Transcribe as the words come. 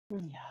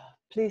Yeah,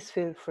 please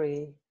feel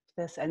free. If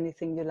there's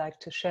anything you like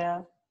to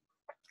share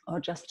or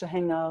just to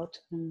hang out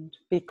and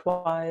be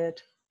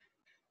quiet,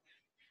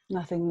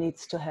 nothing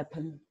needs to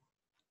happen.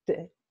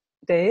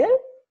 Dale?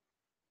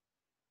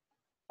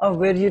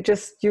 Oh,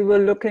 you were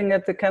looking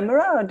at the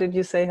camera, or did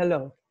you say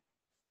hello?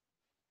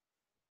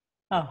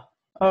 Oh,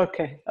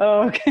 okay.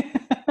 Oh, okay.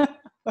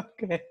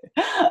 Okay.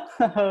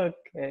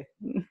 Okay.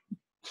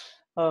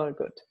 Oh,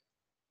 good.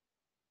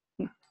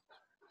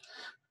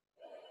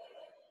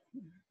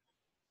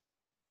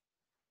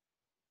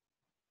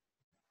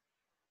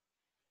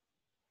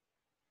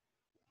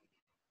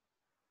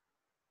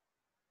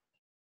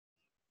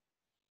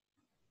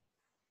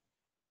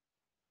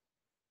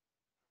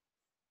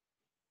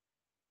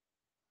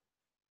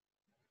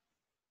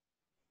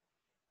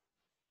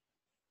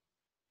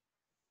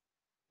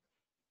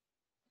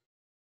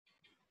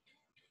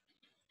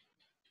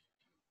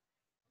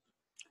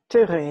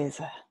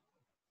 Therese.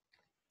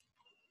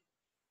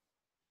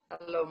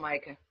 Hello,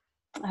 Meike.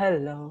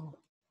 Hello.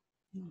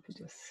 Let me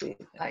just see.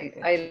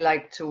 I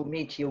like to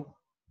meet you.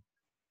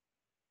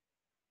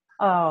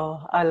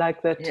 Oh, I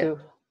like that too.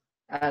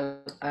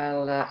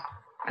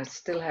 I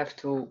still have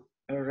to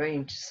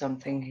arrange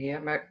something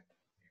here.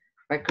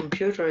 My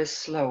computer is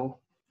slow.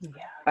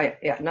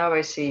 Yeah. Now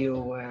I see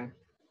you.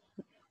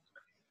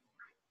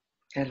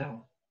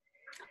 Hello.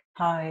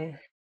 Hi.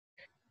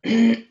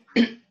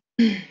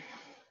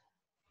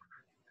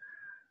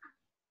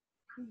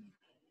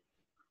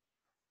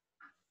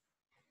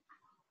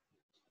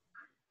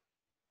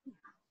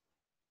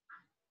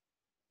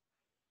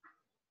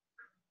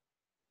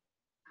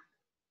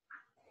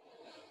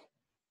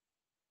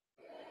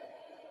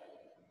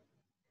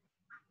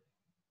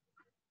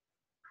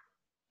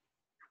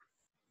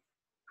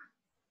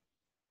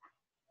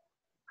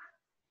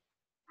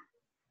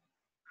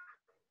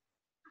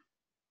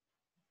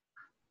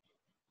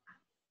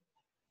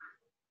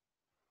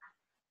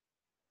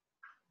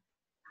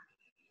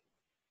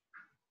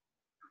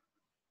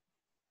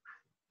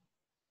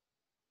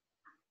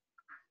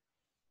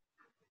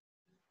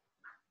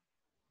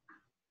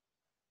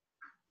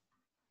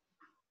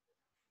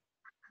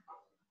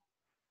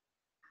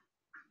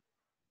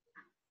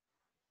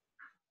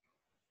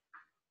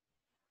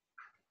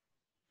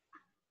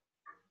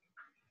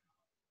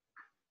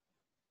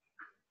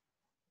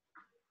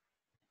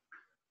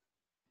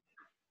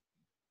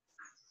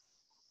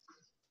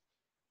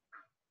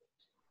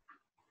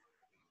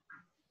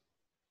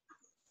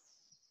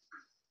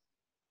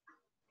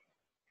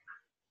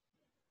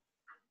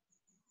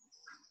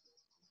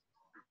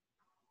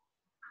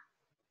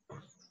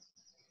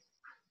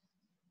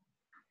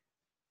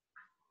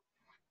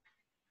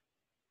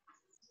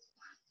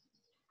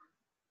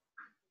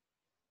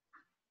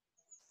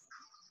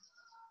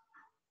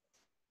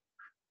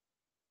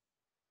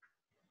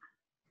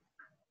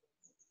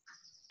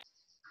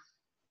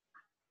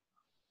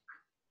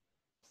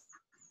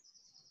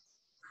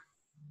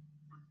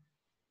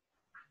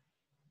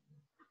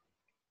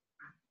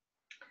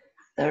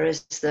 There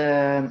is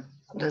the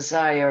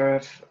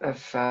desire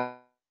of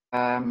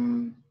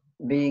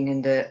being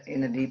in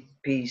a deep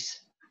peace,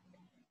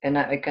 and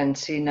I can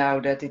see now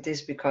that it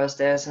is because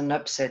there's an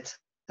upset,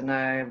 and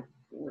I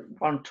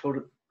want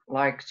to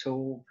like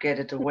to get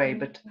it away,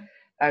 but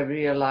I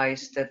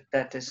realize that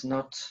that is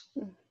not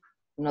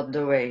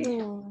the way.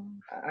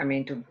 I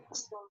mean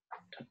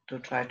to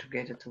try to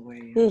get it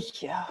away.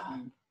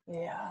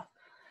 Yeah.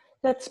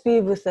 Let's be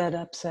with that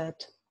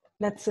upset.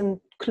 Let's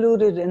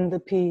include it in the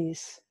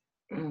peace.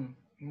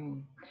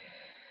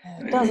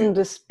 It doesn't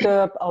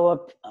disturb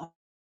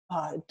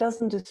it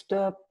doesn't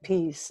disturb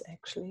peace,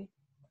 actually.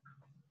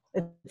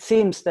 It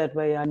seems that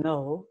way, I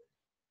know,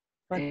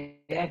 but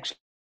actually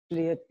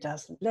it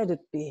doesn't. Let it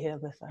be here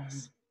with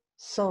us.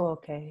 So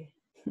okay.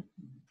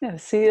 Yeah,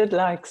 see, it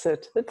likes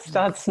it. It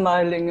starts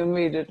smiling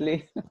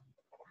immediately.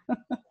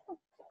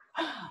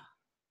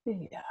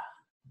 Yeah.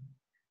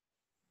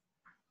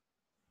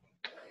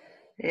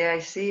 Yeah, I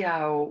see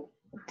how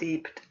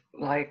deep,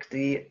 like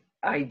the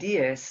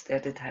idea is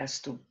that it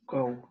has to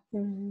go.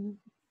 Mm-hmm.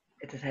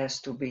 It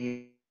has to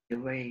be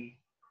away.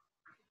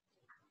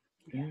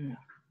 Yeah.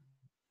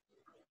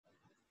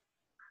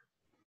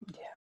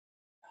 Yeah.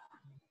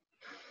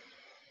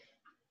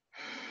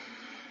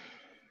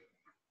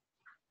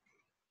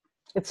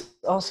 It's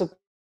also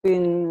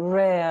been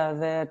rare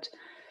that,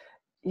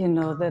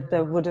 that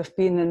there would have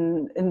been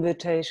an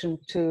invitation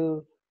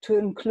to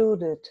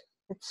include it.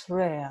 It's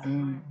rare.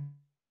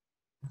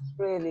 It's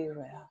really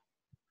rare.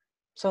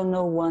 So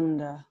no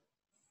wonder.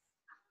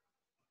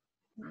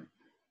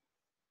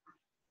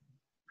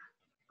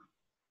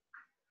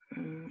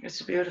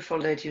 It's beautiful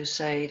that you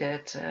say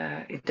that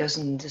it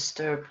doesn't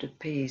disturb the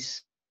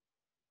peace.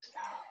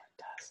 No,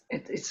 it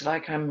doesn't. It's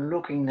like I'm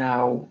looking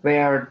now,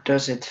 where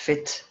does it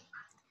fit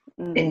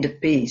in the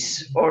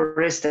peace?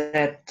 Or is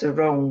that the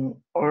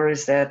wrong, or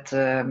is that...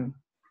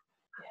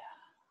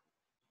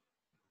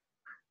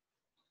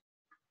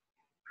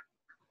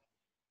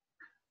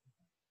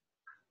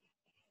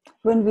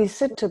 When we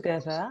sit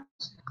together,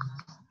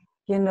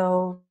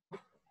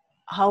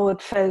 how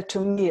it felt to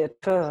me at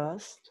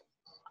first.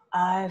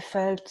 I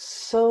felt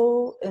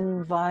so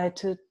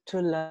invited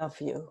to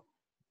love you.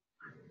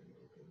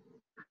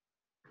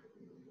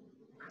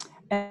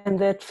 And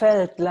that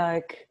felt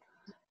like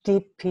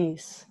deep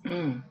peace.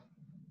 Mm.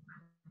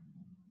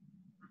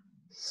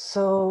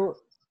 So,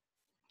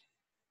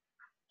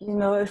 you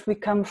know, if we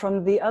come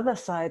from the other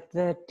side,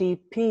 that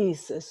deep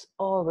peace is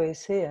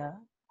always here.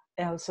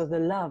 Also, the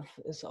love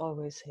is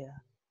always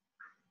here.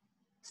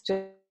 It's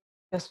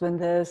just when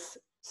there's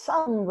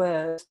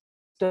somewhere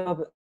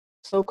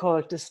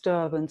so-called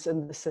disturbance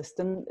in the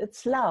system,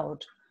 it's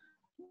loud.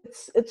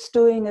 It's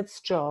doing its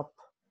job.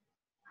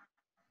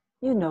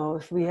 You know,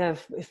 if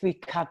we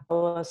cut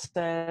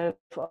ourselves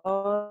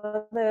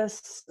or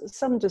there's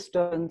some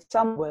disturbance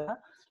somewhere,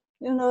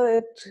 you know,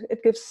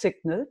 it gives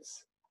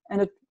signals,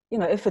 and it, you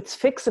know, if it's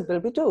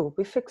fixable,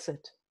 we fix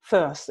it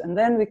first, and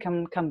then we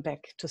can come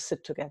back to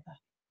sit together.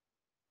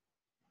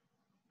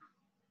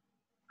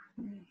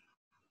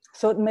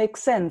 So it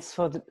makes sense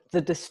for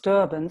the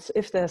disturbance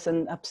if there's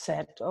an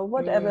upset or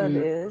whatever it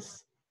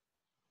is.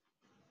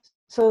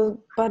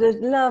 So, but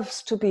it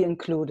loves to be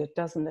included,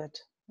 doesn't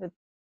it?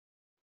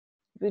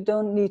 We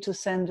don't need to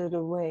send it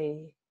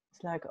away.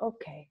 It's like,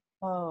 okay.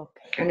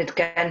 And it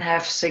can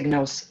have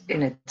signals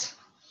in it.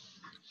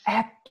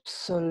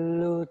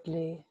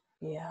 Absolutely,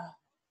 yeah.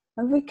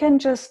 And we can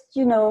just,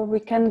 you know, we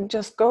can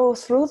just go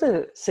through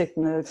the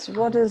signals.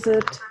 What is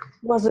it?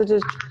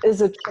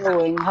 Is it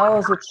showing? How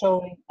is it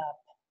showing up?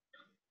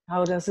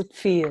 How does it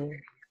feel?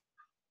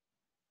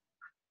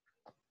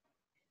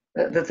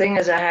 The thing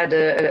is, I had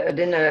a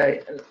dinner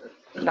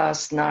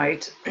last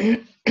night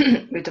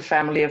with the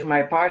family of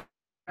my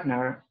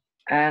partner,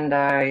 and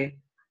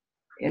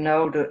you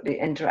know, the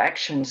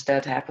interactions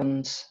that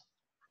happens,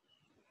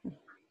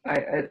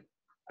 I'm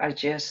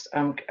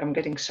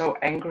getting so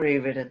angry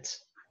with it,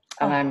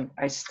 and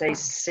I stay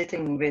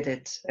sitting with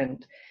it,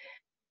 and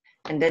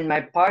then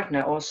my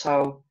partner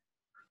also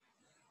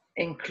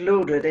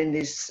included in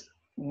this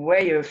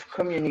way of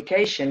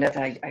communication that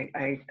I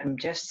am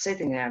just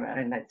sitting there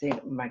and I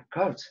think, my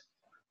God,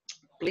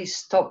 please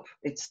stop.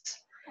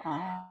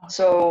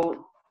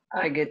 So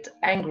I get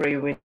angry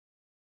with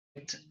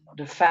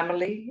the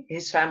family,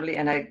 his family,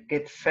 and I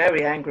get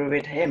very angry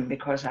with him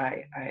because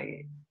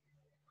the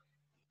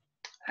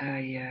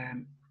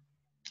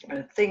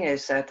thing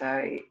is that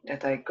I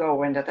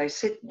go and that I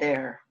sit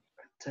there.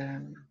 But,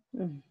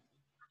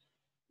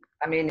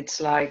 I mean,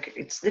 it's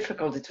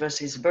difficult. It was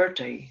his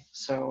birthday,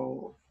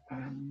 so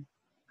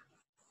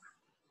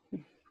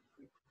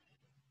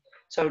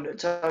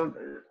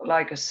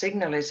like a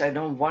signal is, I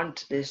don't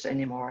want this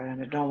anymore,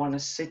 and I don't want to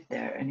sit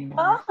there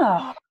anymore.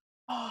 Yeah.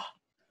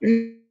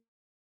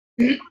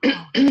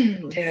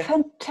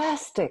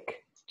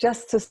 Fantastic!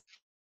 Just to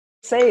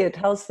say it.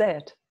 How's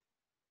that?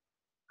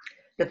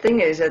 The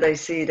thing is that I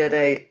see that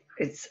I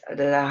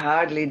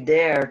hardly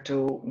dare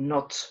to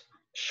not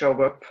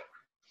show up.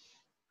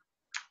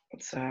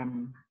 It's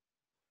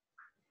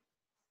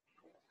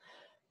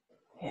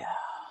yeah.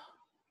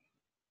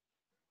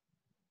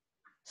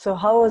 So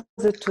how is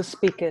it to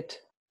speak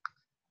it?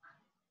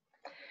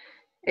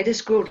 It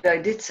is good. I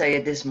did say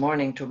it this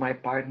morning to my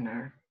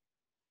partner.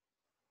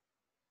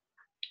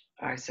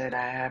 I said,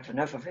 I have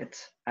enough of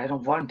it. I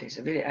don't want this.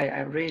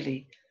 I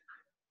really,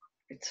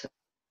 it's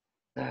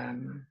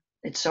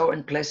so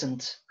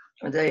unpleasant.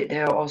 They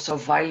are also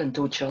violent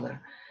to each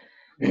other.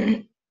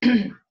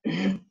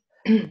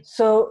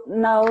 So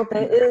now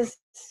there is,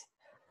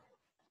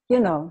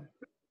 you know,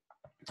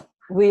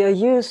 we are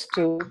used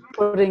to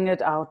putting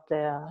it out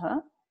there, huh?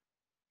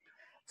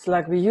 It's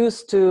like we're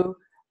used to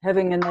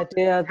having an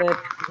idea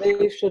that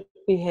they should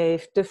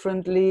behave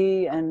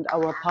differently and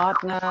our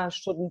partner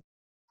shouldn't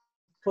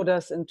put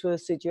us into a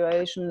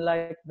situation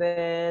like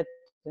that.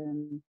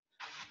 And,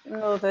 you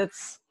know,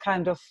 that's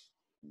kind of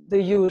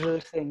the usual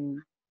thing.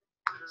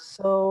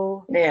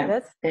 So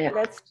let's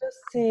just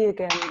see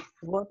again,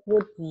 what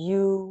would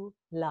you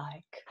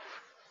like?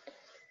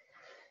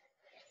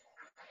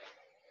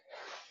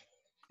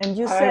 And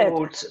you said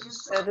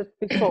it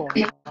before.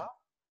 Yeah,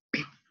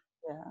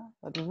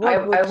 but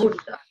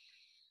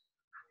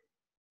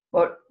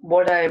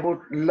what I would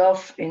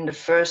love in the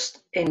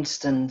first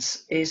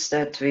instance is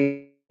that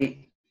we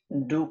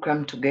do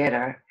come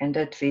together, and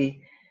that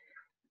we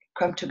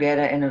come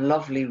together in a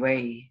lovely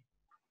way.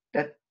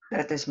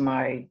 That is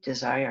my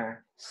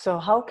desire. So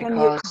how can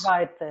you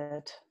invite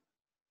that?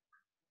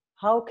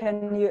 How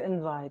can you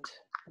invite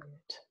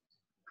it?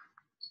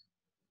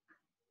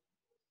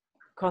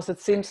 Because it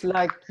seems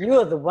like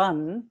you're the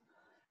one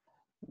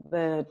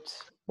that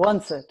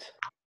wants it.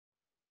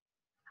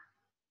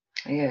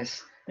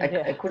 Yes,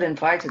 I could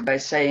invite it by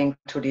saying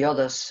to the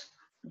others,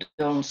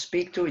 don't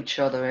speak to each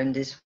other in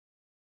this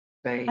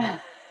way. Yeah.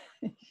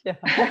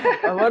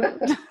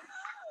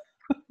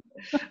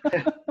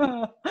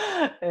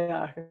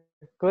 Yeah.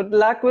 Good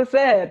luck with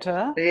that,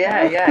 huh?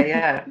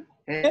 Yeah.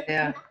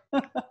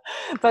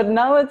 But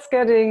now it's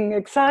getting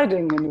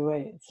exciting in a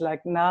way. It's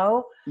like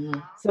now,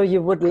 so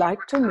you would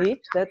like to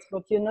meet, that's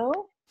what you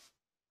know.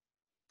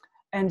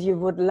 And you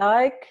would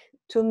like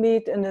to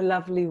meet in a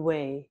lovely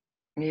way.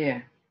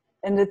 Yeah.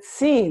 And it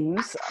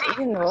seems,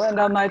 and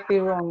I might be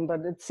wrong,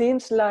 but it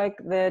seems like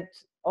that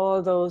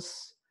all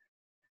those,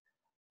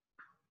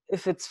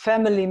 if it's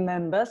family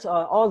members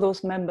or all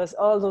those members,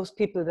 all those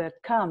people that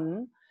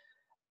come,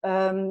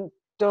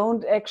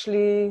 don't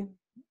actually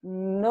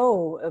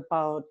know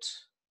about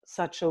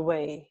such a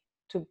way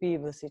to be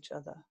with each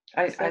other.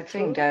 Is I that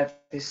think true? that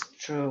is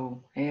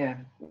true. Yeah.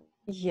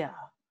 Yeah.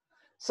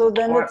 So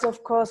then Or, it's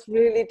of course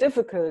really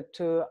difficult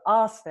to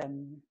ask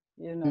them,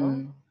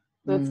 mm,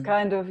 So it's mm,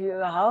 kind of,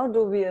 how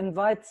do we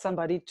invite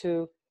somebody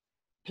to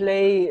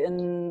play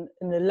in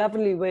a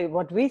lovely way,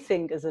 what we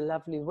think is a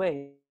lovely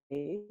way,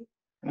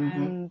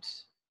 mm-hmm. and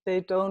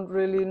they don't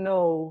really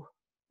know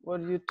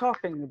what you're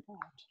talking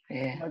about.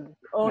 Yeah. Like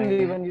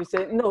only Yeah. when you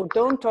say, no,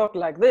 don't talk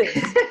like this.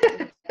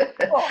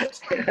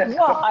 What?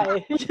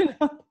 Why?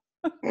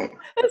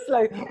 It's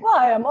like,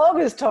 why? I'm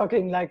always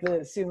talking like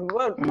this.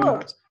 What? Mm,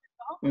 What?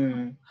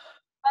 mm,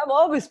 I'm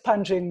always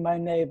punching my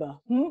neighbor.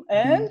 mm,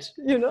 And,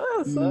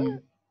 so, mm.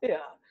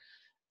 yeah.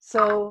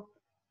 So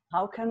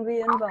how can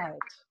we invite?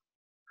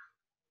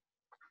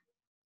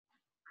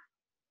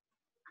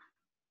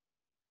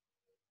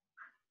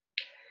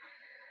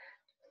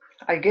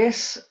 I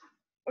guess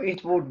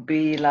it would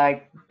be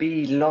like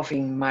be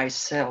loving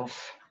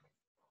myself.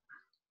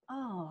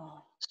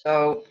 Oh,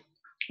 So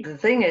the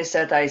thing is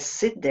that I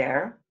sit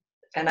there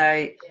and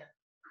I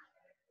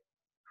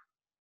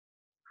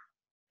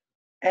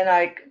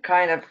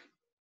kind of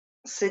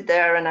sit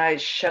there and I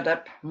shut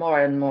up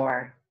more and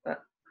more.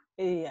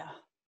 yeah.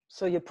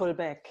 So you pull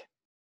back.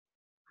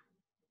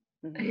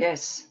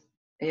 Yes,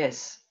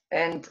 yes.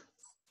 And So,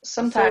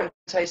 sometimes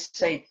I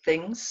say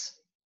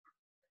things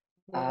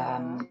yeah.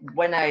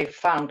 when I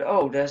found,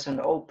 oh, there's an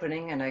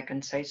opening and I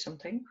can say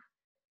something.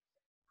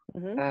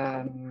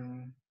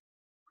 Um,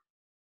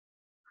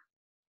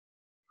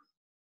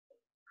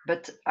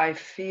 but I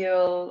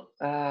feel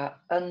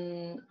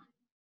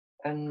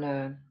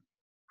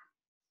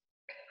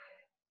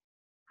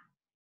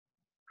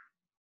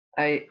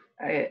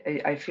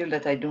I feel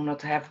that I do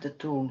not have the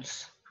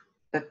tools.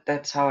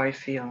 That's how I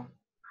feel.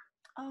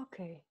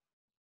 Okay,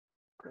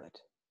 good.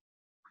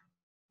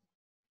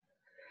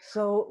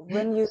 So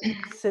when you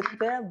sit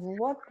there,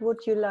 what would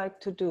you like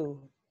to do?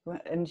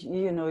 And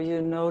you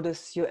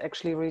notice you're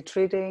actually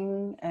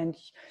retreating, and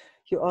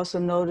you also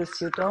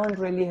notice you don't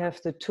really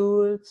have the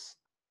tools.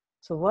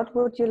 So what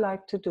would you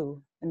like to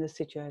do in a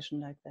situation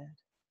like that?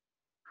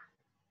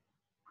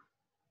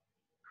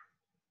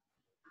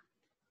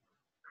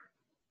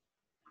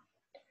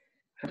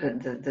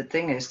 The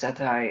thing is that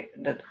I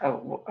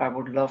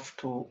would love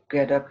to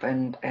get up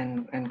and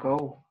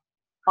go.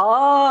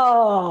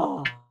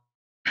 Oh,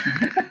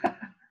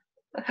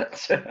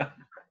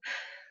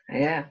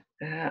 Yeah,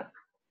 yeah.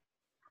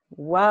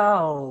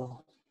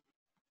 wow.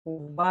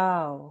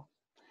 Wow.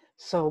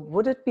 So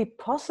would it be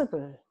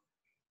possible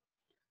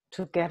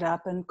to get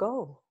up and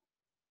go?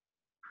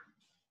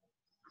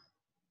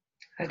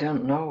 I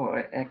don't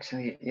know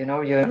actually.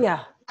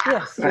 Yeah.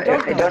 Yes, you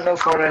don't I don't know. know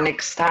for the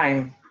next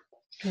time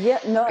Yeah,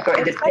 no, because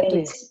it exactly.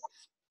 depends.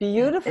 It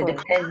Beautiful.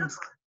 depends.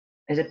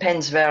 It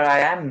depends where I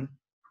am.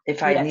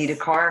 If I need a Yes.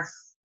 car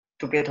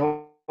to get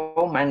home,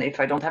 and if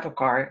I don't have a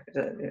car,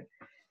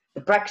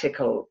 the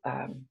practical.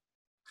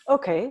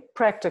 Okay,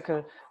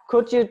 practical.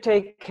 Could you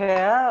take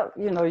care,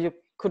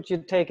 could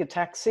you take a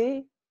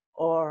taxi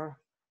or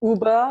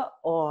Uber,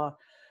 or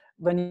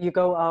when you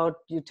go out,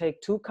 you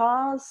take two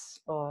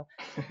cars, or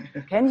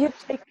can you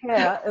take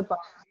care about,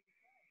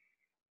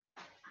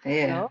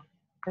 Yeah,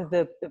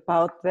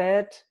 about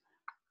that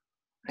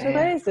to yeah,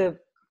 raise a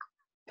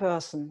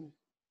person?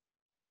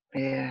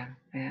 yeah,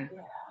 yeah.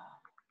 Yeah.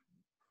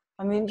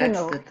 I mean,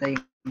 That's the thing.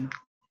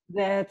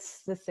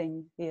 that's the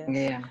thing, yes.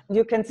 Yeah.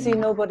 You can see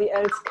Mm, nobody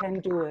else can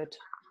do it,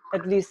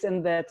 at least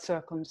in that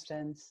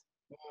circumstance.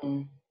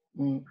 mm,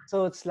 mm.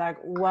 So it's like,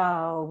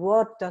 wow,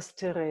 what does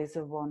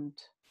Teresa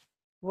want?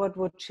 What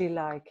would she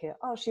like here?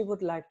 Oh, she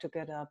would like to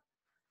get up.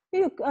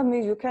 I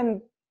mean,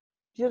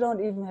 you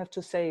don't even have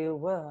to say a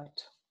word.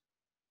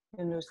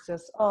 It's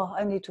just, oh,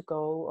 I need to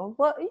go. Or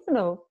what,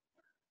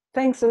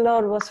 thanks a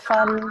lot, it was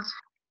fun.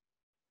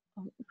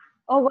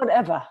 Or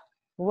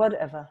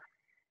whatever.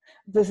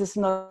 This is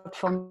not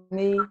for me.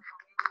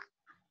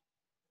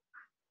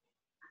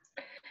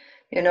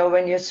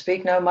 When you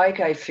speak now, Mike,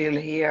 I feel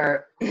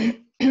here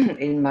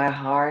in my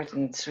heart,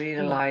 and it's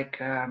really like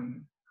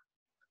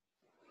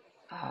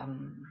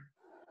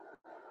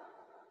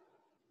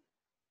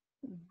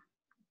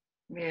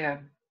yeah,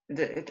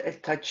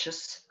 it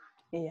touches.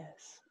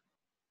 Yes.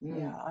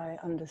 Yeah, Mm. I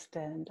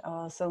understand.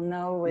 Oh, so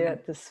now we're Yeah.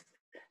 at this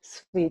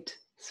sweet,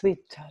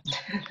 sweet touch.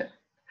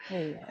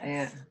 Yeah.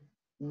 Yes.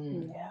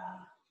 Mm.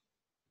 Yeah.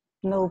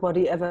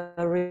 Nobody ever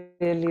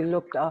really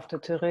looked after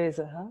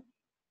Teresa, huh?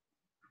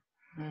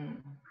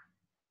 Mm.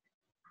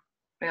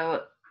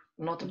 Well,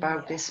 not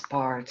about Yeah. this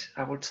part,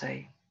 I would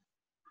say.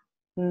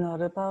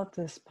 Not about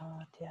this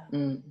part, yeah.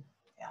 Mm.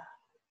 Yeah.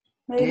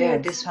 Maybe Yeah,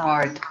 it's this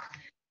part. time.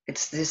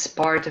 It's this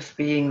part of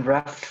being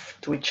rough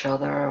to each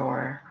other,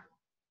 or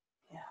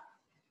Yeah.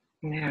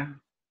 yeah.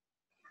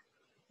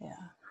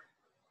 Yeah.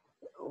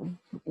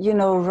 You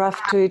know,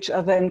 rough to each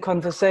other in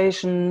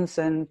conversations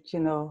and, you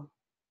know,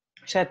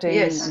 chatting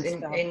Yes, and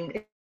stuff.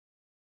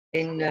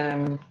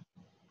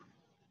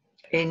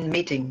 In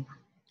meeting.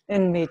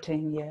 In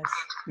meeting, yes.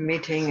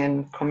 Meeting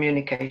and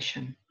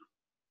communication.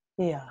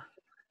 Yeah.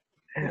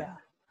 Yeah.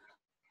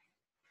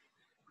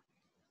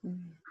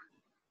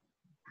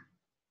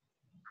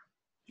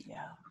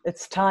 Yeah.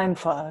 It's time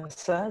for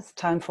us. It's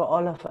time for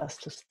all of us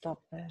to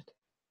stop that.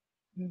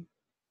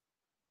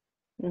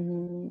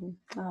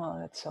 Oh,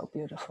 that's so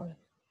beautiful.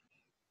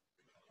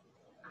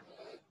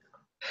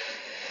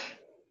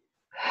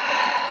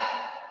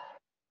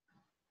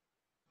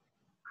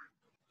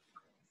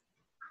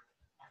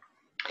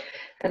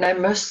 And I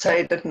must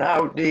say that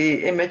now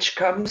the image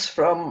comes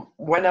from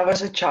when I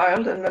was a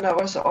child and when I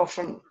was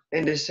often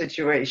in this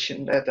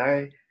situation that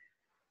I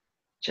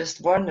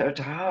just wondered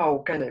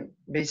how can it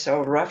be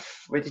so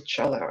rough with each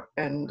other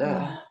and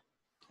Yeah.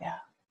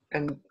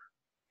 and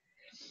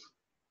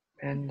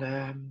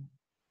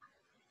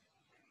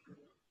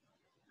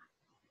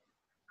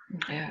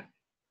yeah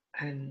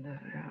and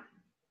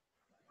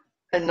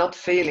not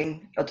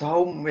feeling at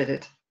home with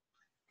it.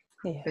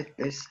 Yeah. With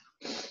this.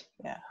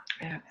 Yeah.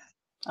 Yeah.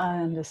 I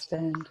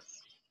understand.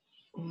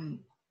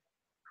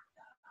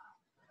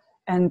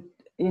 And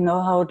you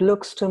know how it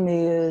looks to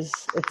me is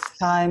it's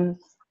time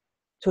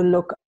to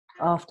look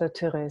after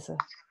Teresa.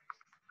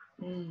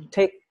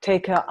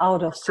 Take her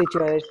out of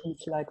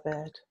situations like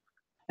that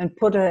and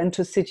put her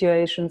into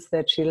situations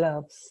that she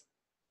loves.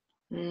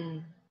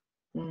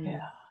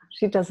 Yeah,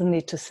 she doesn't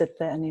need to sit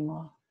there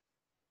anymore.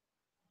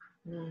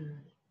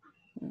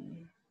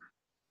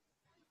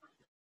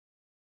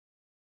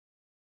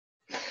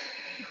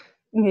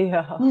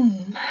 Yeah.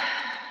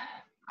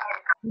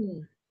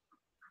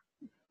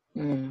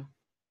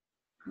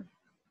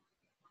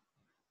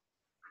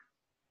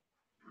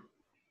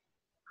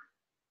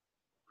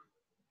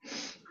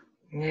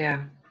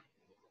 Yeah.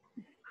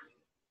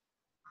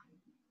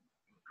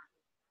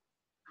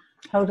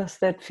 How does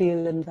that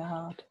feel in the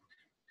heart?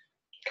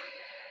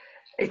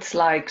 It's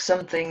like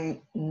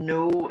something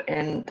new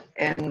and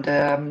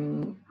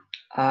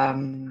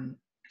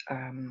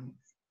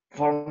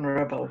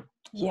vulnerable.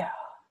 Yeah.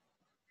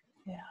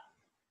 Yeah.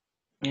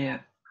 Yeah.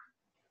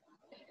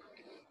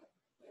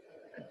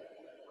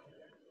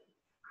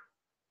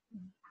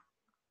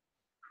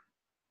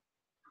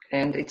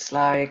 And it's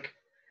like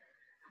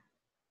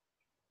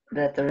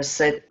that there is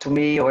said to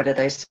me, or that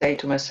I say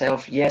to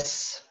myself,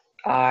 yes,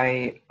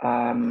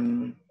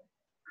 I'm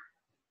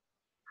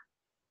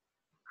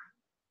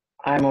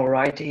all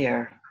right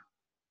here.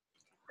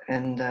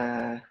 And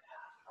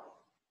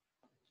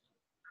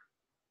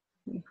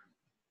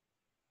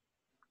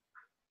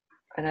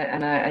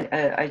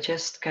I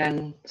just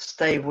can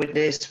stay with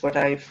this, what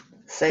I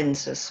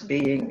sense as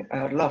being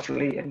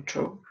lovely and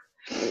true.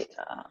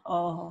 Yeah.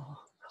 Oh,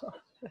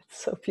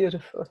 that's so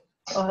beautiful.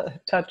 Oh,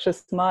 it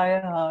touches my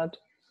heart.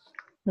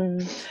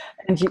 And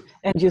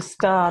you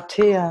start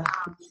here.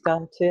 You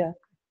start here,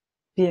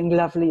 being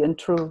lovely and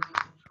true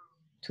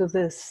to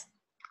this.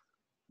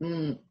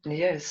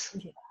 Yes.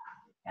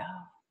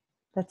 Yeah.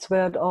 That's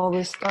where it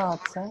always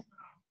starts, huh?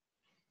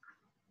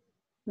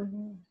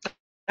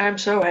 I'm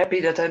so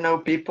happy that I know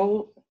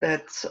people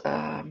that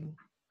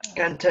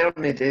can tell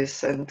me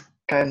this and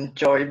can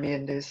join me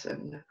in this.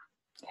 And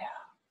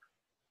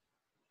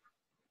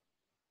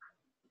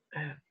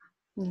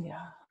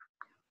yeah.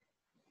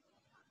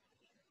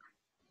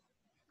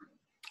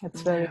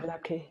 It's very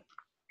lucky.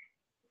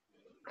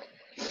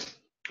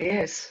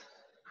 Yes.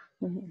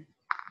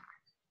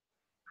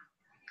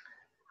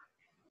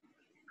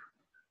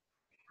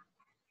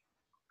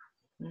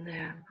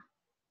 Yeah.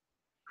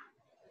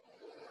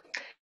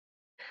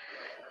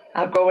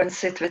 I'll go and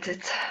sit with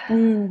it.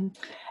 And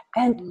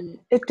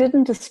it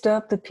didn't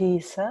disturb the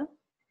peace, huh?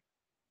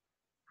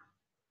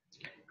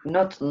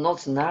 Not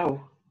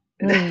now.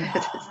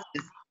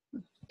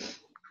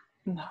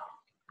 No,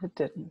 it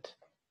didn't.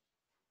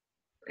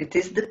 It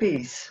is the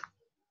peace.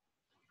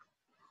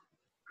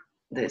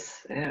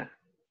 This, yeah.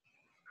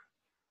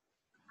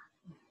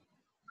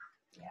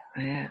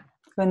 Yeah.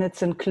 When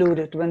it's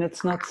included, when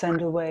it's not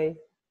sent away,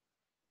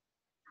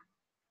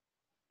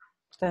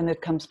 then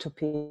it comes to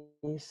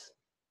peace,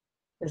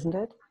 isn't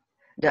it?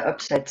 The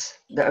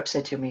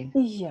upset you mean?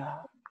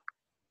 Yeah.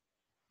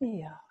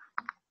 Yeah.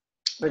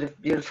 But the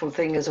beautiful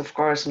thing is, of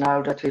course,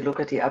 now that we look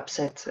at the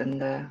upset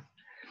and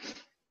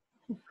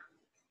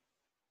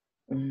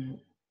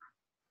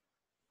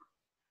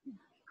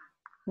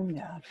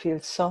Yeah, it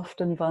feels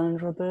soft and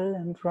vulnerable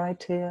and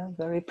right here,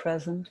 very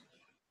present,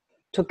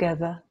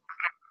 together,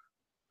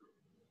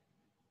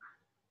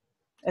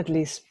 at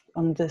least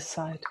on this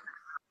side.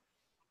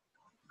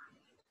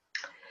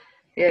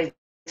 yeah,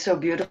 it's so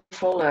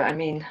beautiful. I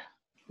mean,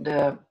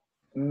 the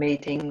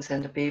meetings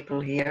and the people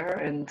here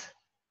and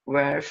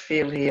where I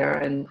feel here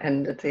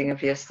and the thing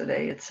of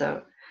yesterday, it's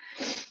a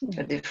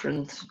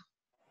different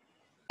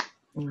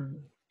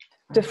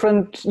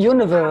Different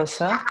universe,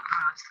 huh?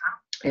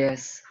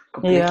 yes,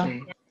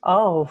 completely.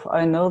 Oh,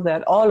 I know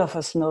that. All of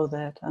us know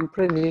that. I'm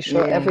pretty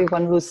sure Yeah.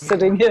 everyone who's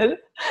sitting here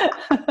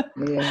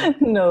Yeah.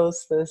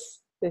 knows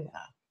this. Yeah.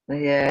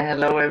 Yeah.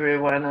 Hello,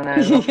 everyone, and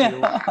I love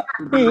you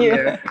to be Yeah.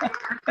 here.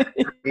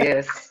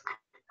 Yes.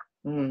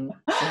 Mm.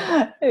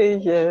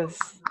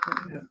 Yes.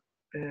 Yeah.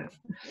 Yeah.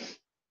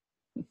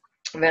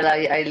 Well,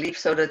 I leave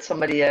so that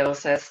somebody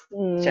else has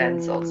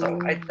chance also.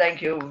 I Mm,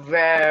 thank you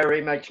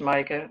very much,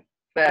 Meike.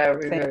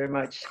 Very, thank, very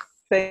much.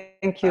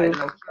 thank I you.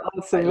 love, I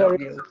Also love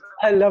very. you.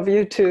 I love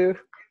you too.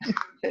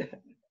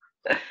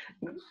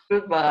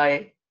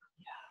 Goodbye.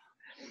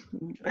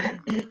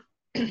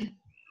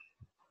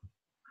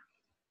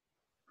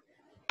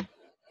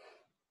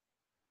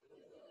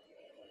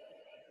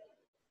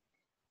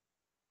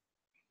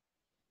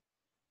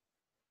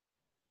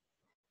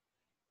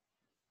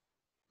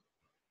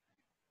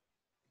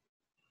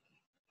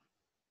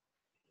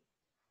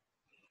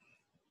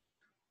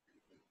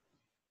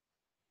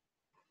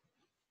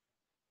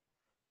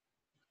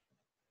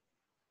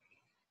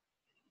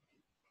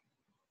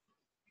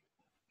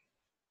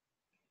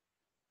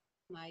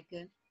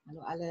 Maike,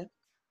 hallo alle.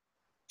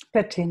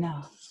 Bettina.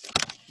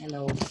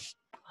 Hello.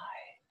 Hi.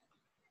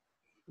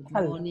 Good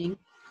Hello. morning.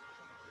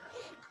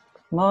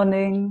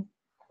 Morning.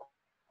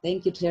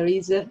 Thank you,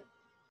 Teresa.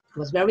 It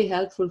was very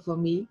helpful for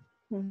me.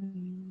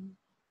 Mm.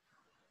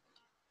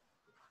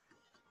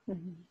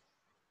 Mm.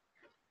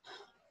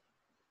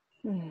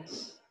 Mm.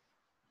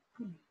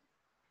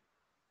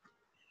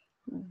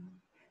 Mm.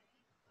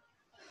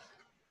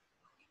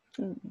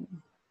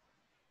 Mm.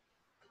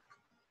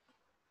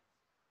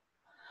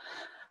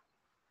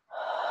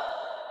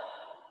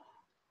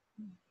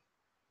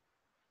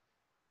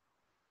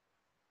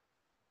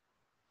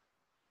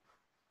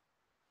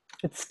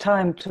 It's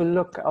time to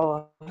look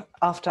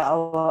after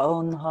our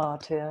own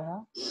heart here.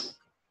 Huh?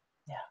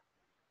 Yeah.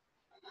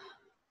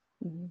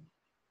 Mm.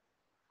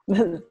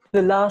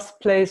 The last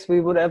place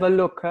we would ever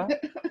look, huh?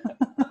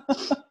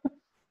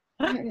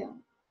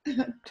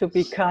 To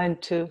be kind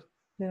to.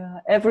 Yeah.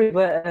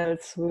 Everywhere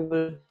else we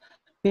will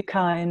be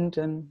kind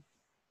and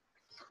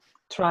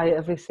try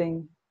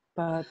everything.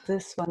 But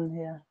this one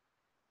here.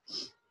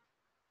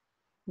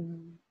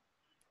 Mm.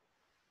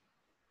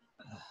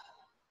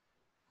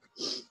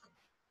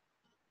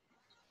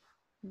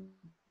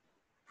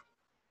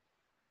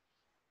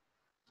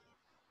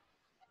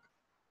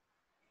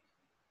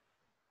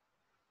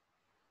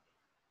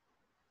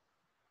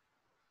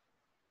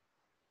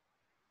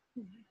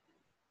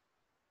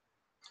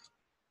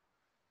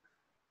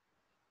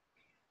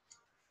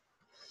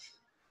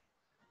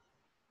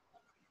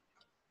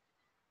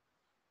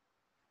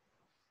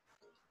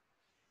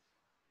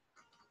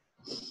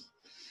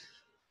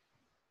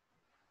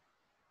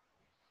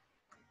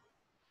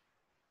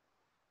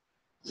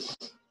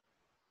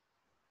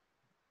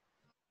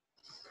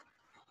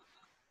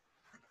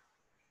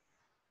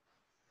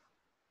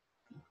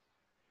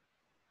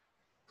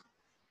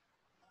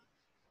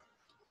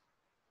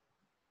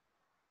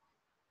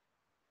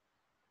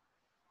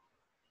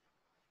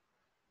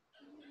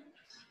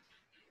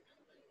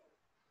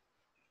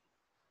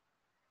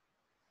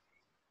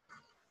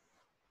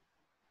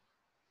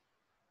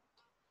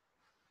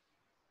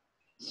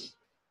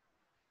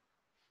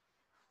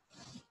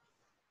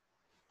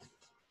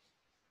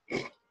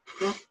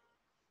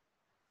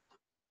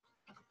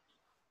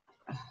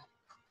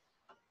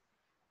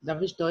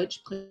 Darf ich Deutsch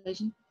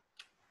sprechen?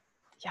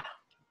 Ja.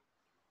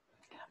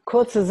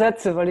 Kurze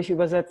Sätze, weil ich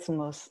übersetzen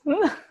muss.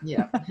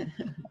 Ja.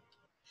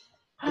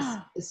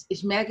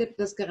 Ich merke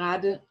das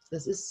gerade,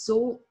 das ist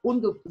so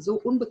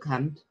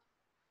unbekannt.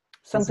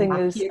 Something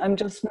is, I'm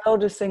just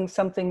noticing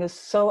something is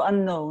so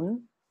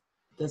unknown.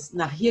 Das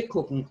nach hier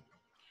gucken.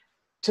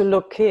 To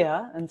look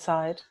here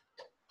inside.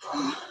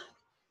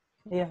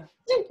 Yeah.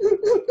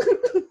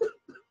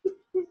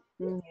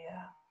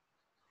 Yeah.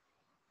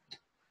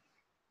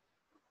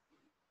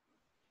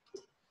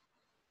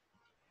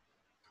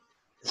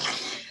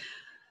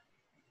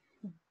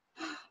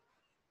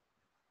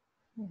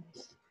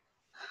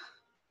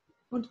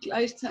 Und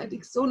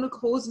gleichzeitig so eine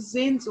große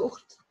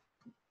Sehnsucht,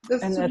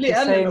 das And zu at the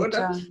lernen, same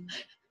oder? time,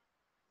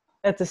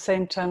 at the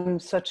same time,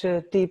 such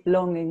a deep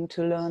longing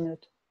to learn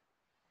it.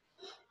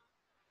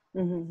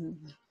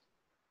 Mm-hmm.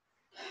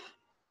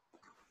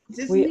 Es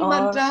ist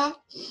niemand da.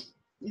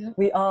 Ja.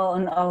 We are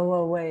on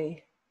our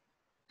way.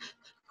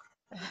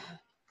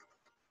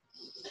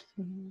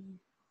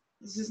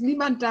 Es ist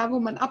niemand da, wo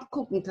man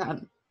abgucken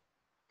kann.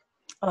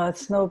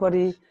 It's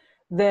nobody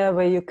there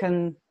where you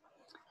can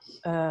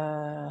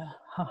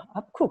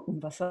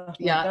abgucken, was sagt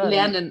man Ja, da?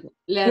 lernen.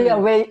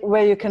 Yeah,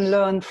 where you can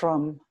learn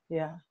from.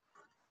 Yeah.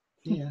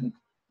 Ja.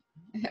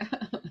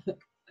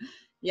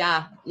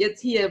 Ja,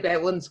 jetzt hier bei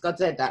uns, Gott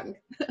sei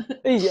Dank.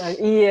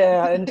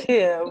 Yeah, and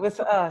here with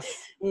us.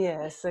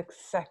 Yes,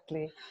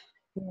 exactly.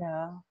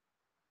 Yeah.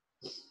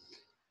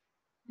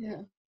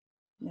 Ja.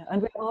 Yeah,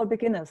 and we're all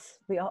beginners.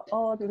 We're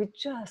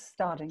just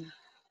starting.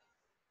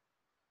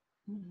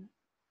 Mm-hmm.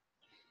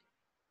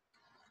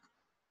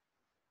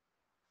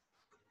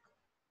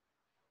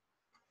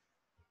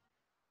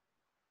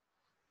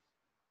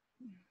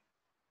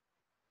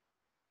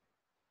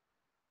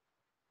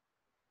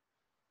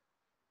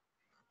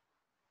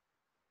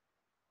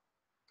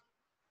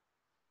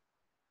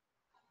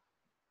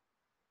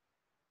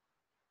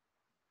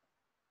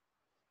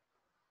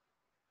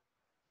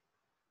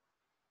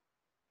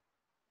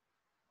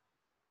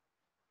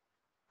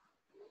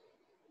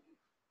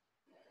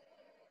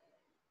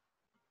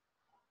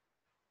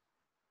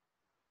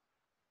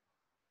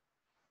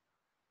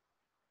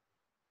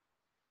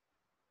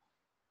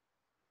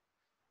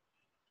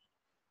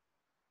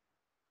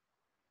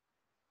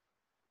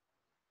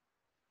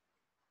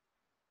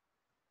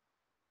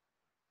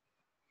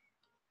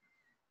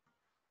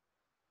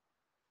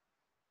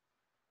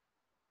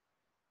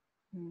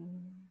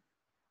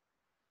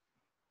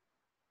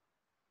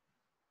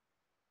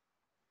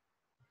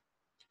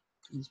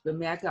 Ich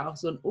bemerke auch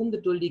so einen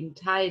ungeduldigen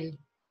Teil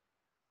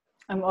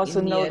I'm also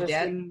in mir,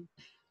 noticing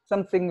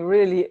something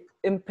really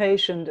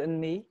impatient in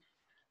me.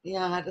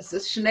 ja, dass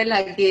es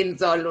schneller gehen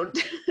soll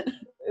und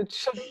It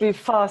should be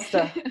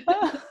faster.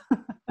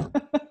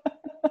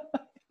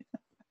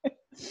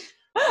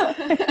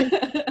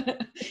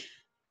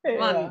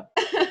 Mann.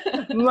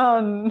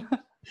 Mann.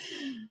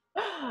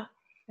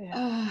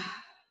 Ja.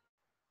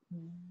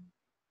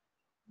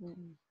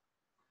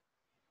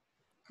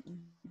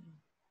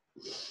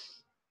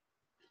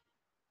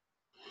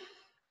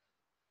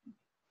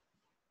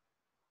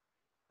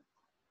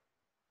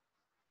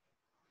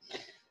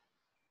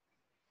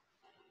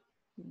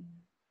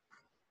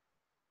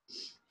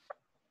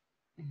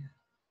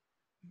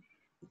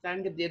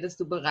 Danke dir, dass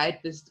du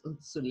bereit bist,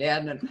 uns zu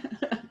lernen,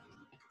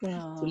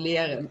 zu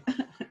lehren.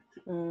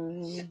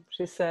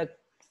 She said,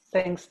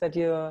 thanks that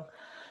you're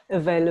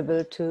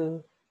available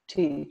to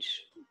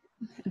teach.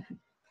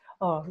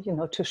 Or,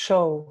 to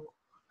show.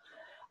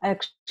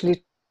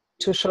 Actually,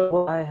 to show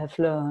what I have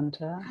learned.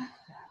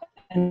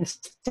 And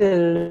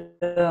still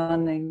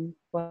learning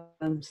what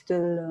I'm still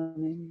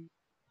learning.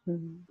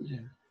 Ja.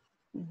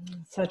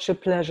 Such a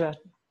pleasure.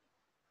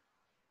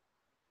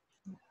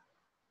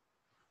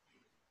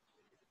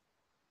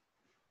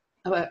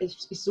 Aber ich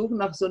suche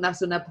noch so nach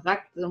so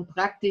einem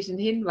praktischen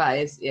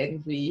Hinweis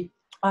irgendwie.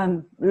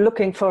 I'm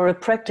looking for a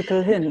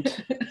practical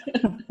hint.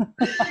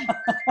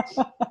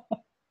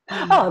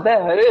 Oh,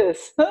 there it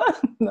is.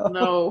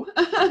 No.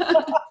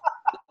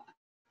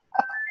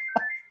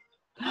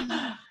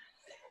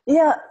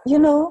 Yeah,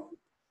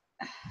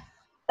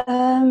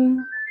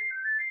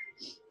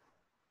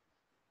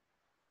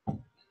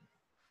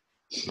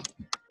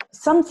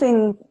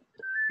 something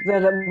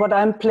that what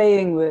I'm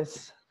playing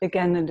with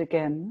again and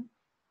again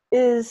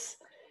is,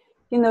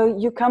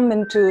 you come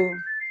into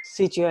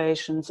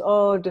situations,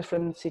 all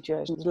different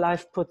situations.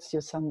 Life puts you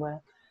somewhere.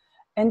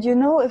 And you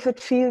know if it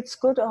feels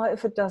good or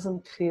if it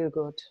doesn't feel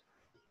good.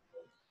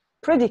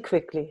 Pretty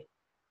quickly.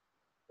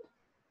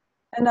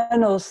 And I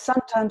know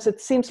sometimes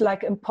it seems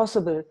like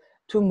impossible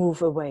to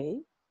move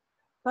away.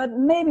 But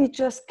maybe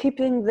just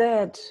keeping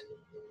that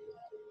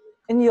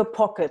in your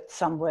pocket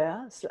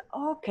somewhere. It's like,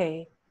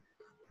 okay,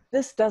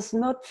 this does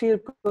not feel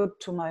good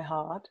to my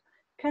heart.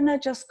 Can I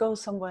just go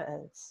somewhere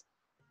else?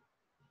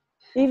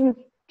 Even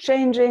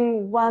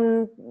changing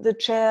the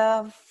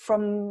chair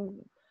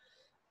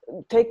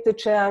take the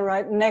chair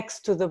right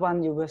next to the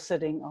one you were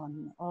sitting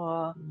on.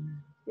 Or,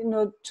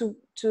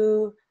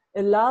 to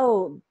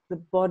allow the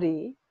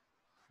body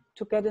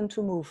to get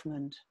into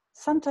movement.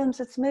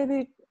 Sometimes it's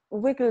maybe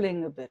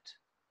wiggling a bit.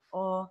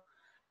 Or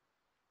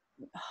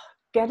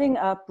getting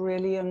up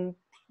really and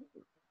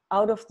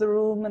out of the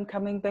room and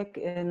coming back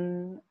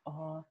in,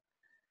 or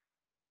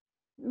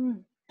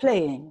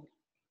playing.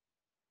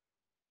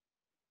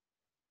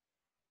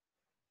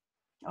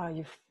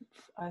 I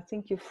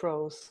think you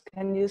froze.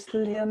 Can you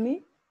still hear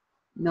me?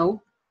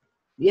 No.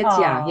 Jetzt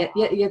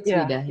jetzt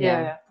wieder.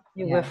 Yeah.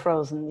 You were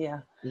frozen,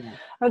 yeah. Yeah.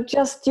 But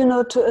just,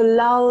 to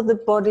allow the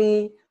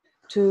body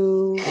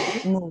to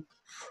move.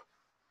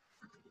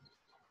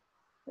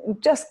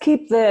 Just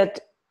keep that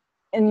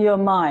in your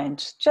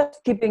mind,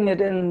 just keeping it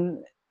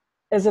in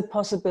as a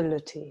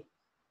possibility.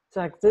 It's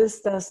like,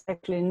 this does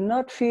actually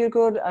not feel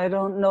good. I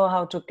don't know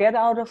how to get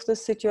out of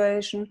this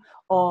situation.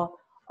 Or,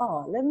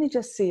 let me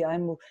just see, I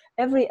move.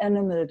 Every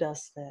animal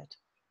does that.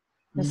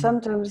 And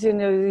sometimes,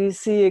 you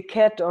see a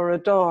cat or a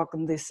dog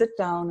and they sit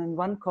down in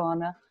one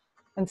corner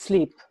and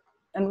sleep.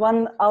 And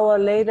 1 hour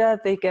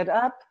later, they get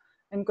up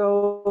and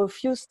go a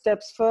few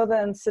steps further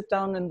and sit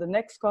down in the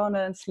next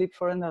corner and sleep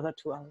for another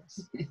 2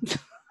 hours.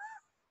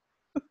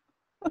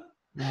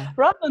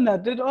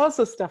 Ramana did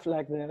also stuff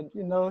like that.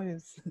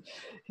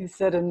 He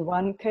sat in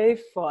one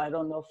cave for, I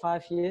don't know,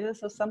 5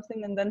 years or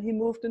something, and then he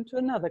moved into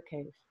another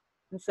cave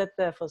and sat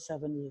there for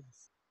 7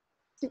 years.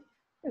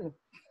 Yeah.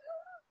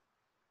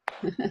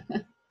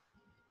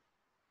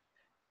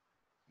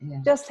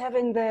 Just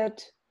having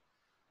that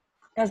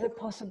as a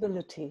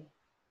possibility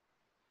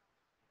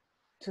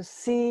to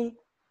see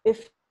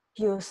if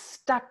you're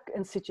stuck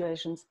in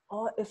situations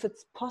or if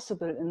it's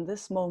possible in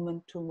this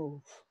moment to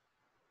move.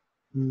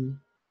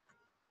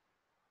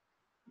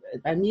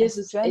 Bei mir ist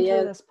es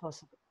eher as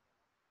possible.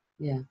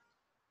 Ja.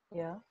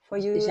 Yeah, for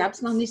you. Ich habe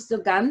es noch nicht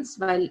so ganz,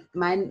 weil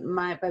bei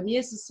mir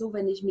ist es so,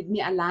 wenn ich mit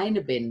mir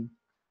alleine bin,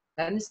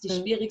 dann ist die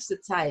schwierigste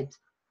Zeit.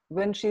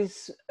 When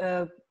she's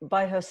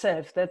by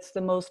herself, that's the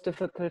most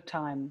difficult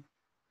time.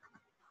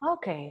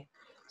 Okay.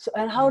 So,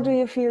 and how do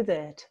you feel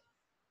that?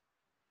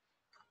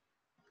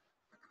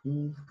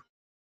 Wenn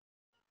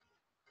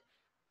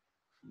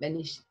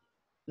ich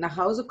nach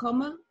Hause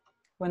komme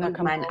When und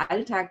mein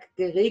Alltag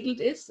geregelt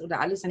ist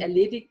oder alles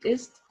erledigt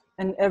ist,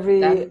 and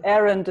every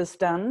errand is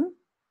done,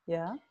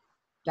 yeah.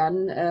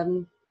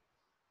 Dann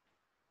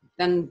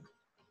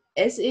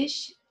esse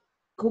ich,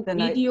 gucke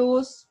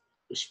Videos,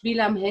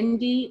 spiele am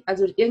Handy,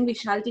 also irgendwie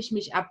schalte ich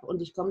mich ab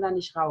und ich komme da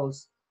nicht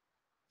raus.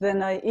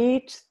 then I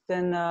eat,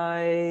 then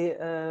I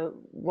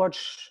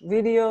watch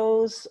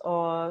videos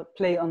or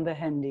play on the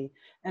handy,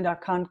 and I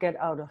can't get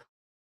out of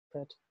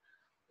it.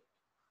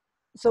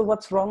 So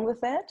what's wrong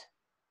with that?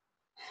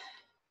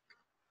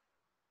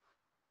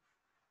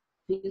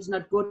 Feels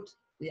not good.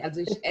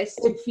 Also ich esse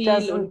zu It viel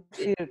doesn't und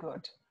feel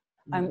good.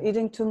 I'm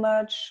eating too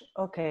much.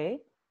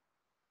 Okay.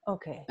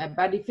 Okay. my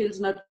body feels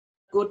not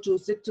good to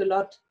sit a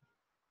lot.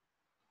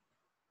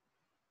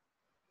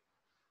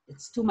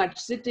 It's too much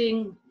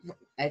sitting,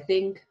 I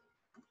think.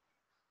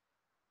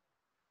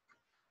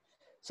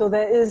 So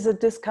there is a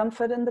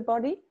discomfort in the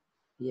body?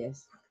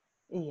 Yes.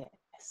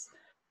 Yes.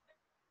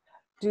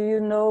 Do you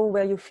know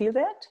where you feel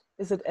that?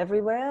 Is it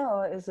everywhere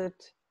or is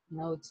it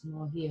Now it's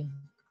more here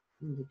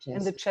in the chest.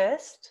 in the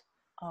chest?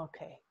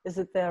 Okay. Is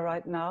it there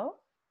right now?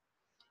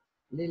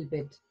 A little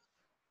bit.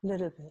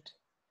 Little bit.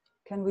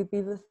 Can we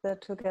be with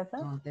that together?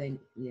 Oh,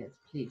 yes,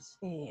 please.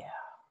 Yeah,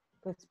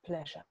 with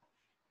pleasure.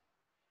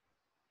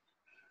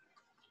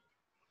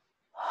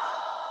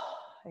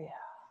 Yeah.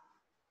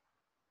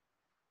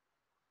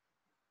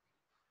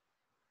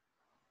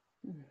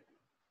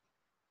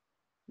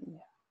 Yeah.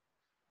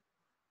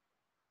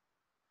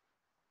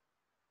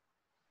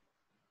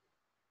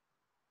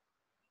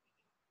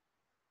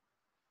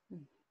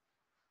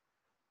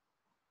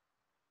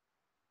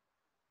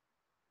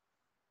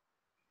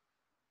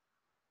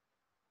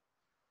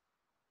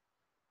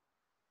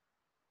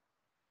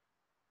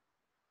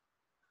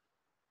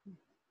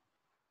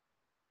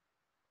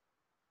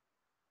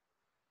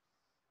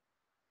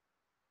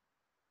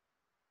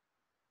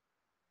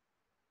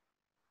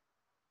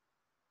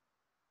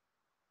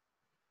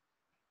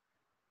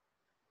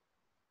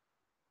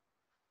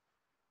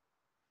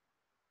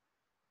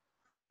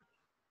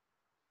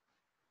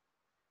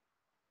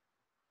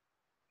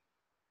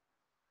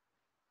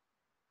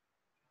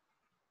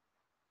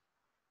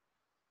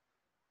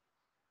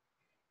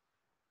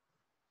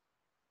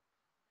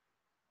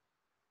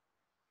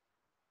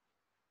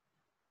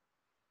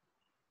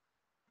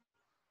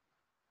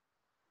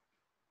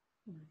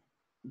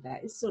 Da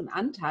ist so ein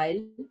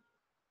Anteil,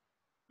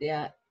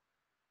 der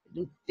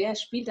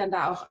spielt dann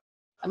da auch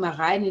immer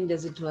rein in der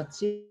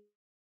Situation.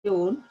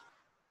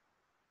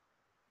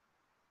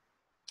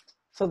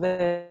 So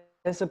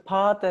there's a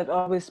part that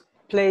always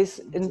plays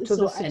into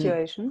so the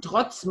situation. Ein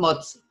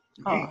Trotzmotz.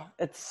 Oh,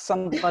 it's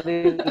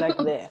somebody like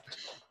that.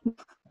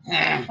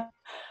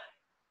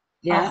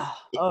 Ja,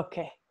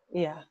 Okay.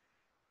 Yeah.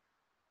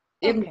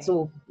 irgend Okay.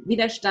 so.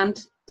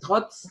 Widerstand,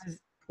 Trotz.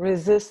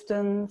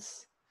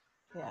 Resistance.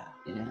 Yeah.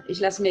 Ja. Ich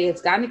lasse mir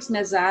jetzt gar nichts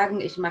mehr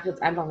sagen. Ich mache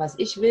jetzt einfach, was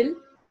ich will.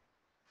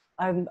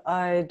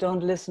 I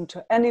don't listen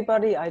to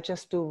anybody. I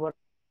just do what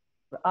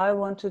I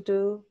want to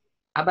do.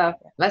 Aber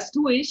was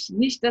tue ich?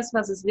 Nicht das,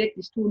 was es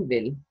wirklich tun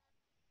will.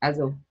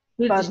 Also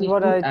fühlt sich But nicht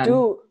what gut I an.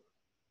 do,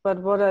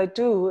 but what I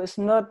do is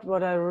not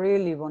what I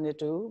really want to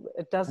do.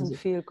 It doesn't Also,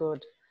 feel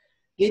good.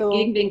 geht So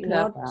gegen den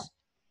Körper. what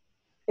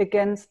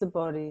against the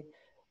body?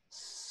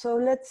 So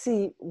let's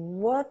see.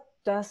 What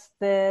does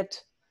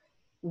that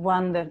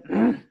one that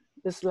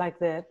is like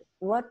that?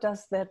 What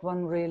does that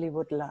one really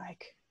would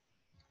like?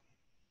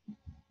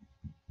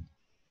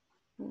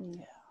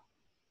 Yeah.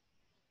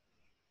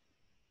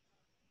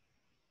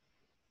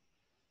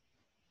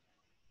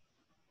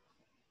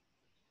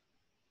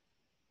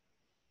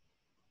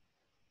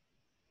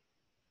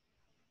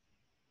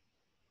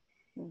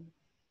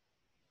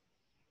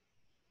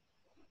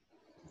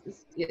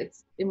 Ist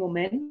jetzt im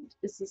Moment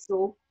ist es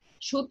so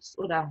Schutz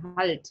oder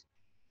Halt.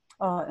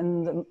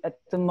 At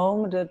the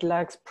moment it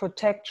likes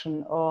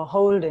protection or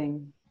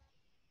holding.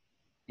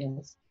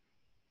 Yes.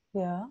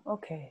 Yeah,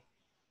 okay.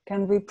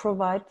 Can we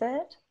provide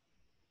that?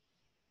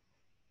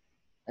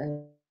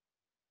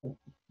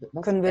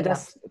 Können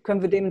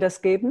wir dem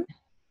das geben?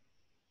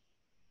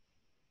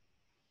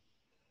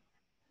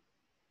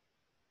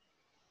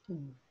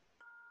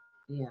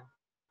 Ja.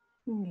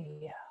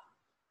 Yeah.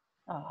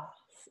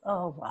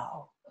 Oh,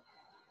 wow.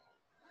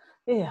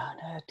 Yeah,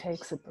 that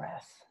takes a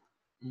breath.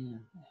 Ja.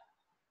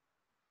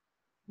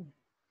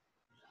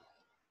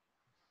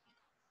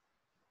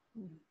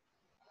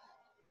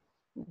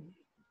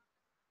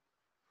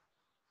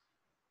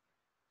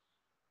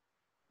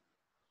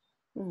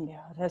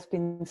 Yeah, it has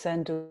been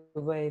sent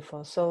away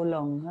for so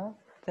long, huh?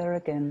 There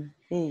again.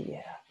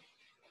 Yeah.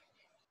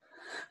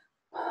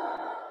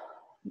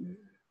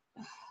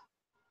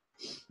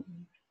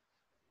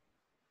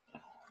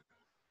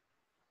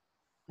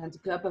 Der ganze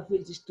Körper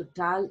fühlt sich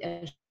total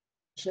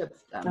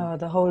erschöpft an.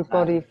 The whole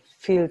body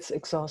feels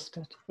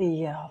exhausted.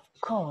 Yeah,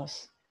 of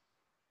course.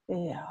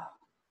 Yeah.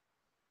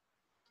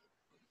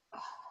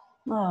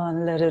 Oh,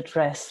 and let it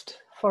rest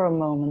for a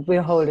moment.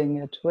 We're holding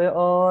it. We're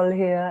all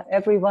here.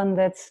 Everyone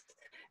that's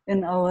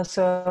in our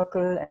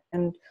circle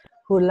and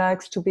who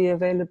likes to be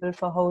available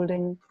for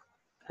holding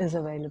is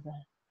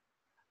available.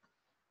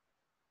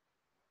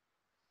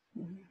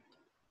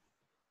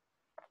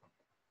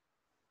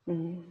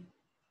 Mm.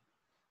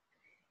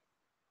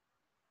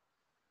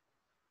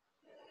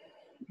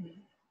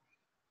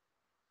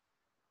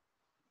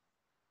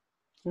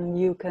 And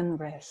you can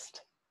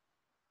rest.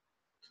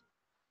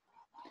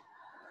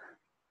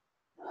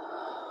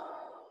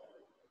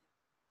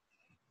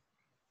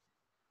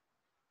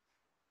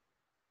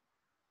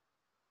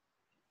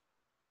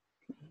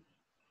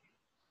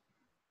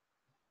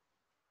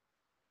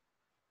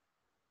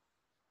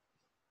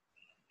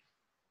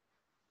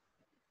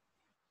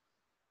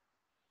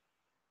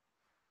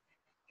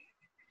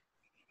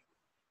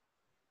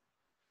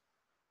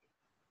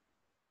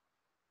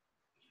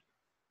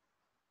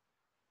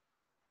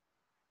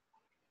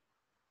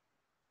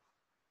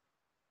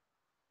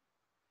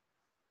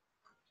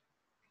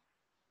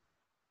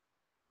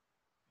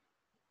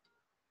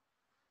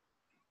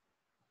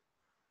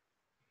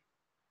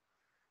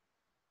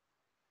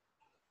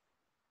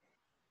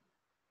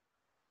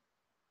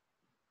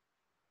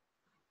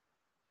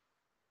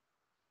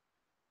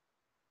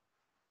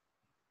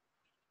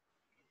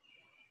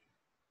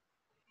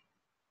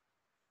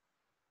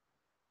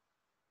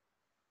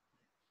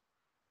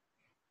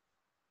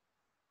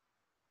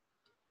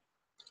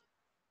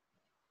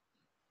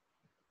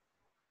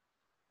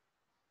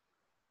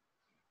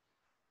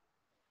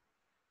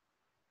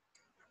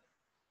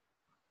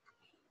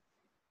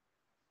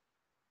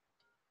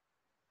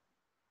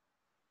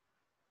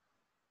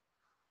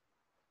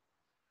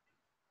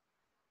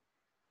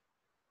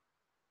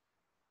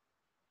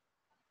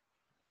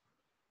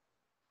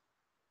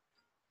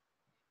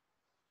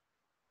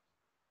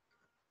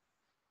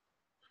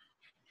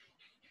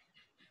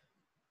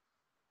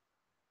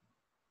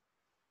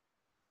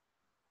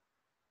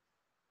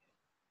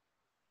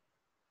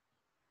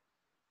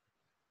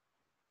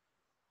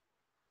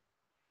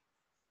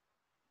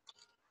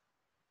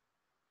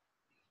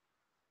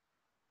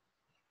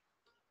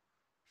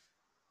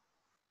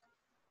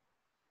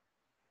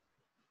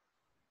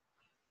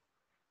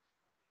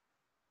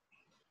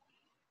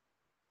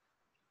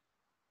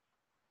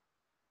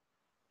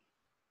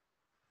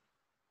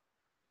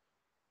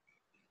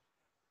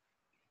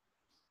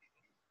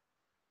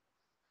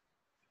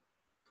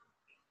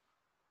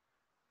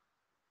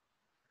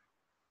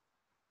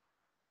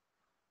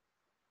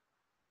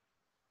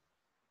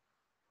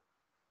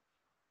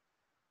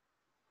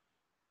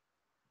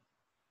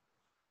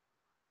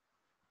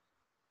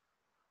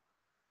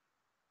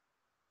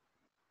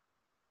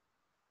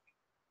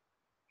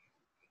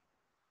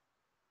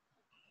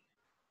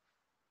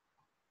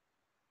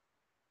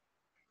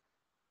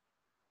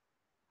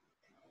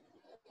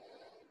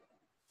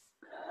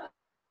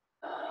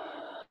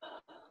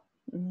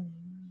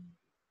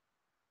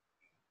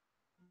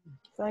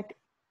 like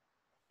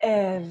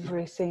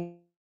everything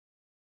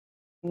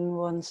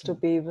wants to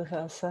be with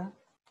us. Huh?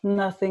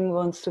 Nothing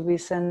wants to be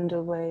sent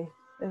away.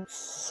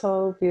 It's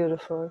so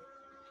beautiful.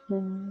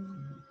 Ja.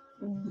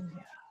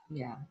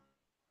 Ja.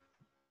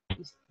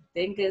 Ich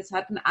denke, es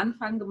hat einen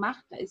Anfang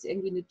gemacht, da ist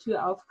irgendwie eine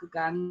Tür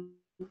aufgegangen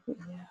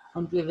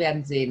und wir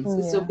werden sehen. Es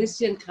ist so ein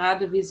bisschen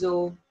gerade wie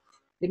so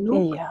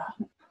genug,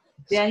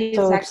 der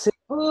hier sagt,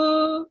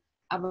 oh,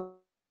 aber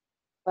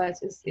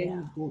es ist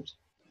irgendwie gut.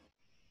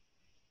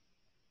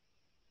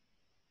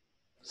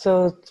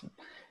 So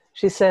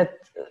she said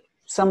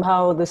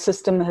somehow the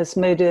system has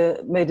made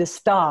a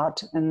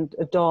start and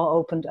a door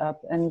opened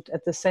up, and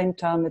at the same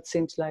time it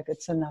seems like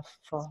it's enough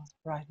for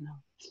right now.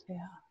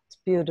 Yeah, it's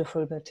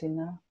beautiful,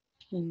 Bettina.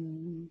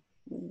 Thank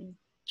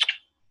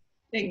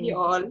you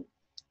all.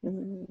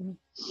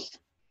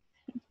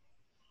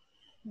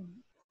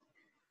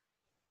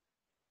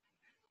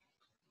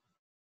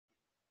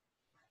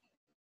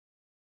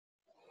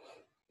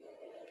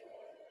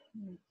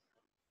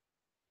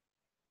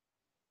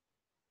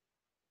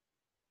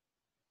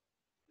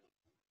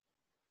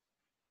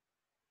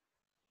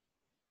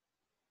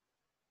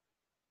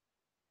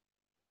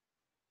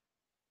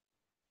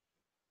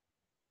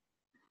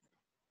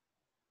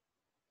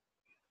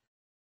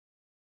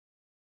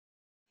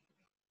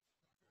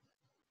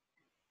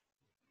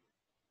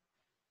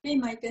 Hey,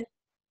 Meike.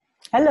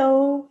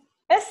 Hello,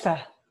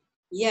 Esther.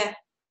 Yeah.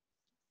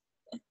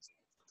 I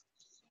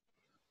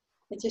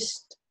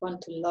just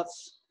want to love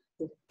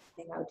to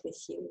hang out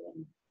with you.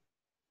 And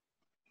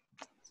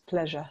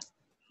pleasure.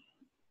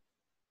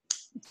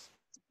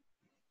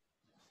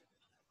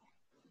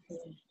 Yeah.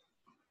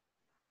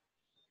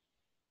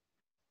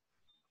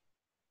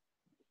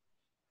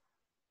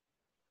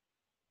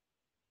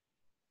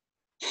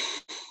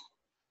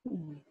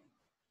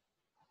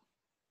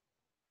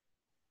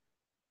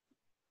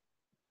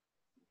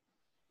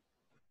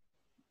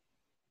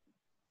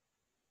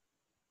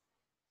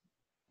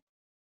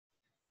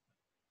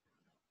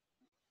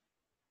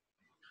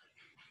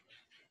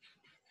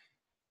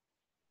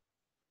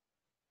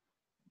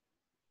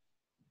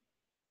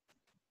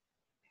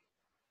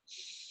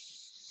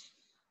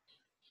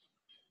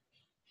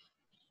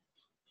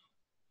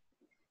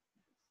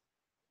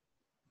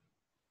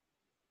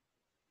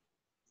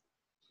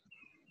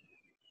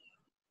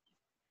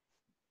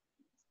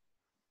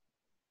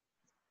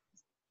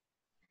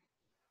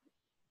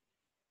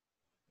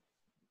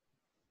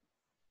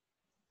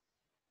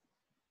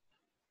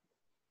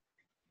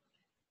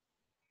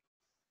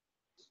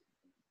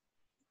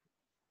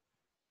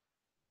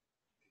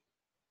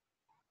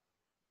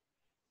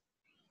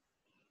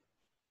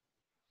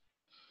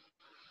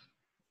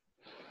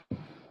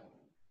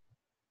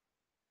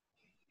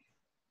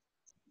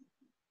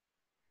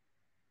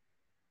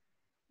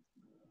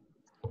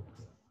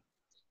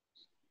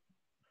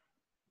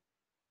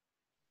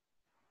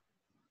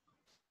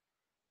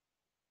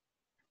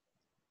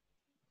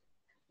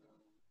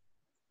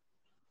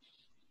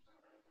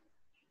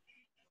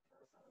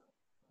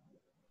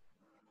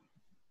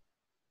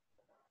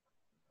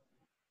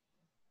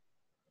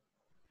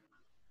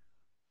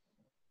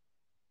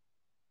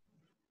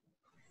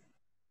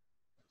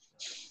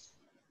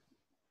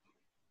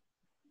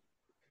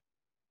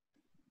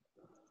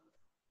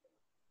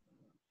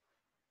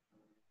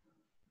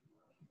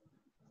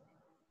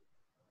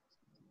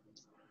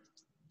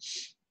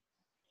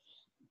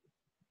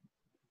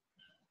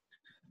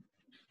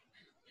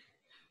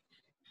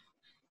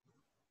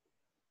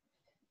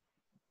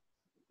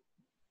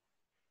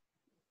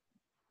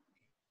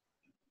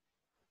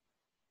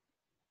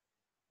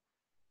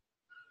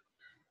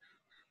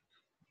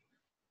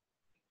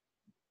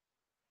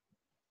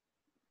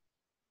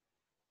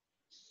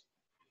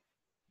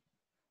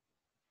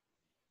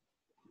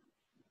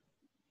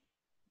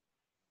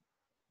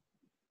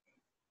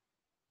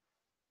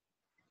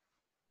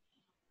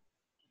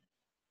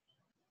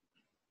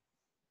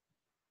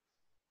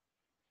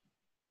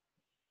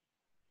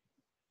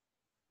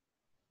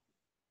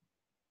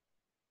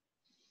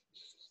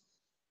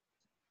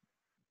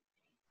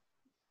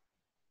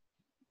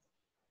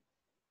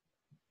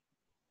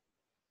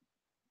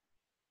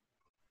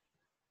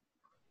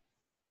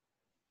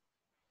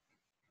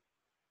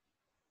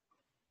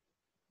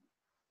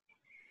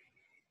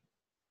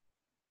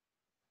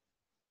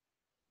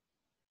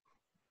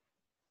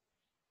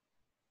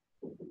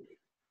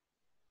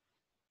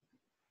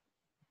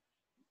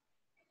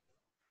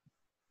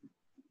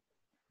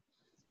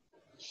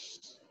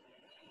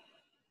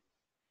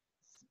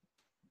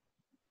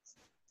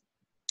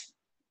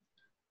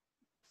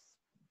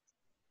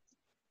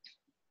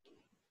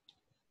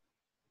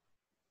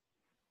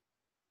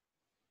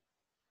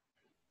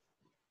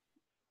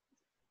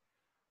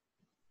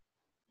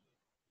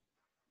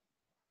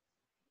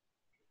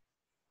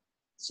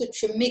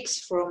 Such a mix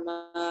from,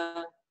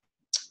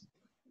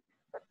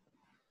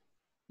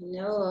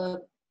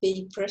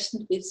 being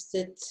present with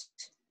that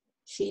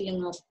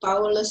feeling of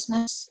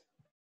powerlessness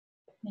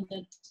in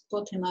that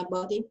spot in my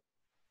body,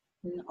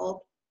 and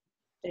all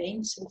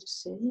pain, so to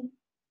say.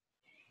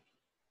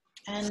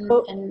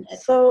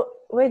 So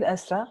wait,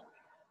 Esther.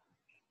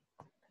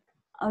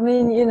 I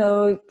mean, you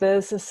know,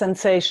 there's a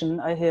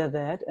sensation. I hear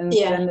that, and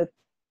then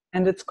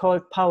it's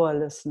called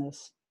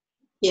powerlessness.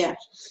 Yeah.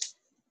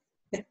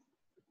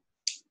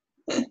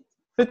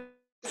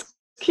 It's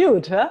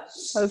cute, huh?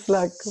 It's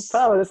like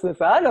powerlessness.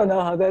 I don't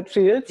know how that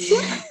feels.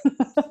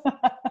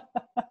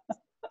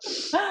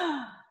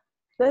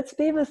 Let's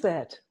be with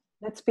that.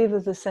 Let's be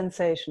with the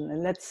sensation,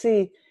 and let's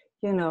see.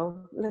 You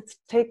know, let's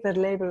take that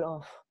label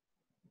off.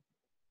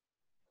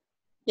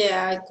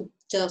 Yeah, I could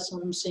tell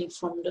something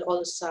from the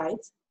other side.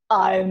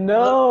 I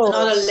know.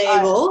 Another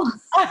label.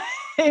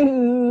 I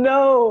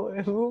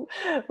know.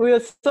 We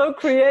are so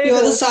creative. The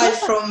other side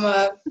from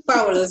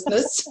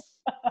powerlessness.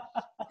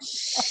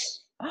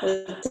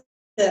 But,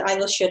 I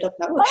will shut up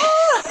now.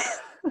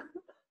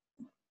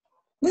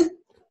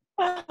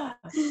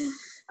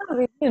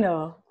 You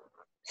know,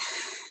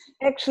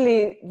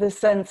 actually, the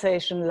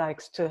sensation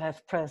likes to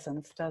have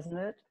presence, doesn't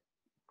it?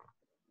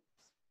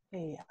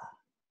 Yeah.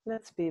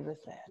 Let's be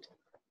with that.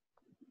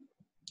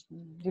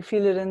 You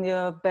feel it in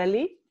your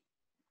belly?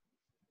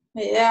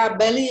 Yeah,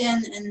 belly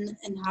and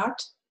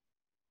heart.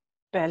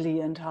 Belly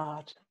and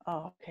heart.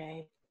 Oh,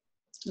 okay.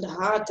 The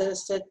heart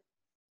is that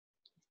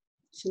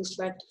feels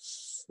like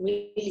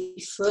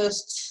really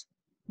first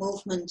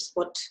movement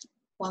what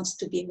wants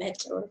to be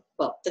met, or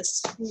well,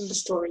 that's the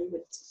story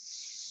with.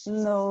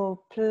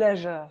 No,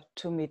 pleasure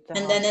to meet them.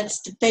 And then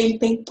it's the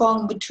ping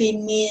pong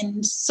between me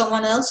and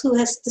someone else who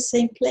has the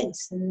same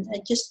place, and I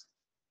just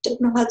don't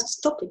know how to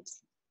stop it.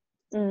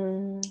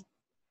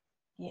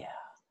 Yeah.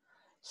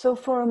 So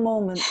for a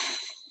moment,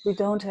 we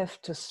don't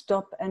have to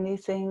stop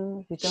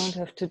anything. We don't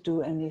have to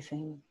do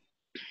anything.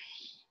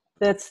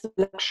 That's the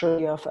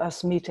luxury of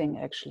us meeting,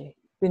 actually.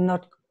 We're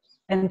not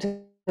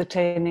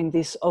entertaining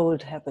these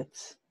old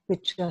habits. We're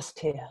just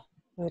here.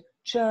 We're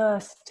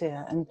just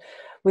here. And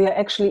we are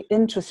actually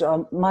interested,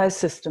 or my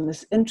system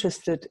is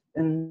interested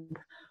in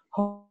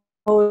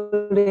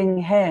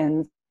holding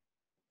hands,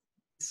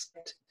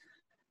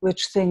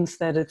 which thinks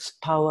that it's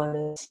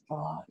powerless,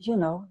 or, you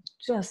know,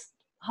 just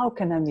how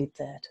can I meet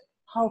that?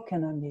 How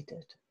can I meet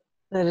it?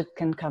 That it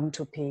can come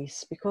to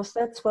peace, because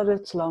that's what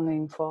it's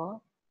longing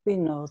for. We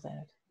know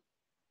that.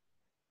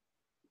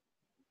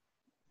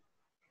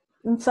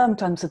 And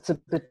sometimes it's a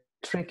bit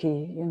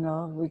tricky, you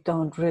know, we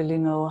don't really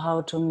know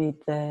how to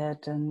meet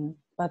that,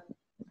 but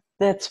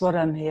that's what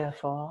I'm here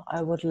for.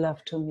 I would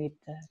love to meet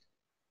that.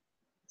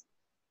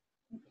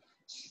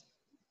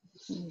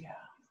 Yeah.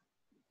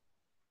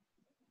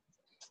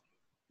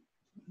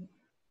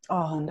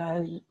 Oh,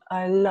 and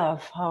I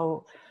love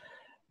how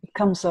it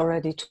comes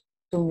already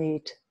to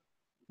meet.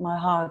 My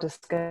heart is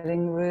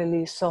getting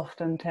really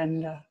soft and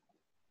tender.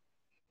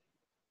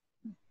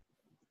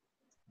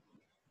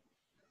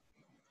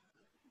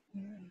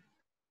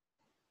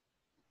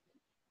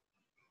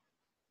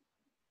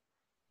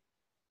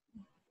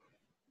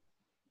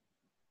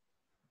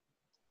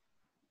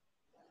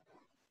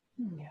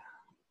 Yeah.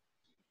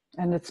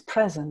 And it's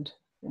present,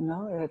 you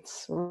know,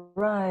 it's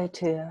right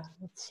here.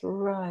 It's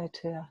right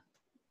here.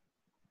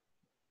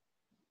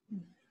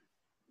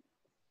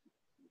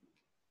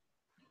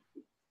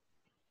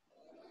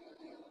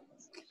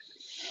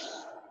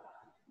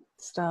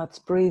 Starts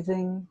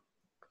breathing.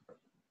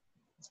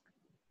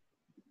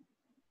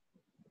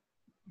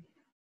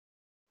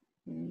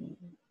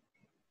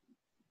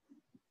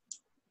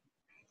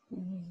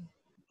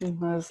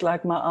 It's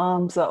like my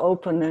arms are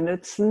open and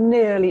it's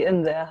nearly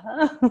in there.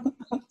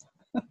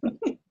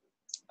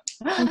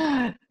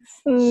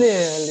 It's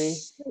nearly,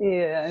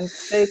 yeah. And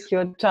take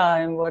your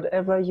time,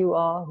 whatever you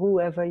are,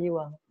 whoever you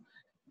are.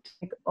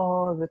 Take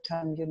all the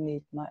time you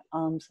need. My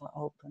arms are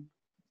open.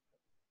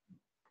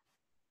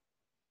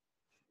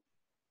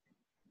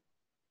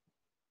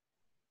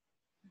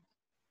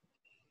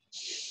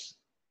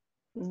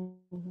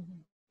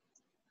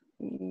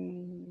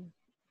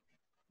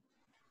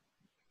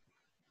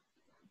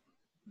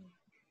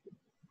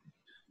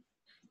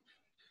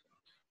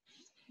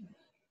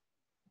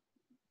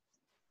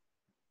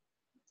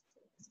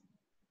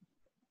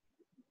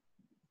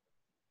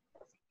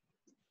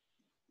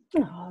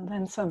 Oh, and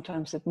then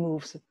sometimes it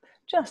moves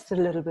just a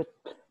little bit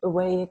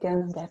away again,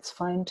 and that's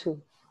fine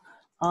too.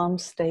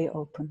 Arms stay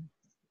open.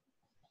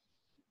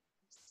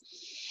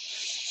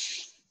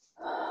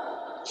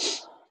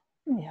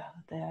 Yeah,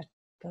 there it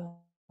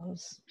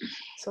goes.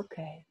 It's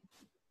okay.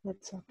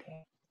 It's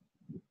okay.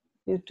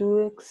 You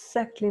do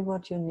exactly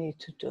what you need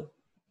to do.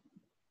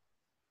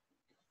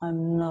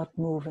 I'm not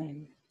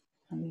moving.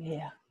 I'm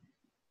here.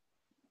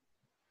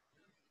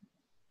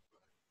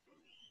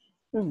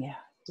 Yeah,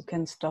 you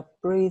can stop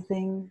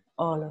breathing,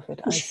 all of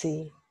it. I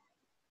see.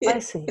 I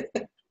see.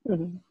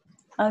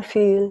 I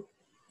feel.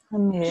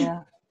 I'm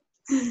here.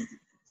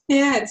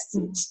 Yeah,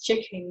 it's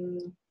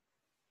checking.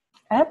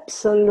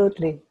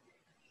 Absolutely.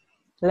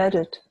 Let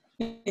it.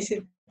 Is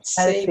it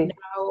safe Healthy.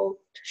 now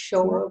to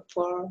show up,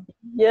 or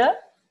yeah,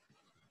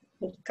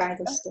 that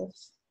kind of stuff?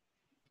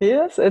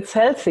 Yes, it's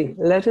healthy.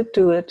 Let it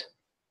do it.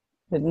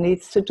 It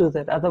needs to do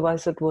that.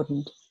 Otherwise, it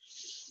wouldn't.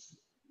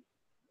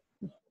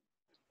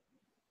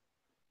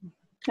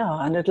 Oh,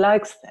 and it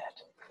likes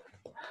that.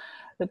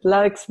 It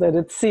likes that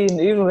it's seen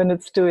even when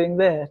it's doing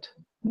that.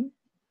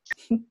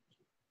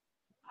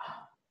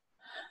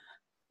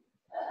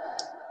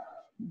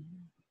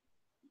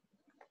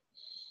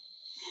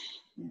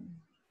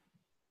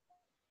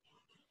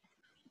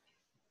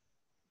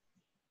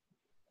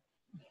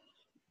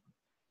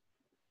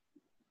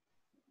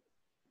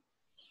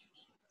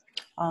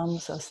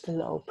 Arms are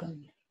still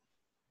open.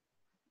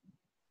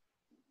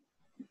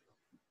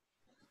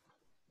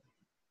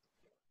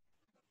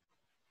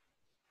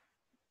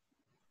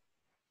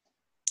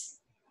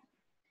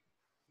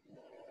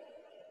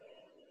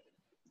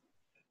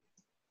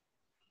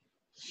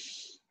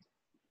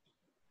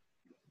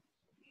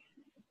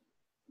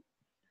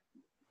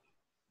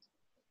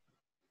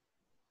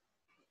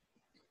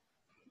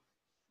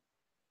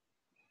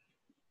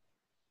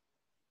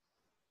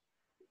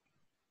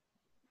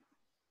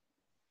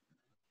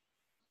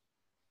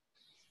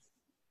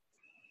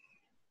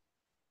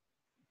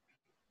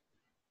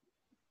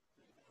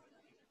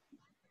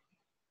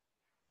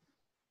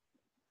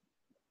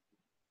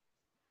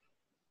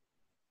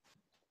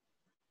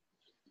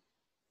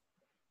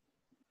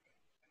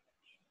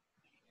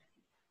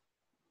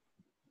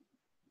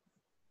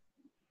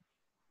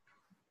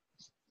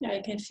 I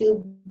can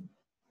feel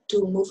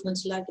two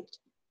movements, like it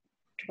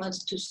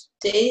wants to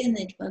stay and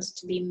it wants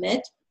to be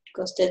met,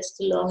 because that's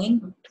the longing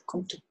to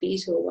come to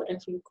peace or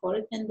whatever you call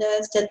it, and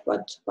there's that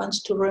what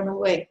wants to run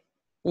away.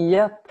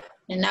 Yep.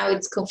 And now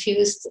it's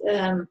confused.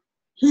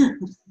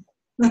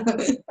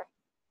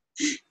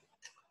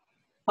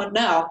 What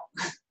now?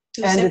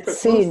 Two and separate it's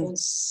seen.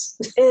 movements.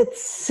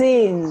 It's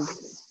seen,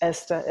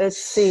 Esther. It's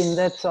seen.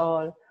 That's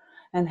all.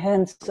 And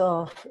hands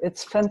off.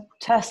 It's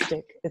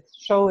fantastic. It's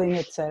showing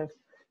itself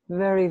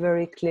very,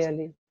 very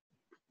clearly.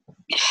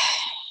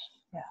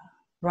 Yeah.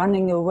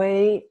 Running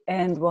away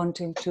and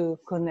wanting to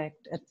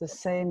connect at the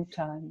same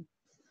time.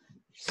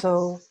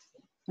 So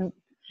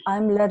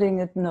I'm letting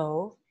it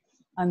know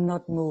I'm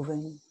not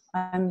moving.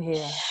 I'm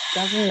here.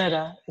 Doesn't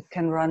matter. It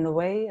can run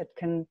away. It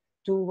can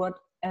do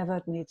whatever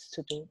it needs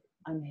to do.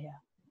 I'm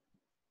here.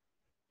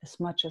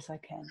 As much as I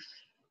can.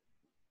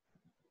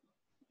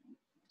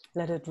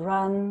 Let it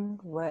run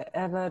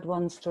wherever it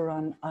wants to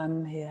run.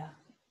 I'm here.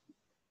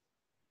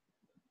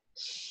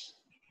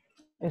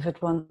 If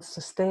it wants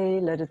to stay,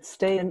 let it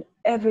stay, and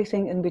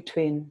everything in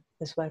between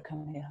is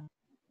welcome here.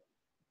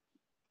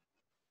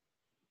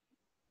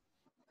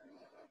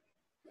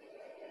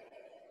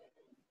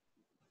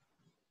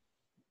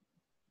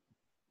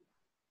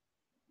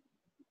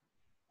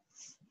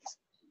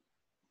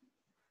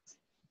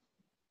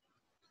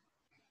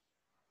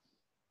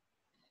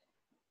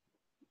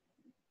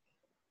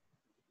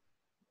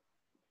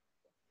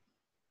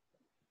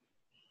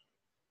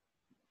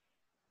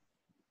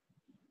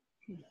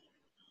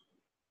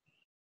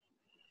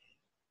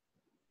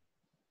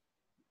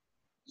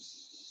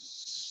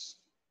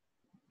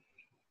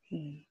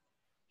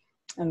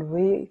 And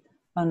we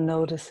are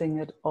noticing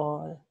it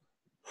all.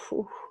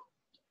 Whew.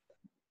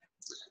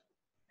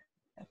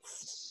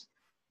 It's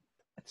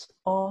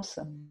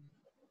awesome.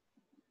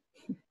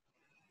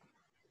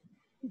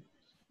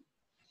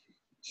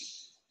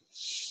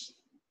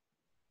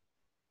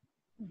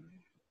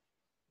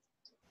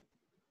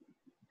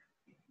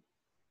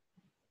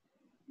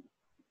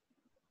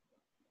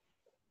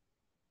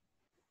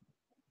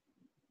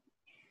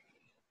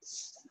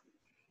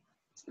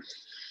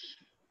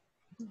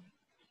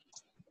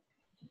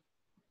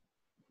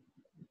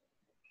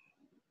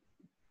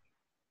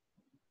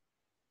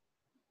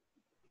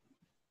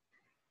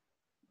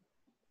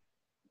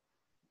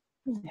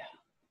 Yeah.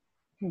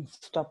 And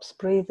stops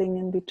breathing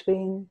in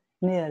between,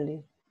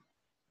 nearly.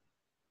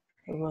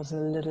 It was a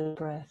little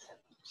breath.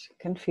 You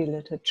can feel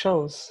it. It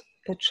shows.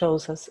 It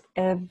shows us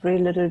every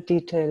little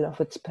detail of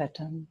its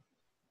pattern.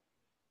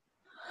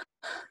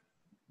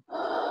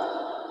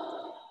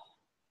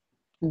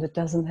 And it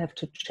doesn't have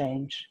to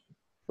change.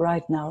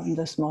 Right now, in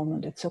this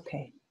moment, it's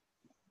okay.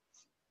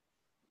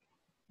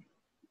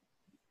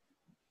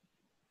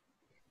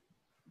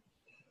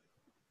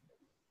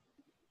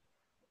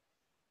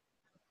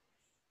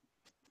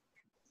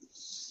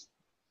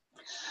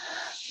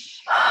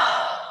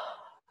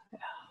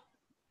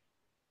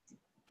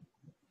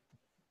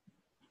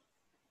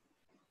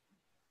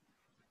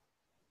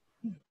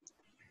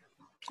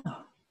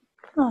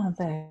 Oh,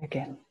 there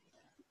again.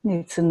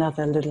 Needs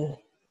another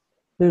little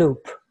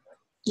loop,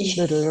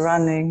 little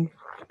running.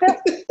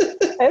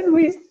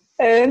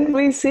 and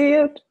we see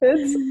it.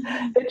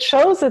 It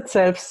shows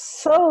itself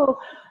so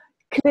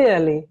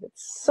clearly.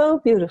 It's so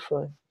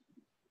beautiful.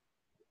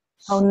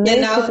 How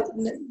naked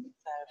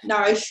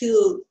now I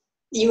feel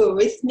you are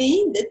with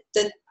me.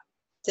 That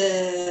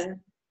the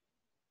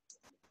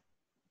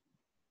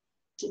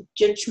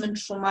judgment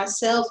for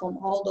myself on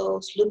all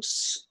those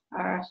loops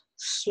are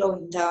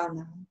slowing down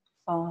now.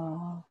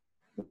 Oh,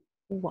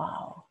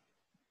 wow.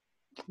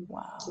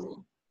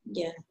 Wow.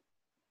 Yeah.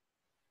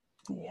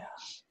 Yeah.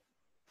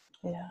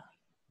 Yeah.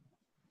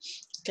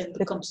 It can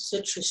become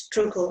such a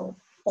struggle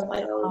on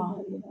my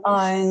own. Oh,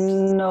 I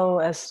know,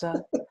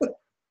 Esther.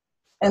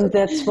 And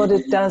that's what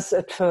it does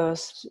at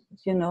first,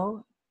 you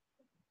know.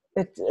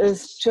 It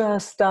is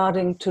just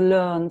starting to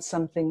learn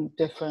something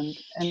different.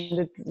 And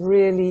it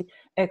really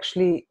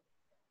actually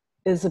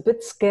is a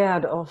bit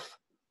scared of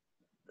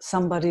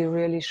somebody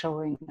really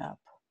showing up.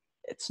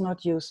 It's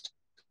not used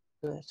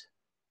to it.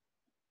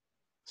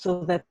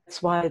 So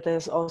that's why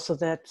there's also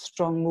that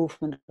strong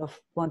movement of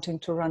wanting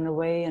to run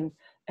away and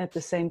at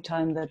the same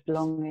time that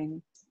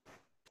longing.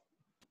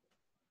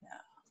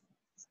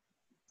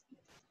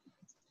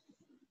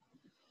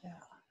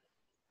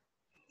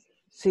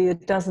 See,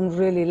 it doesn't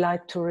really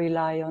like to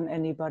rely on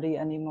anybody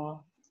anymore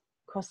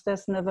because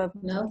there's never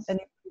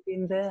anybody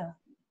been there.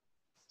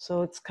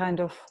 So it's kind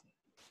of,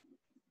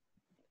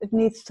 it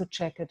needs to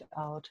check it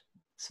out.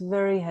 It's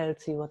very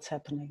healthy what's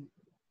happening.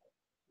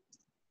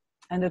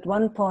 And at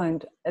one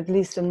point, at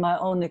least in my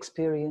own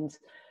experience,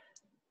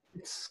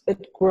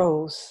 it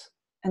grows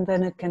and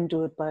then it can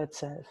do it by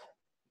itself.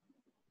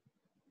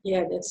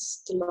 Yeah,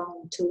 that's the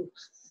longing too.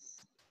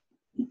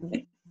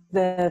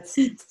 That's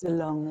the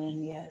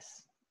longing,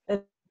 yes.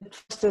 At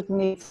first it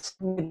needs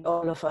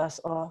all of us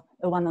or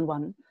a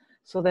one-on-one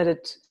so that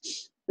it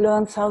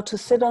learns how to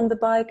sit on the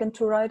bike and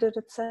to ride it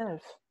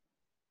itself.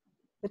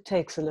 It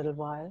takes a little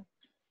while.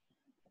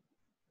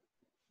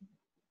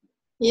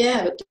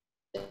 Yeah, but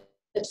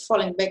it's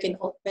falling back in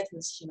old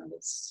patterns, you know.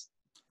 It's...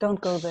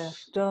 Don't go there.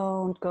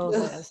 Don't go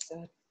there,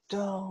 Esther.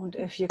 Don't,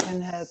 if you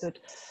can help it.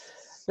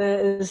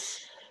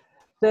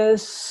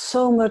 There's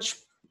so much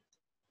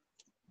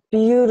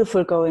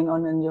beautiful going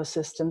on in your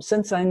system.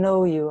 Since I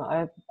know you,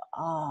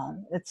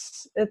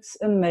 it's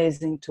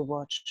amazing to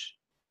watch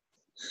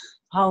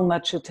how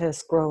much it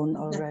has grown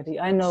already.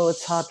 I know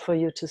it's hard for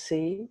you to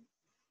see.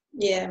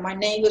 Yeah, my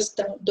neighbors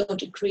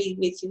don't agree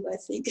with you, I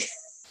think.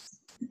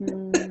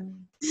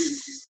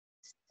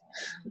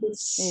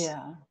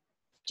 Yeah.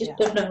 Just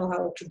don't know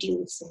how to deal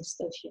with some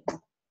stuff, you know.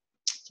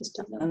 Just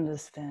don't know.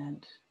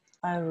 Understand.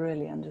 I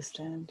really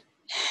understand.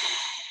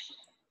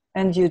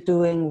 And you're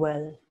doing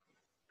well,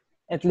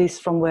 at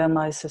least from where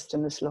my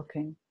system is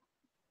looking.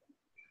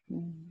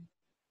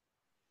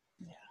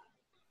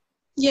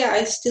 Yeah,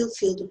 I still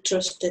feel the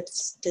trust that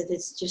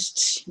it's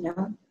just, you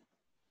know,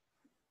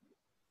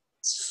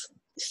 it's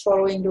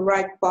following the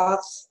right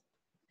path.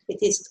 It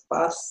is the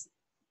path.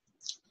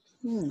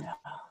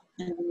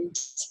 And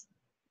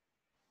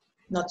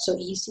not so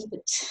easy,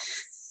 but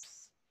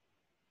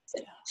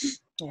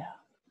yeah.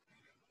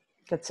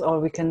 That's all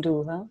we can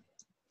do, huh?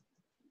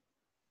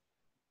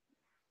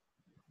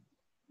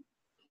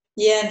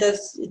 Yeah,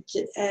 that's.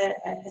 I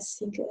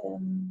think.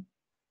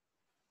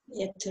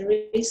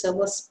 Teresa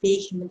was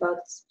speaking about,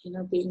 you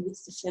know, being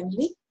with the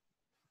family.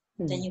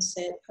 Then you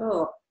said,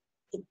 "Oh,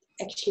 it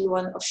actually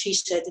she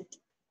said it.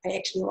 I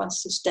actually want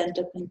to stand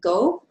up and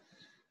go."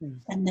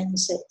 And then you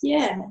said,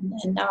 "Yeah,"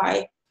 and now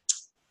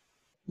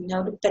you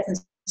know, the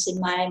patterns in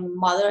my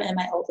mother and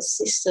my older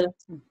sister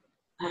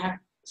are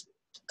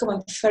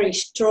becoming very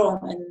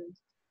strong,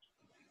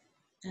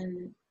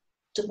 and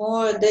the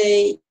more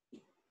they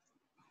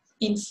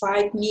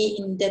invite me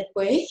in that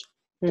way,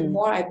 the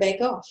more I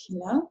back off, you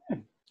know.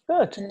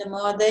 Good. And the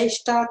more they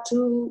start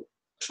to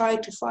try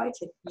to fight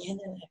it, and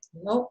then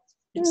no,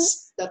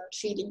 it's not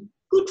feeling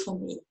good for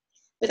me.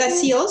 But I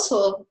see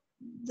also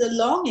the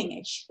longing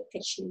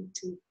actually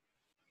to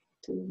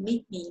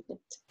meet me, but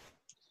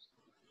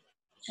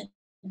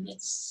and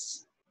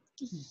it's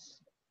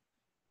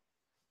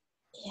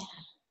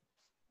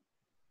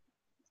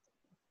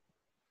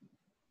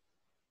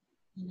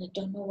and I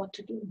don't know what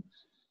to do.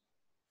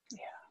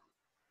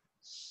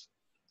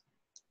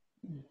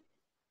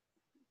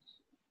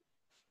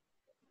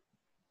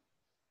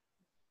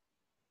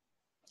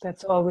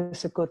 That's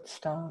always a good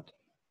start.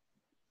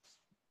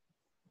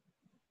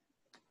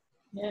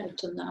 Yeah,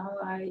 until now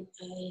I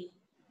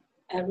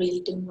really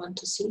don't want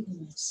to see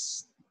them.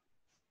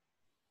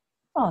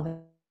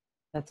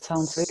 That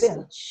sounds very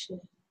clear.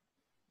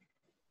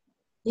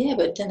 Yeah,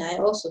 but then I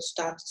also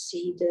start to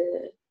see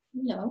the,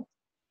 you know,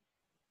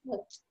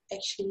 what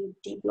actually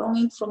deep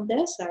longing from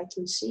their side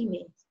to see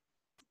me.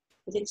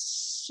 But it's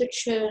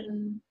such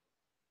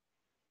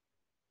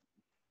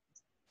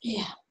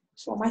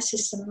for my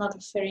system, not a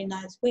very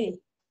nice way.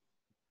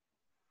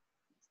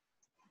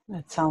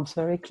 That sounds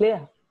very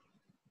clear.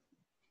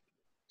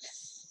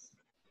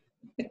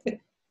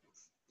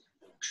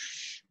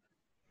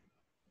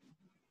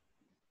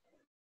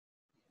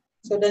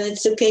 So then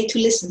it's okay to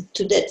listen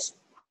to that.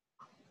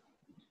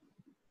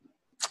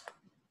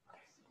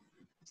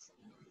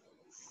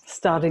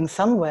 Starting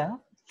somewhere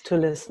to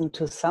listen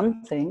to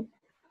something.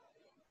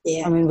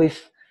 Yeah. I mean,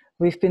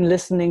 we've been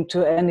listening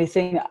to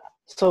anything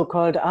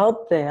so-called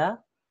out there,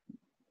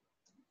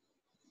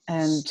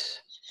 and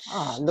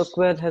look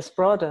where it has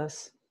brought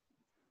us.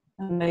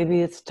 And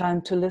maybe it's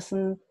time to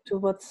listen to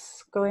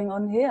what's going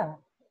on here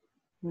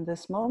in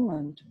this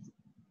moment.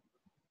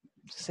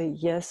 To say,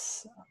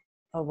 yes,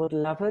 I would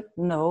love it.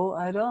 No,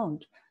 I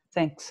don't.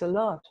 Thanks a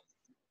lot.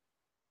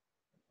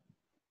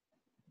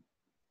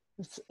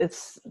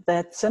 It's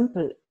that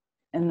simple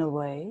in a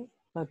way,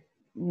 but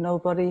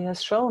nobody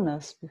has shown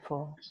us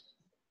before.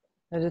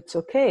 that it's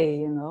okay,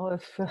 you know,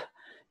 if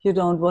you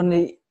don't want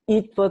to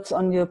eat what's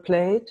on your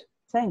plate,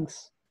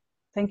 thanks.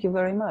 Thank you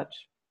very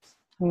much.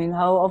 I mean,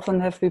 how often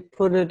have we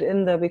put it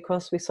in there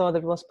because we thought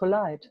it was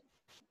polite?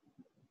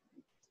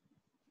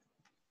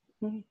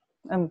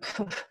 And,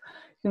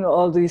 you know,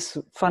 all these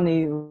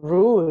funny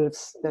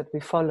rules that we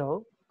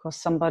follow, because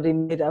somebody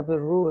made up a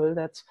rule,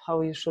 that's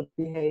how you should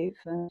behave.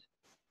 And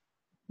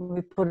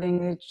we're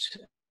putting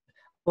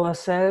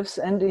ourselves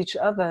and each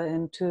other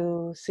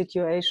into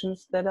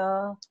situations that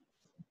are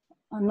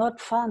not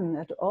fun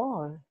at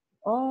all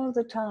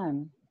the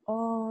time,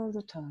 all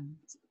the time.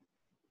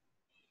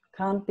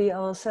 Can't be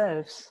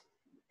ourselves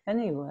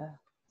anywhere.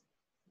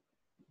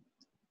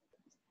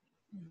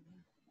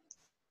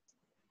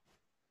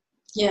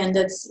 Yeah, and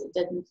that's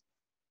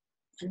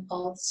an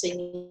odd thing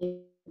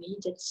in me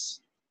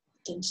that's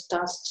then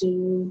starts to,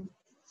 you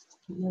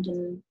know,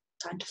 then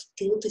kind of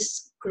guilt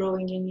is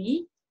growing in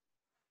me.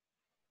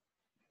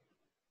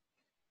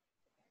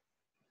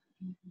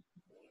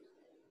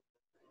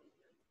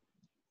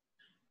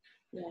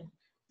 Yeah.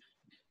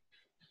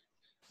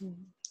 And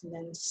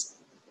then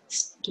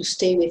to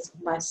stay with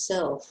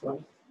myself,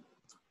 or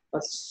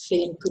what's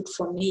feeling good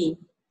for me,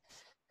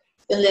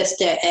 unless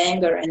their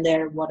anger and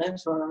their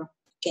whatever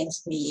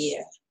against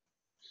me.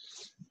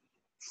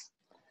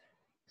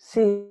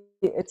 See,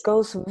 it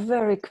goes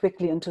very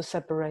quickly into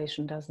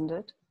separation, doesn't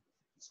it?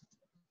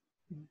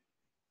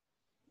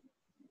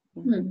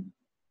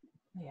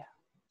 Yeah.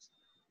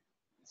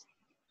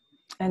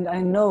 And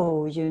I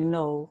know you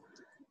know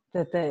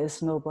that there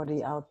is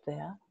nobody out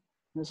there.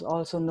 There's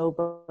also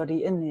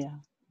nobody in here.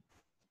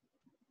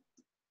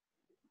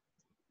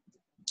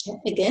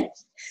 Again?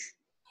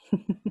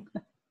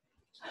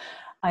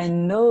 I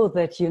know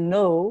that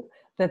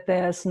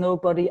there's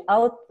nobody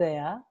out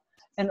there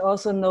and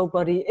also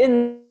nobody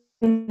in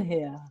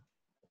here.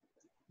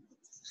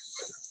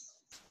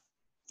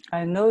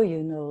 I know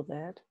you know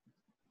that.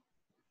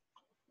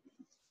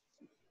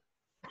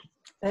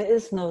 There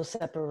is no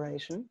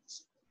separation.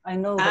 I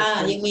know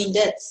that. You mean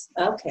that?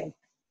 Okay.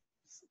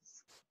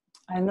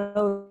 I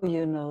know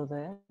you know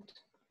that.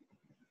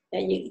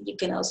 And you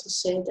can also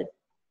say that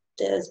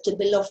there's the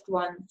beloved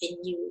one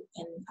in you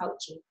and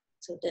out you.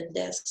 So then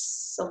there's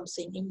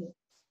something in you.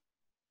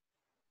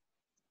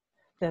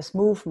 There's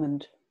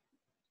movement.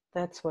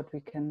 That's what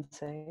we can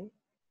say.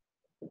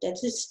 That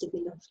is the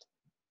beloved.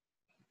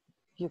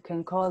 You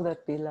can call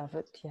that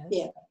beloved, yes.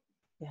 Yeah.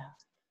 Yeah.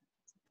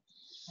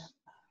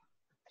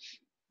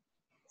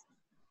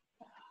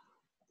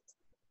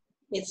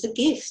 It's a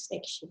gift,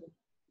 actually.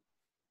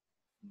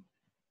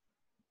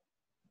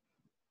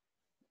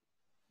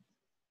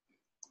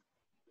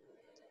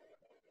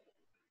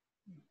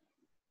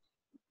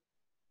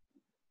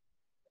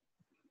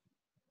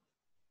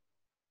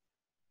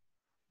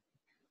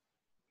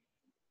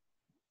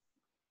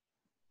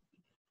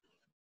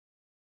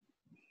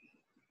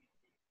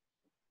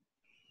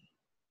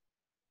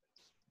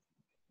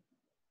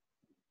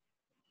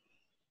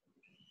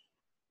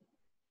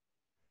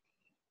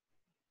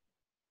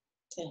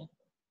 Yeah.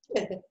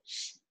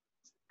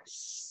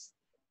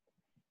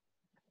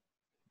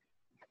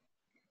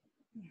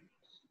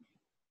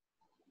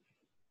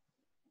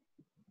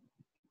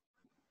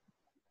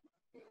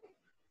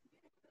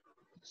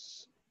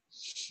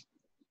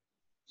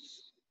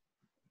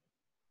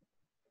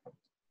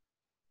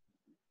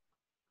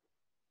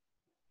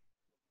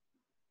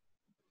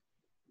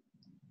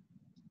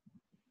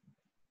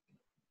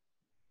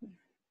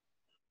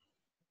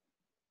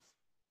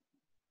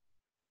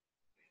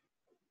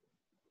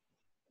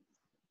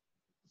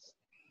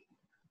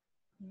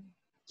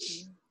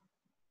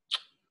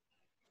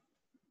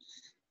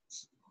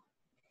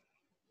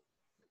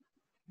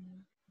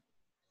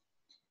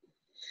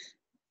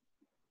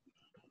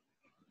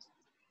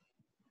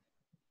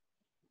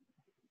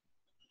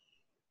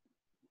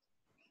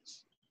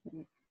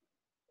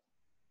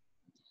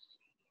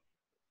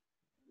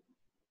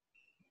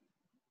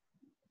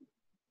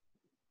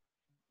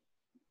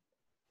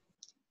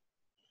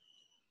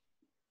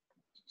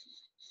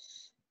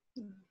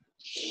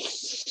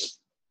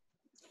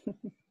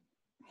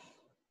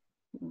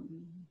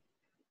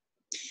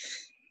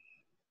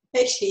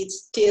 Actually,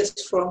 it's tears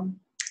from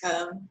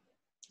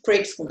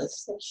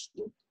gratefulness,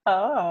 actually.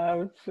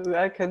 Ah,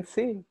 I can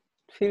see.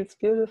 It feels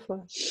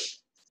beautiful.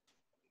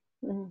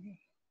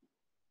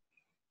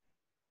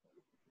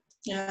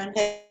 Yeah, I'm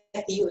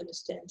happy you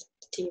understand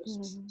the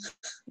tears.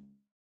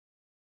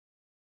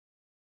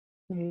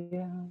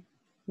 Yeah.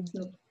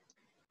 No.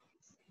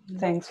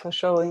 Thanks for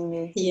showing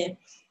me. Yeah.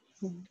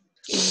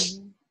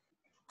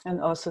 And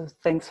also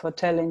thanks for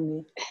telling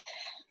me.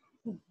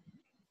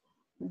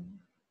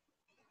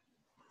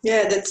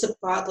 Yeah, that's a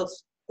part of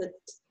that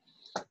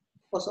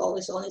was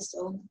always on its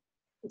own.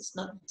 It's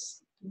not,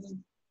 you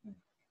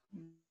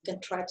can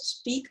try to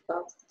speak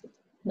about it, but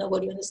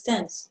nobody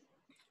understands.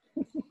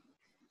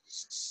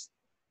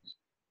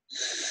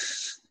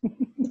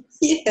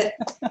 Yeah.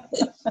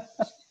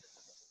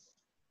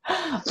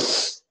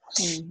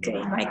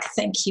 Okay, Mike,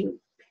 thank you.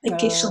 I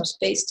give some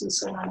space to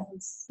someone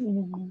else.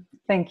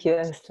 Thank you,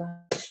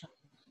 Esther.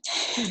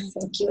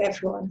 Thank you,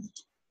 everyone.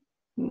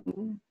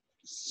 Mm-hmm.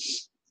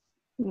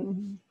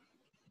 Mm-hmm.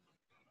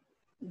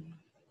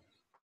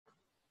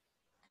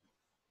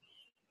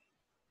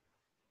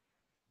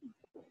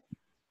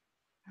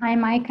 Hi,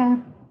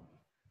 Meike.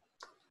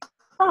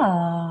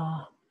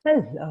 Ah,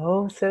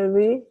 hello,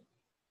 Sylvie.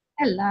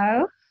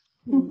 Hello.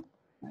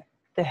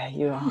 There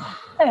you are.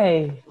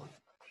 Hey.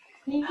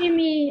 Can you hear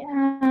me?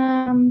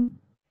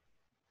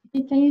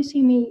 Can you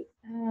see me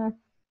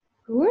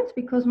good?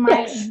 Because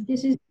Yes.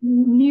 this is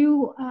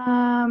new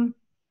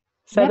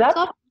Set up?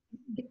 laptop.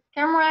 The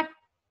camera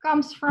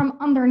comes from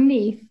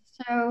underneath.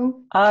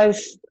 So I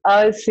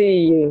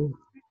see you.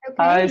 okay,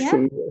 I yeah. see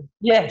you.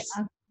 Yes.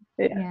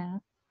 Yeah.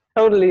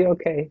 Totally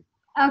okay.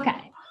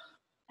 Okay.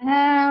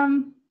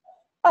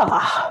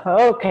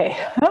 Okay.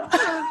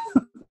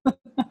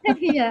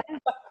 Yeah.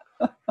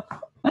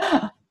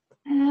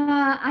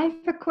 I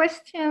have a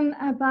question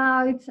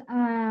about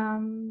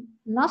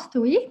last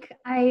week.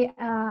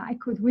 I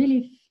could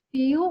really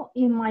feel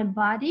in my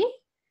body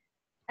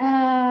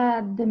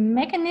the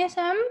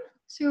mechanism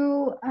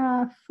to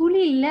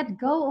fully let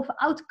go of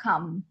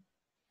outcome.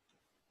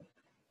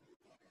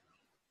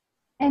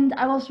 And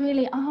I was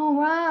really, oh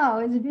wow,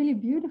 it's really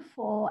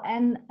beautiful.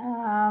 And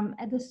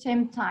at the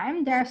same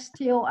time, there's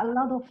still a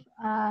lot of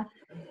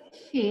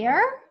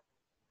fear.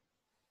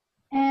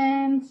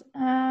 And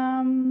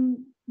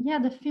yeah,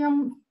 the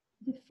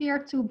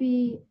fear to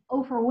be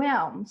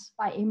overwhelmed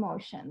by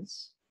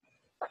emotions.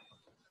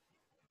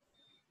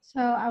 So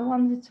I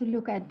wanted to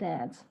look at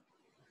that.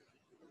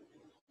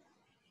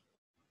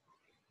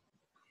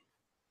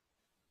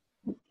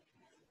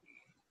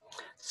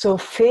 So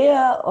fear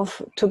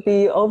of to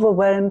be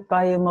overwhelmed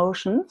by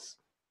emotions?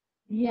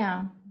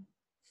 Yeah,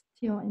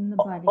 still in the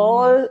body.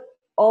 All yes.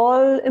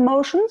 all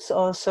emotions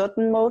or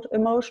certain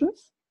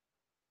emotions?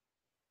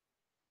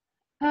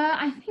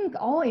 I think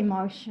all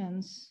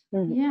emotions.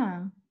 Mm-hmm.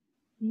 Yeah,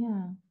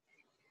 yeah.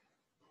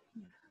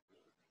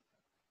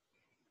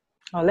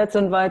 Oh, let's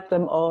invite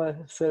them all,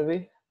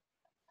 Sylvie.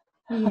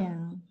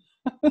 Yeah.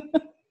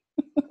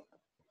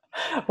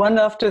 One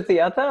after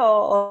the other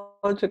or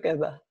all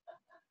together?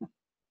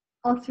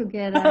 All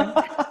together.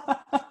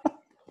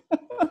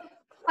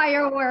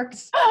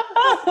 Fireworks.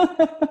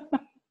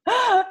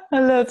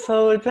 Let's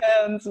hold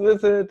hands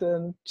with it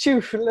and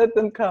let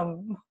them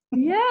come.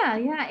 Yeah,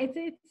 yeah. It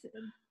is.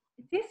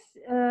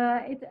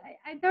 I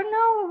don't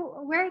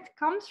know where it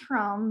comes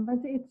from, but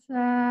it's.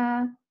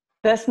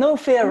 There's no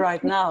fear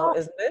right now,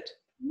 isn't it?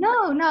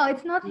 No,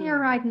 it's not here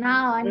right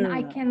now, and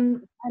I No.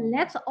 can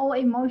let all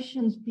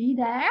emotions be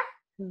there,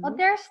 but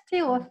there's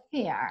still a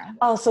fear.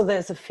 Oh, so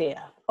there's a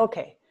fear.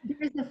 Okay.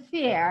 There's a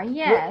fear,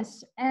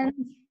 yes. And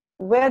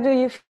where do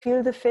you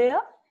feel the fear?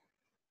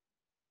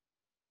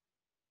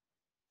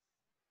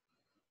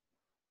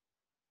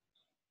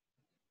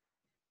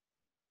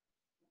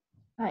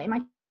 in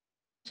my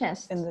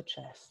chest. In the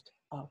chest.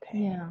 Okay.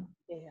 Yeah.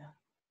 Yeah.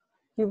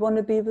 You want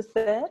to be with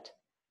that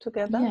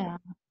together? Yeah.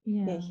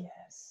 Yeah.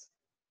 Yes.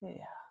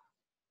 Yeah.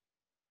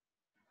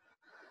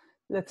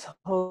 Let's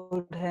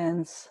hold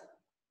hands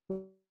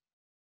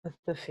with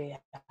the fear.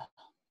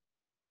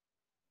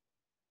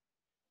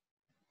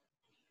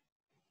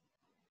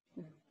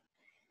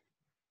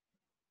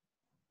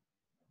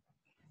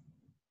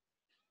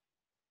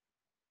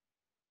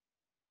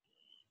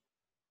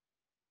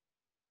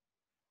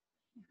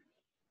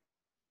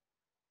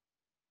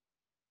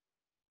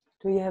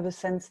 Do you have a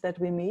sense that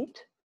we meet?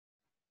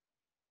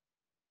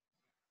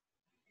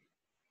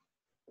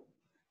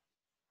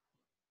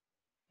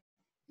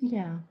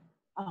 Yeah.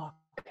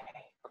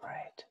 Okay,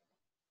 great.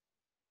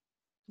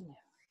 Yeah.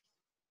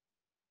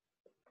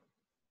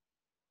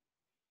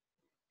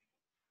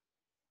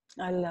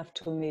 I love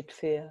to meet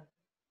fear.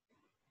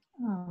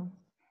 Oh.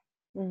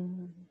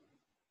 Mm-hmm.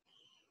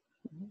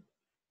 Mm-hmm.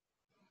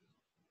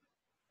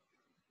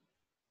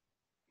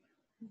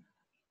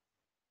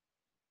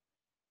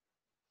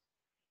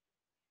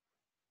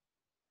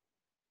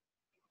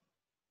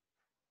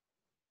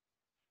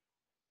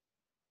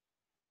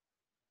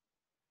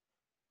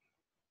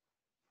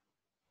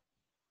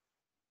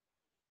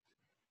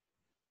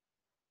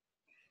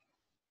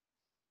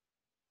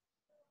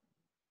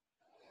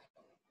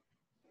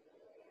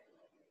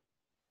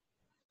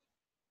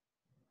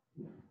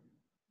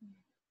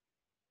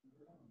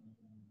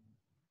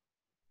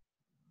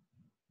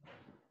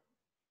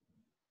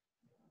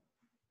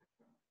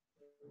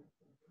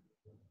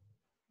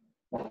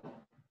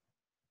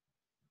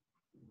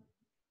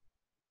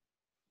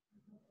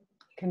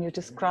 Can you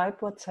describe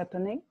what's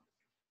happening?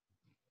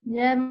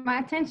 Yeah, my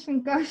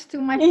attention goes to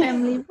my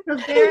family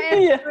because they're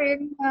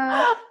answering.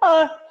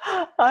 I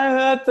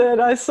heard that.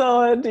 I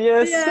saw it.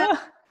 Yes. Yeah.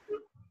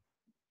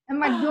 And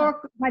my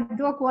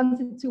dog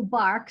wanted to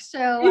bark,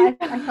 so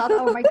I thought,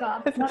 oh my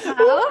God, not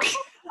now.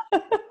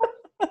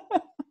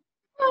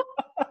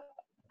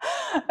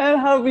 And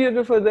how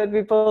beautiful that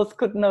we both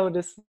could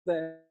notice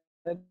that.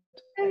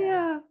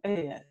 Yeah.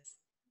 Yes.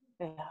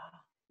 Yeah.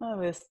 Oh,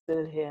 we're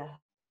still here.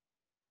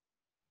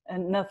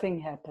 And nothing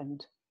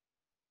happened.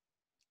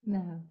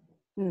 No.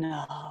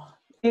 No.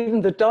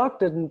 Even the dog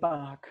didn't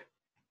bark.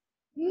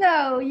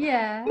 No,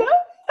 yeah.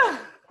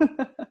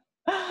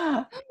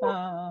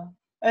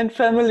 And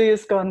family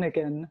is gone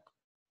again,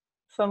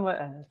 somewhere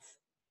else.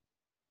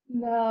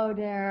 No,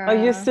 they're. Oh,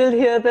 you still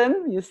hear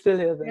them? You still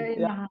hear them? They're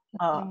in the house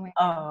somewhere.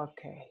 Oh,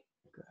 okay,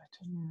 good.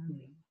 Yeah.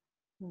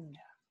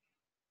 Yeah.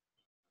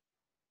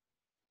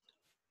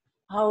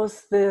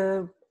 How's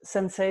the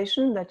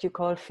sensation that you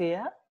call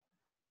fear?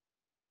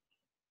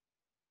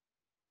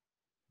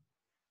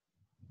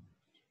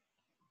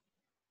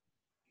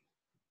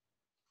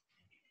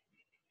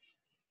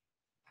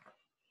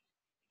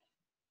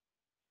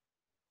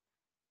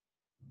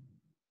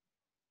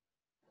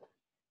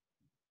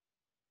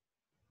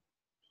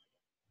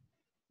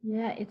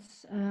 Yeah,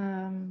 it's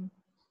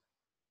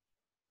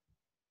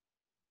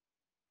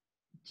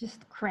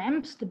just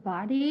cramps the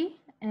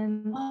body,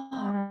 and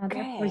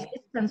there's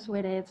resistance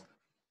with it.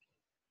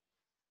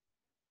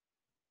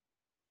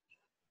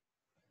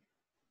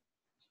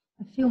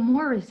 I feel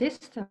more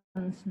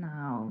resistance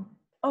now.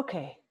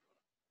 Okay.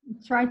 I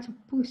try to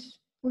push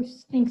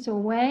things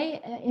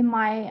away in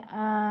my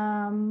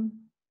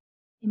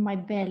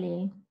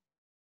belly.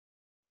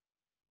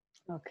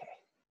 Okay.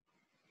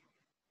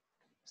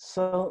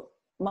 So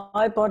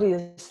my body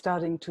is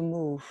starting to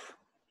move.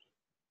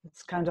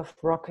 It's kind of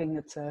rocking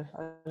itself.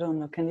 I don't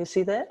know. Can you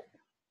see that?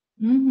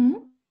 Mm-hmm.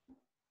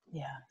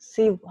 Yeah.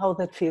 See how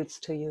that feels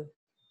to you.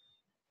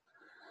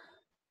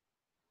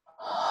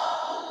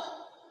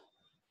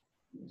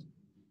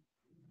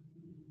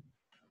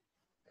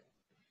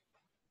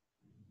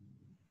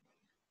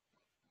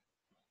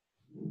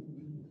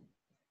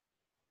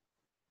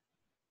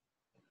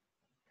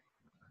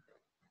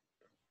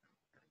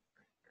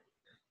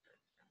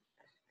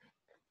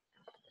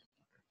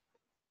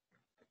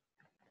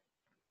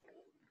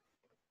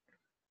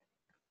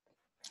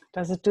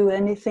 Does it do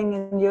anything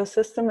in your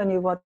system when you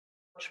watch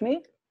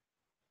me?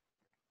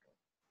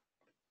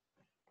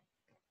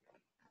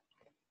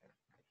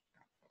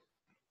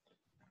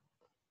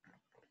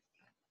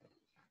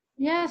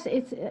 Yes,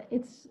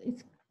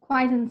 it's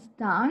quietened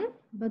down,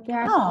 but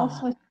there's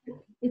also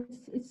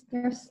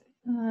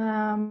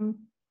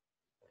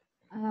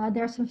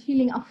there's a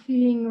feeling of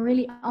feeling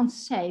really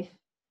unsafe.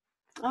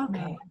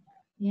 Okay.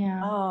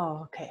 Yeah.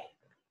 Oh, okay.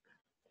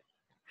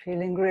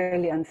 Feeling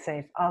really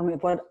unsafe.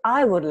 What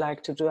I would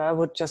like to do, I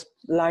would just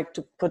like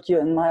to put you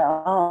in my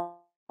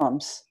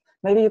arms.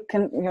 Maybe you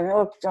can,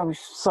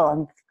 so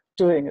I'm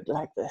doing it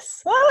like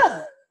this.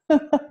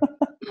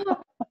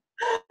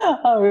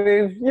 I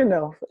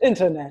mean,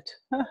 internet.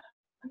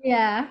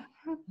 Yeah.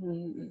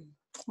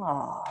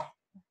 Oh.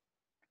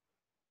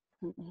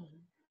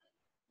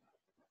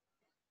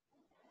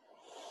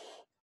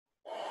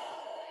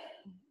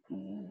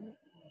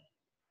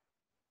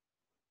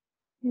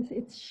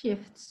 It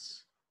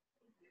shifts.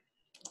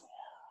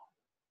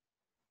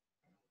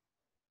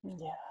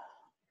 Yeah.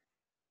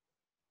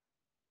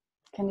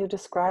 Can you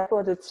describe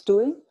what it's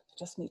doing? I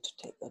just need to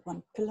take that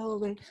one pillow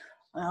away.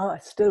 Oh, I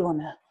still want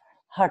to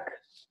hug.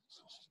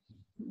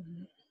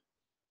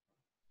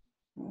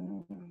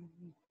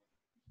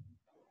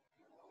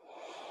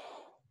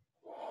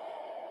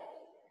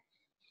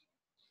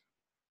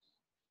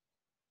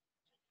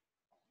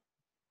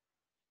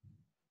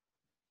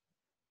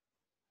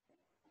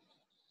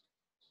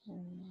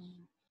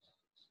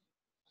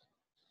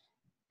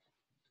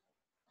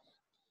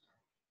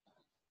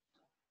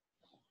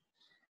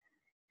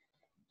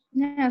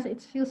 Yes,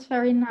 it feels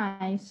very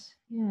nice.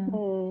 Yeah.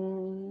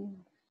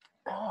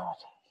 God,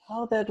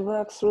 how that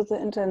works through the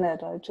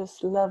internet. I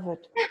just love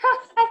it.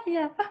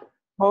 Yeah.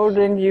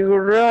 Holding you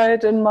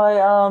right in my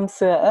arms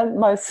here, and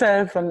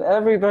myself and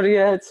everybody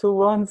else who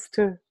wants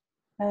to.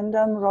 And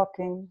I'm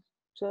rocking,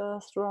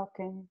 just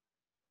rocking.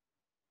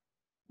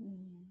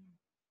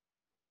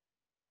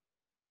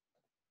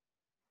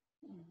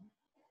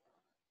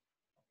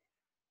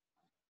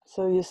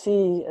 So you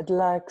see, it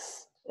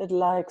likes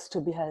to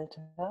be held.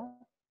 Huh?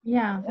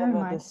 Yeah, very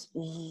much.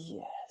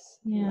 Yes,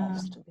 Yeah.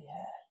 loves to be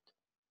held.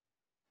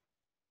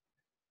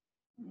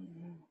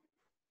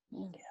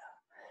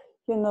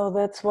 Yeah.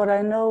 That's what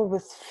I know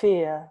with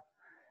fear.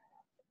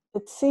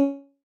 It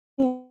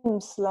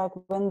seems like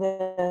when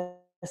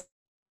there's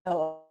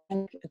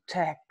an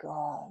attack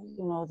or,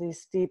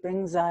 these deep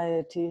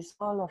anxieties,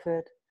 all of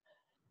it,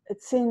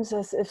 it seems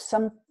as if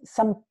some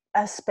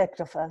aspect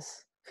of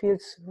us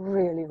feels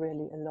really,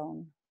 really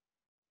alone.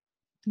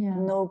 Yeah.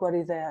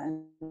 Nobody there.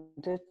 And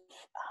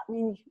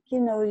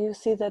you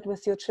see that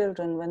with your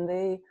children when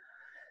they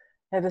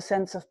have a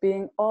sense of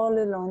being all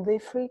alone, they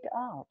freak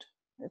out.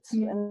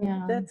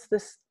 And that's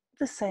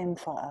the same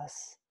for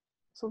us.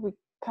 So we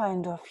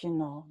kind of,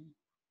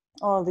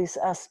 all these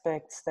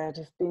aspects that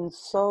have been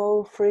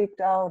so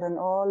freaked out and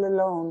all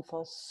alone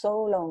for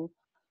so long,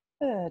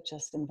 we're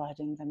just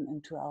inviting them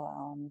into our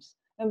arms.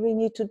 And we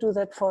need to do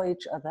that for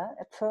each other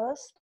at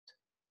first.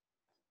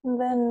 And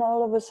then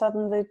all of a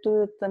sudden they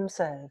do it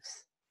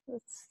themselves.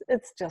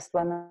 It's just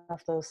one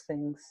of those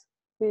things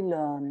we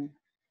learn.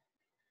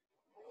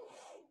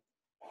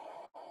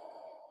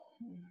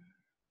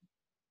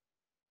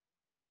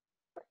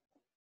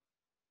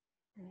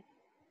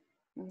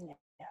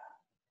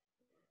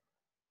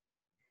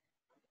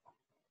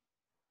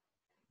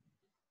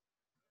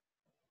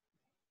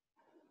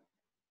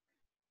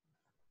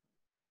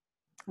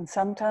 And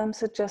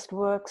sometimes it just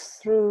works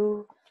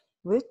through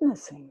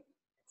witnessing.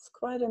 It's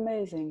quite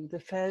amazing. The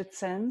felt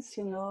sense,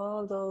 you know,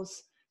 all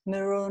those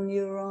mirror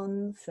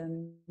neurons,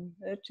 and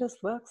it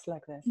just works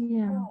like that.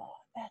 Yeah. Oh,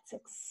 that's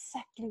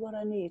exactly what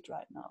I need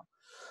right now.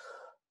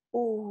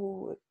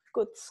 Oh, a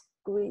good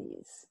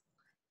squeeze.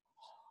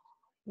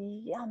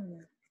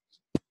 Yum.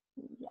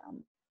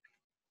 Yum.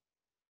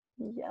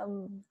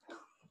 Yum.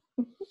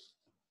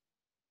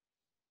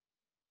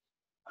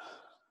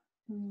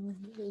 A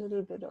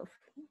little bit of,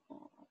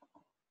 oh,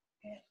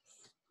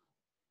 yes.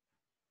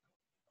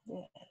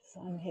 Yes,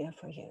 I'm here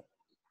for you.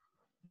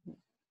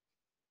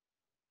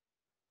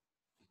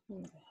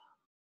 Yeah.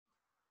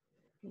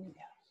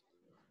 Yeah.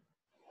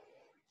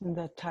 And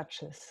that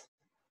touches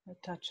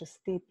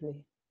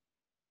deeply.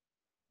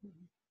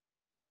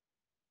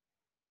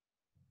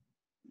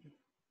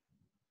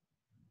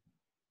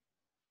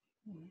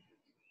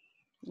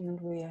 And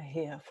we are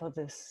here for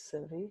this,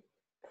 Sylvie,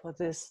 for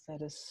this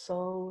that is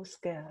so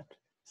scared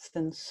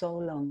since so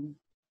long.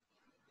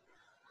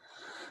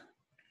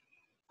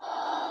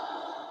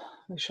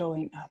 We're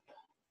showing up.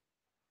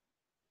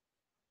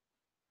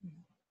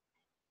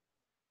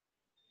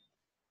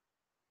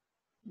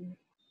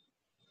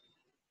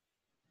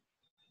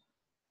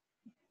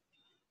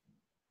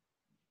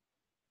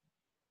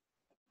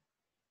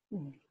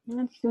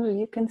 And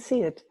you can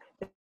see it.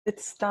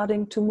 It's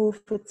starting to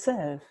move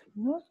itself.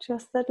 Not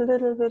just that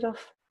little bit of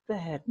the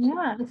head.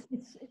 Yeah,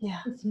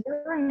 it's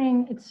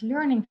learning. It's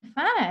learning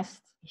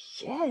fast.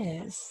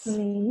 Yes.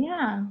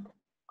 Yeah.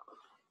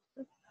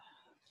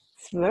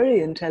 It's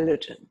very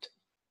intelligent.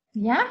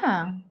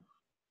 Yeah.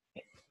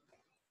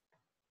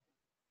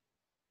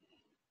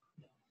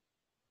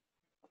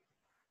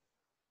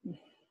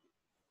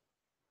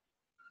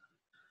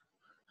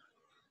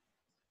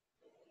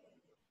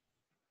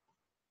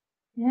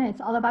 Yeah,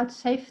 it's all about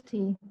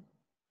safety.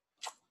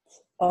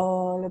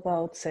 All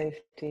about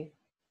safety.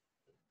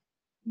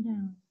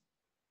 Yeah.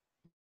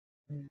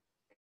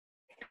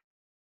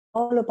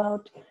 All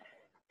about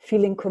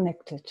feeling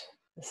connected.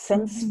 The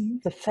sense,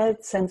 the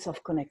felt sense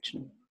of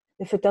connection.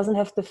 If it doesn't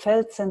have the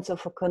felt sense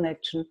of a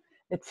connection,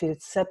 it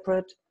feels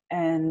separate,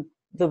 and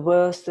the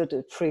worst that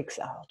it freaks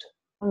out.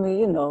 I mean,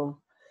 you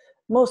know,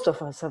 most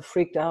of us have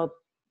freaked out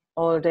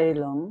all day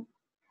long,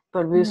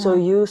 but we're so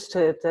used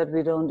to it that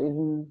we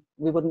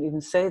wouldn't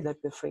even say that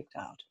we're freaked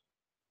out.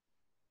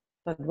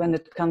 But when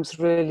it comes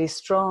really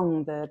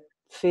strong, that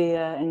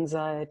fear,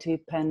 anxiety,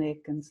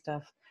 panic and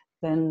stuff,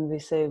 then we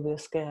say we're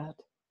scared.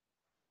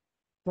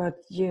 But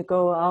you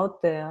go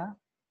out there,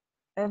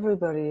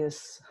 everybody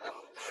is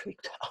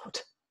freaked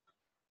out,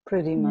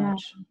 pretty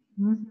much.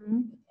 Yeah.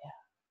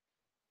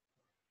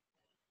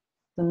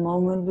 The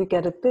moment we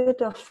get a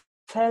bit of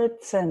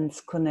felt sense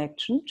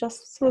connection,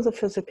 just through the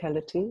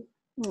physicality,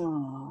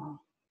 oh,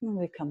 then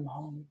we come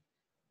home.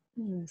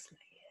 Yes.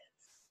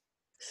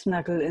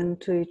 Snuggle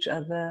into each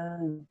other,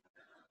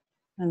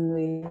 and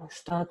we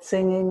start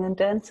singing and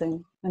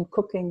dancing and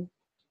cooking,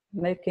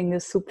 making a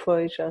soup for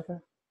each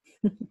other,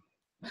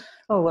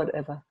 or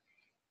whatever.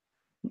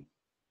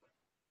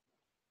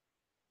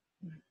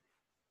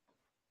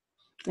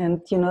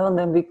 And you know, and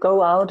then we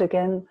go out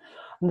again.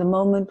 And the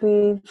moment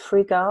we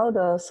freak out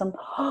or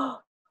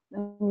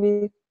and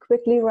we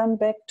quickly run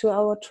back to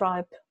our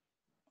tribe.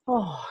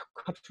 Oh,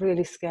 got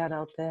really scared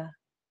out there.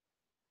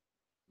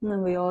 And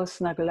then we all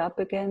snuggle up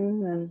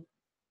again, and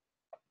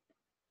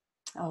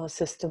our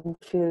system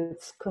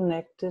feels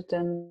connected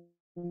and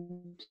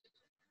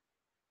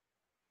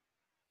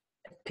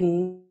at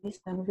peace,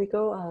 and we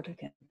go out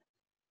again.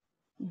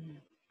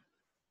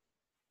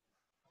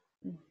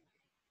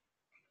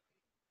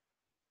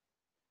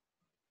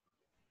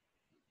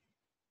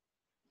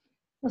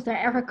 Was there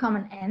ever come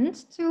an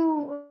end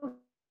to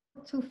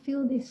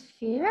feel this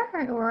fear,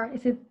 or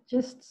is it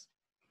just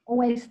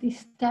always these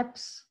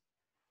steps?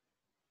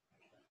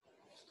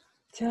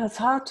 Yeah, it's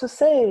hard to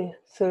say,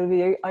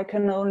 Sylvie. I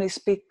can only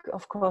speak,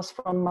 of course,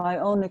 from my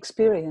own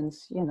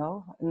experience, you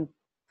know. And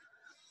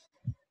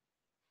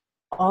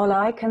all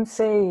I can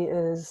say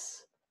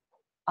is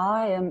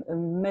I am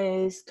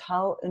amazed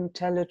how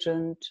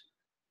intelligent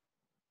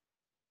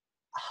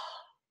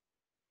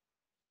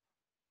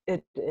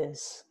it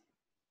is,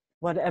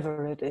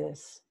 whatever it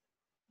is.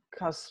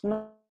 Because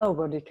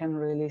nobody can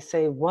really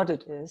say what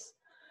it is,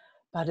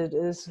 but it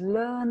is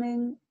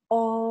learning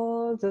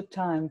all the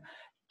time.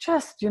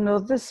 Just, you know,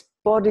 this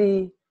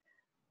body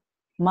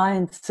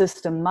mind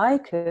system,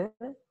 Meike,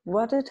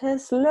 what it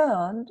has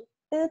learned,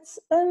 it's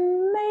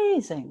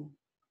amazing.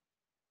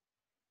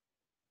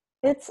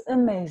 It's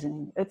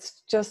amazing.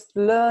 It's just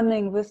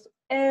learning with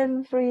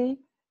every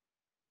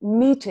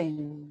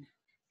meeting,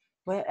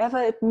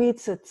 wherever it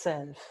meets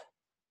itself,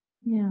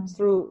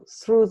 through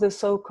the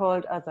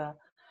so-called other,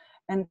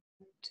 and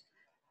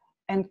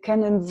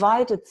can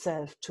invite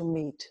itself to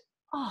meet.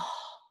 Oh,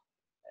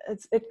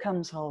 it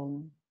comes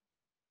home.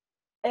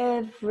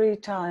 Every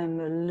time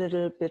a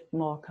little bit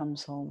more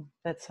comes home.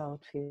 That's how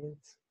it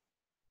feels.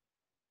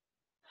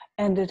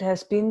 And it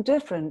has been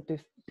different,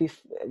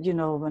 you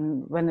know,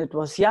 when it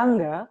was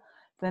younger,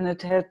 then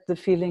it had the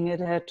feeling it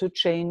had to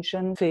change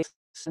and fix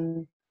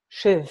and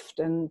shift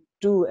and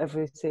do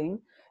everything.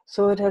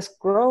 So it has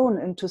grown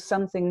into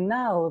something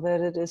now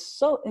that it is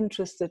so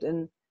interested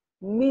in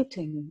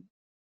meeting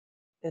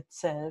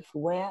itself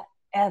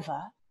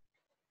wherever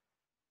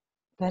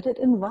that it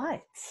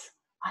invites.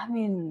 I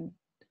mean,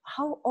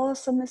 how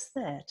awesome is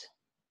that?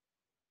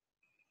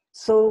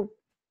 So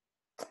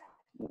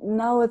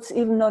now it's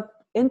even not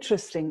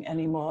interesting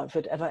anymore if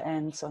it ever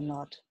ends or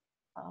not.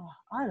 Oh,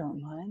 I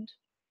don't mind.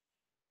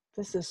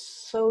 This is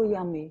so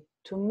yummy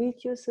to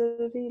meet you,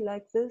 Sylvie,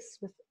 like this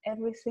with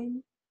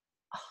everything.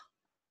 Oh,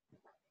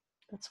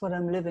 that's what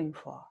I'm living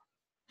for.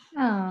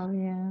 Oh,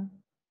 yeah.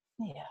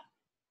 Yeah.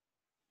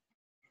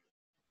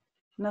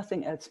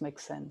 Nothing else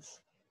makes sense,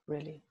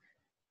 really.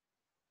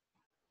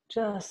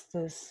 Just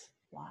this,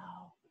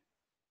 wow.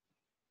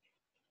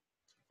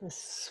 The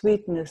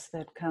sweetness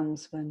that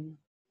comes when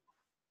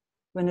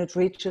it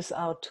reaches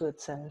out to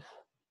itself,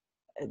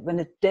 when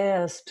it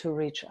dares to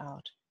reach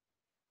out.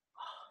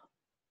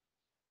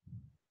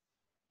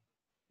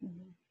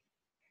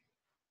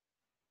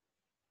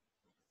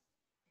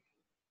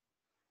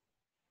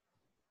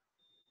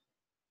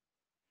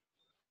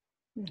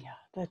 Yeah,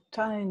 that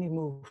tiny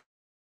movement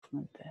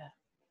there.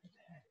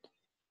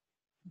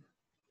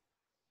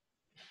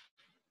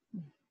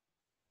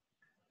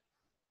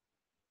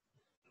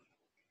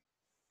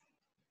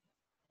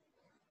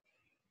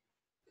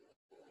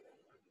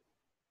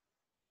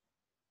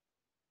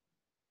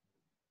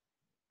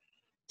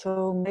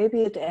 So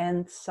maybe it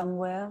ends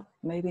somewhere,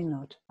 maybe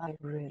not. I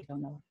really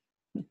don't know.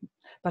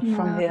 But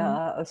from here,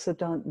 I also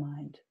don't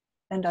mind.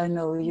 And I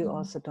know you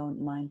also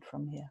don't mind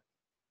from here.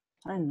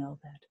 I know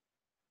that.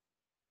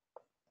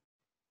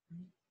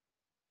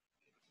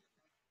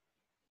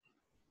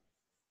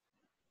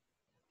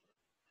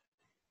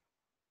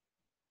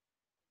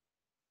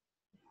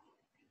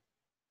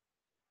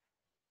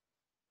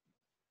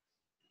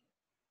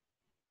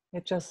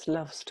 It just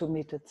loves to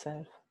meet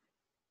itself.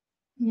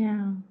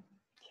 Yeah.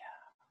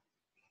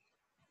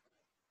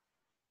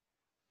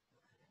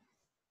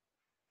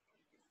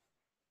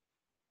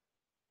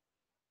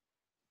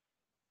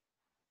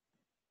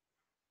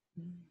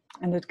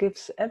 And it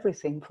gives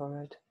everything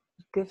for it.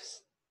 It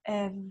gives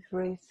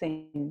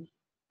everything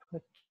for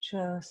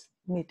just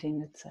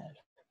meeting itself.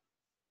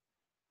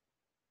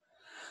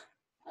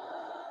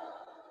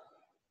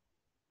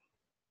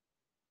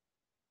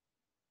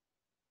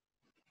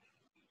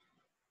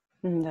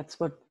 And that's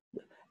what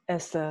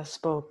Esther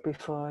spoke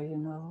before, you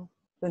know,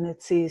 when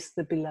it sees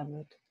the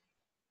beloved.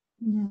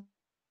 Yeah.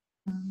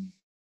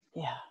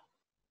 Yeah,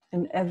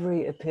 in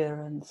every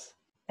appearance,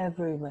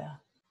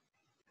 everywhere.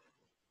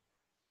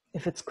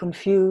 If it's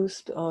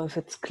confused or if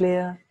it's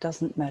clear,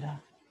 doesn't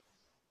matter.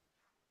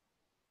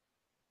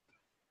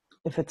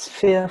 If it's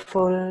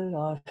fearful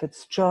or if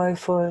it's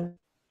joyful,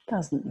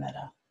 doesn't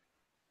matter.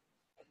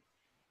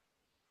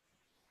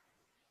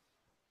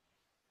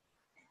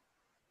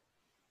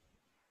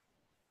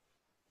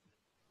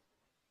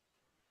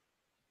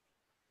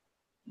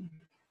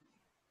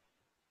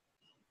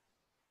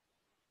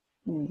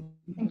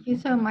 Thank you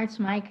so much,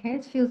 Meike.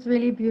 It feels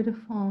really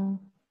beautiful.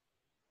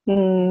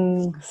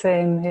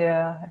 Same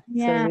here,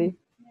 Yeah, Sylvie.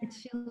 it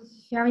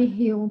feels very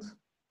healed.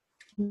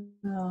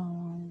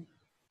 Oh,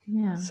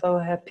 Yeah. so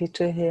happy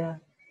to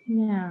hear.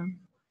 Yeah.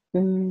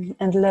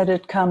 And let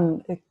it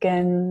come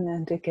again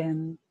and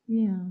again.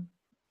 Yeah.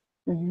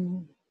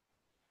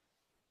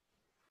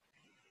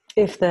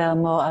 If there are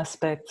more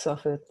aspects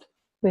of it,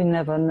 we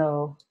never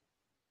know.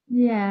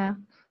 Yeah,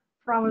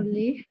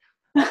 probably.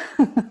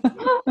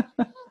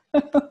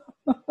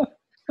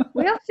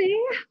 We'll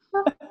see.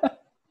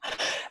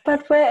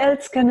 But where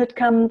else can it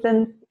come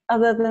then,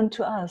 other than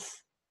to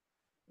us?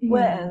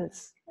 Where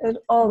else?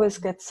 It always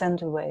gets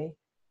sent away.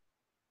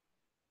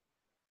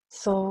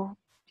 So,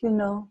 you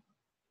know,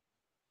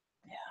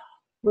 yeah,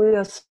 we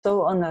are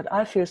so honored.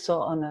 I feel so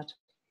honored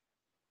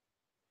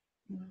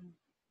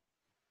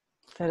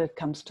that it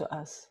comes to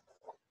us.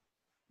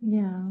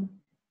 Yeah.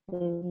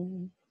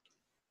 And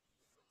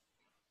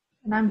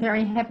I'm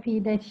very happy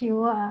that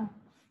you are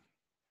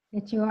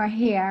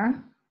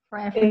here for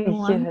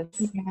everyone.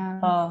 Yes. Yeah.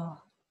 Oh.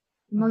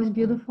 The most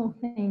beautiful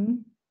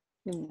thing.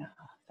 Yeah,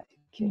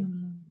 thank you.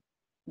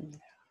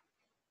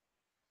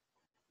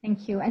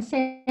 Thank you. And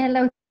say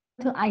hello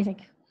to Isaac.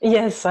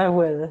 Yes, I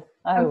will.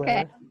 I will.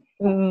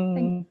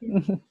 Thank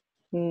you.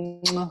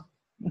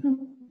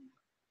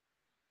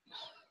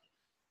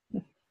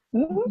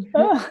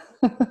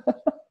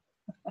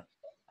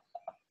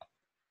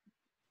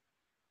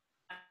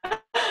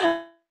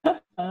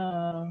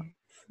 Oh,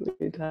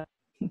 sweetheart.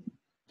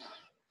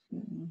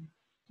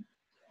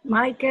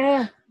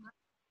 Meike.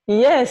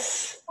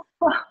 Yes.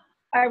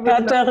 I would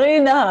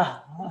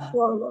Katharina.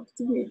 love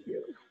to meet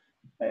you.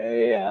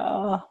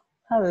 Yeah.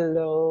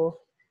 Hello.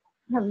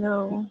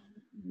 Hello.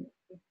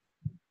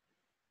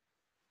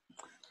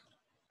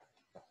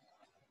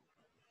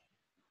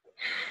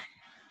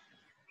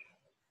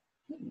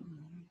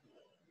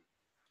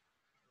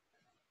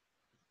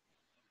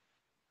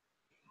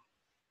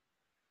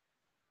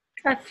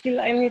 I feel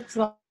I need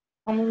some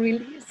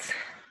release.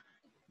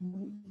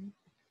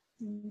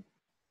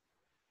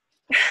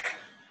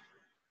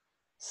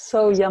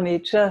 So yummy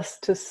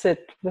just to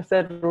sit with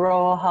that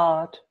raw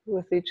heart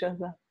with each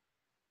other.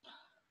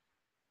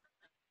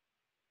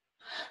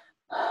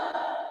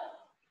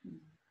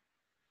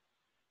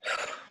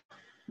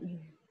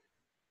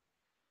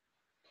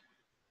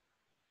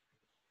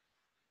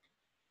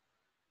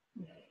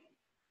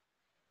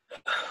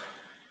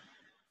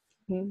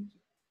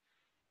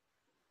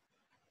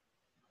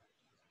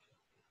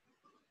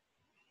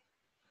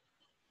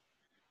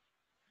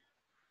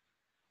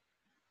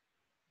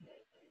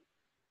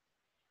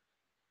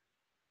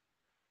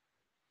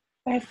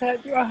 I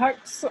felt your hug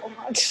so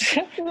much.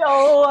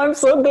 Oh, I'm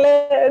so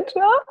glad.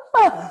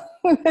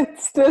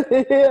 It's still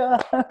here.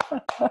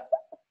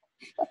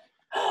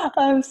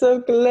 I'm so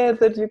glad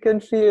that you can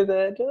feel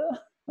that.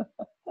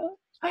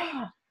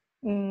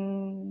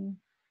 Mm.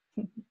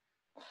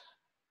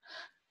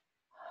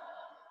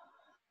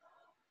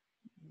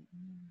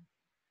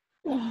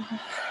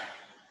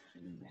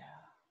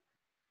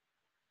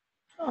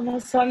 On a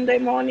Sunday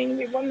morning,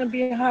 we want to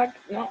be hugged,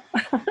 no?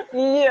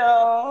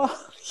 Yeah.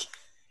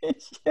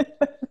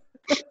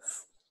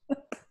 Yes.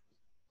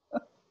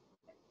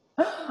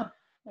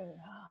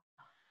 Yeah.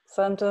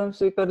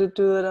 Sometimes we got to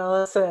do it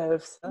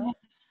ourselves. Huh?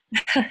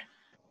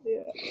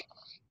 Yeah.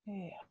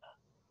 Yeah.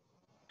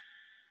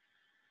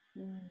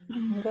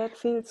 And that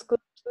feels good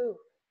too.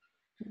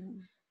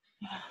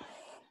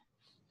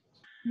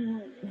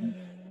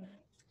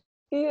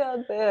 Yeah,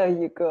 there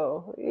you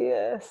go.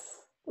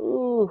 Yes.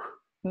 Ooh,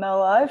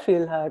 now I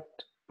feel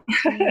hugged.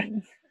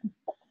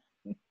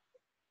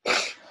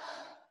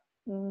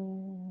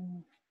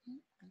 Mm.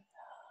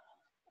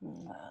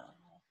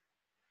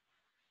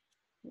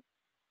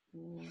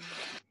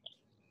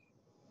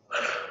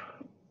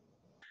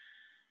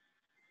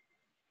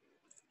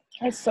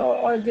 I saw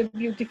all the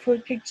beautiful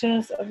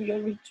pictures of your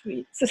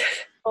retreats.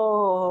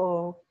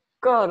 Oh,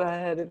 God, I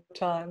had a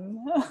time.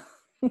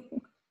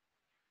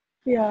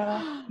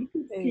 Yeah.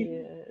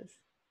 Yes.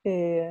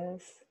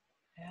 Yes.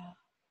 Yeah.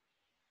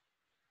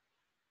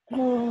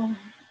 Oh,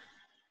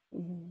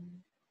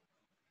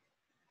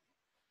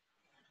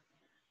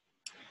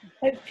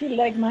 I feel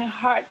like my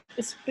heart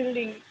is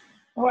building,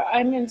 or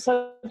I'm in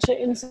such an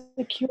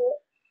insecure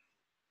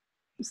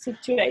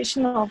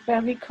situation, or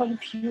very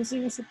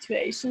confusing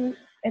situation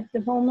at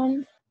the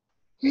moment.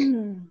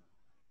 And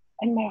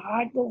my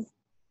heart does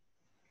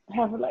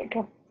have like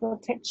a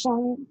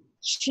protection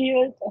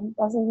shield and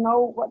doesn't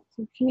know what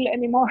to feel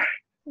anymore.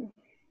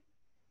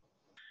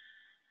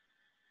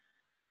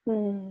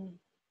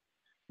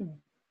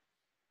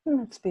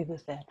 Let's be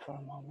with that for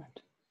a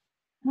moment.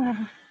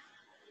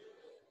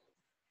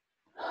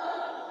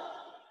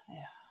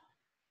 Yeah.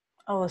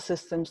 Our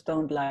systems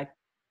don't like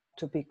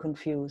to be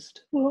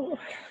confused. Oh.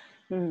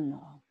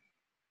 No.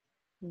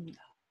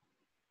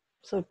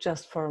 So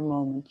just for a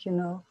moment,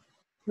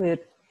 we're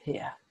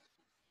here.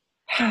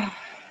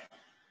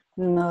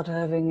 Not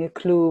having a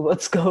clue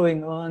what's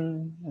going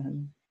on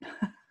and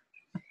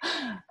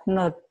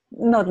not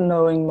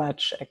knowing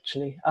much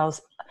actually,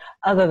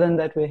 other than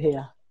that we're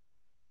here.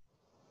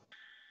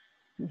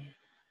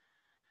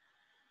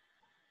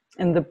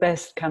 In the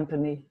best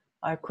company.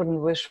 I couldn't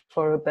wish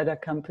for a better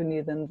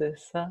company than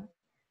this, huh?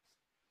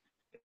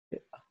 Yeah.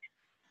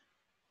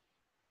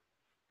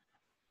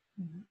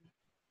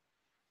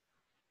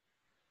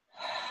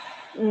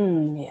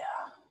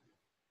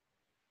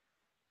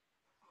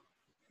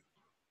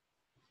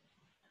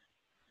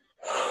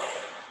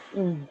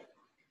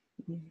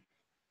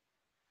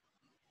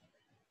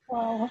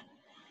 Wow.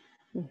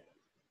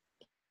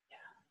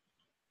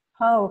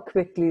 How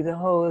quickly the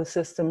whole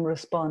system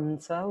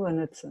responds, huh?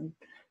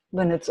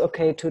 When it's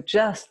okay to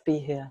just be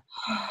here.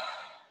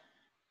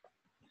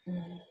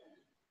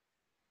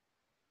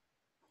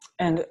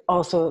 And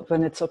also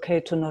when it's okay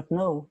to not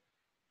know.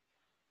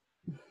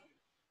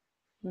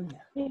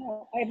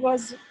 Yeah, I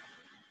was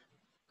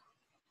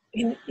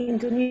in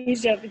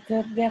Indonesia with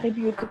a very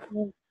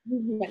beautiful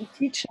movement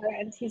teacher,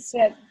 and he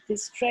said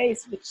this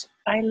phrase, which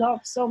I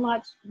love so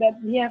much,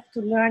 that we have to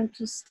learn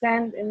to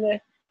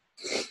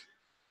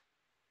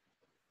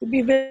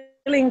be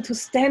willing to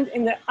stand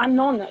in the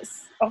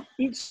unknownness of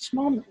each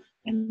moment,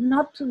 and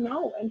not to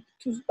know,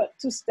 but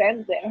to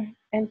stand there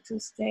and to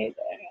stay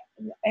there.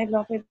 I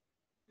love it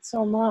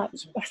so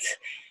much, but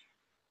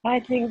I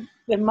think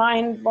the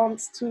mind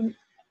wants to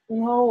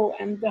know,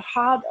 and the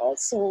heart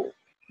also,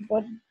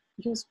 what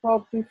you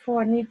spoke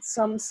before, needs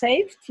some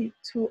safety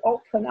to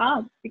open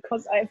up,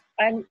 because I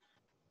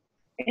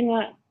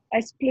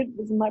split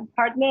with my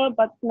partner,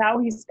 but now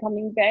he's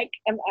coming back,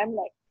 and I'm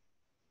like,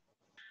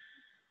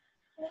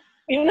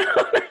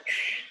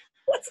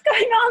 what's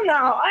going on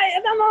now? I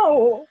don't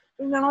know.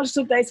 Now,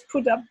 should I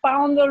put up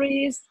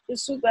boundaries?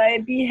 Should I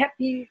be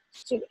happy?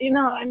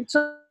 I'm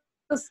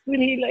just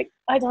really like,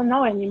 I don't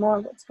know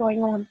anymore what's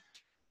going on.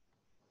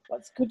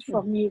 What's good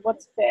for me?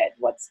 What's bad?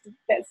 What's the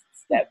best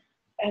step?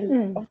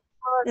 And of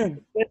course,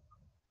 it will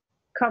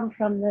come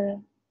from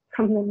the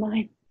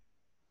mind.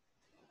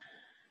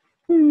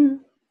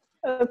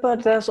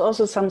 But there's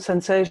also some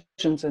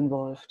sensations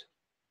involved,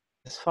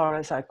 as far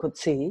as I could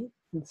see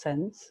and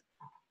sense.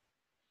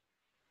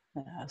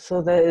 Yeah,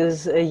 so there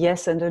is a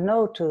yes and a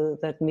no to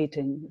that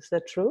meeting. Is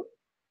that true?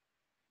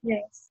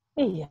 Yes.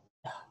 Yeah.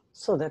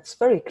 So that's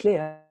very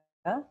clear.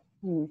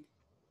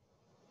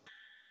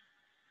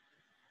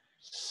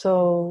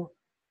 So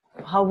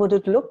how would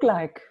it look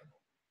like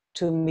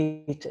to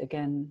meet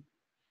again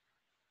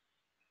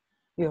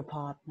your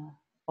partner?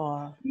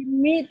 Or We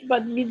meet,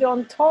 but we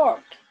don't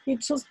talk. He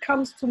just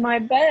comes to my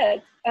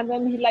bed and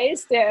then he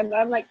lays there, and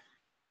I'm like,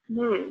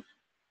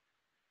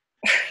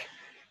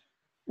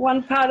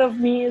 One part of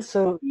me is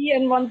so, he,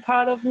 and one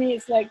part of me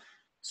is like,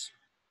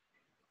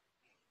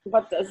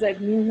 what does that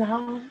mean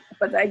now?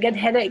 But I get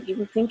headache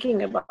even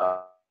thinking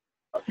about.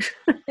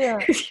 yeah.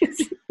 I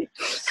just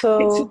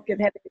So get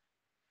headache.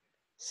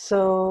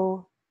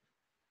 So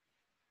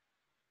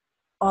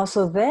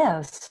also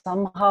there,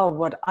 somehow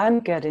what I'm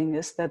getting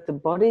is that the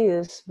body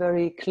is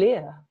very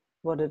clear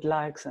what it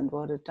likes and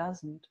what it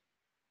doesn't.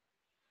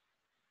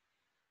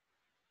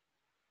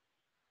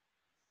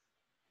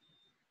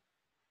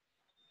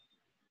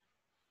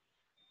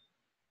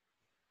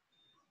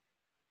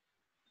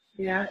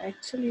 Yeah,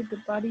 actually the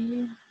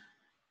body,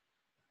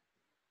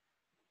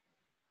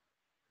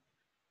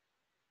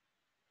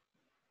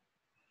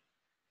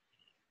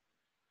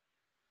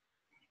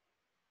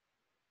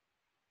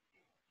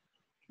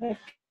 I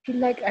feel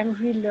like I'm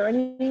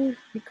relearning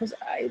because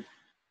I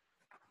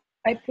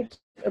put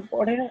a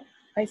border.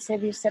 I say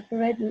we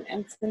separate,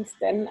 and since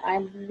then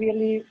I'm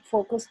really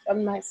focused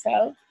on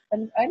myself,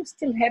 and I'm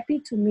still happy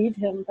to meet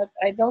him, but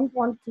I don't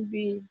want to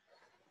be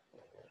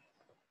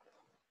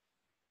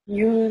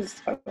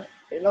used. Or,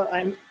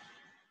 I'm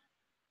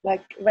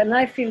like, when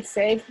I feel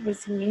safe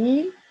with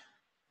me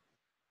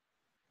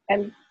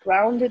and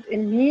grounded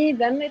in me,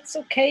 then it's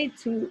okay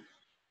to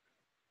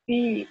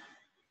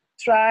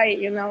try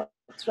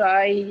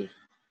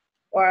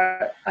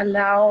or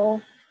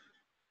allow,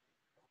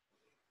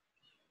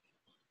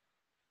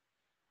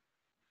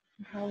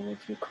 how would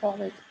you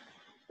call it,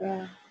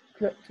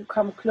 to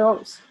come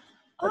close.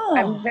 But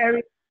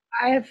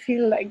I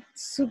feel like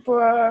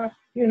super,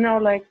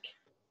 like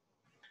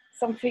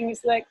something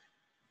is like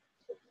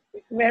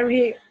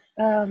very,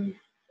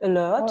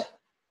 Alert?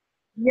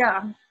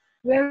 yeah,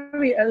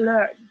 very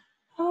alert.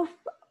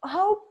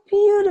 How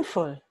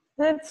beautiful.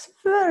 That's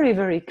very,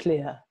 very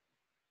clear.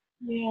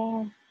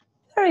 Yeah.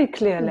 Very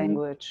clear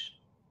language.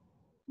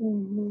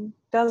 Mm-hmm.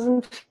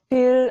 Doesn't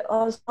feel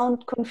or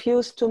sound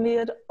confused to me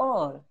at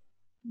all.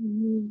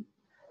 Mm-hmm.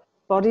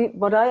 Body,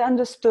 what I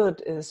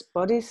understood is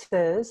body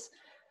says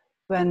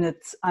when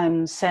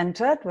I'm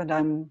centered, when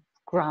I'm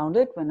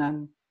grounded, when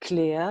I'm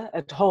clear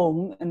at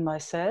home in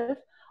myself,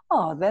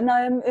 then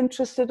I'm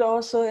interested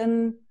also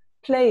in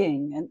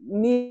playing and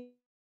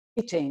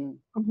meeting.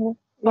 Mm-hmm.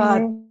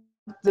 But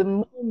the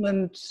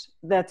moment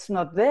that's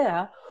not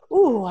there,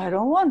 I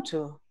don't want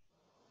to.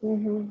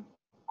 Mm-hmm.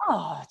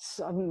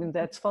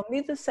 That's for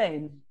me the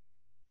same.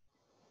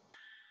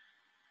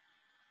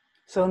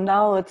 So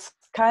now it's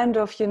kind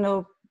of,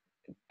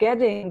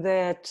 getting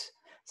that.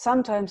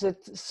 Sometimes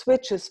it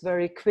switches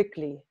very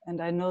quickly.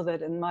 And I know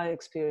that in my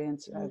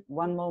experience, at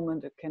one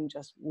moment it can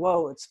just,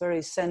 it's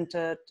very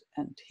centered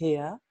and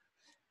here.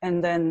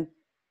 And then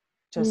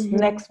just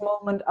next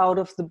moment out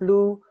of the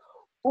blue,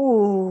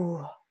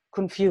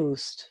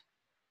 confused.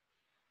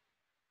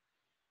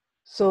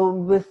 So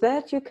with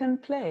that you can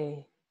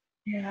play.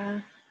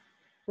 Yeah.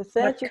 With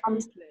that you can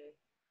play.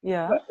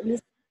 Yeah.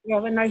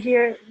 When I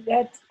hear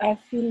that, I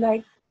feel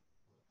like,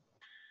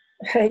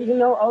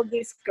 all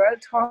this girl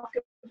talk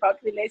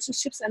about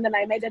relationships, and then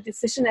I made a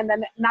decision, and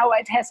then now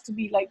it has to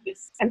be like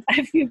this. And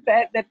I feel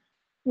bad that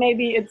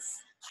maybe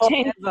it's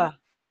changed. Forever.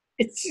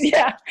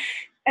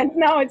 And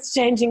now it's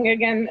changing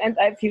again, and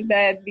I feel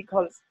bad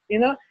because,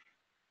 and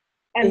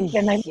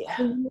when I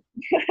feel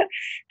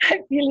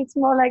it's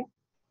more like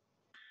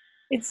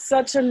it's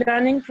such a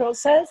learning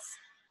process,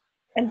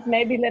 and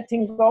maybe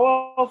letting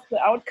go of the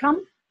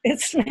outcome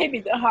is maybe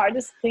the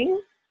hardest thing.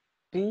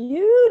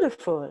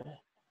 Beautiful.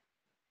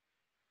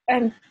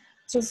 And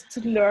just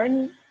to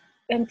learn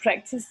and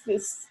practice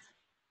this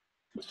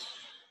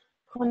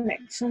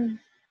connection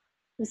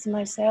with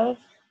myself.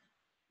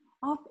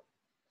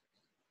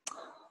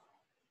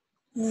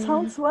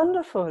 Sounds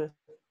wonderful.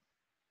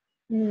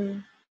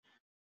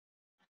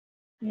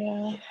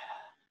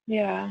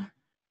 Yeah.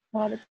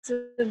 Well, it's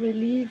a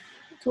relief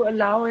to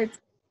allow it.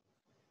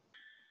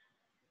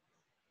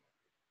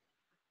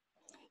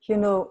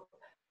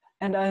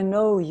 And I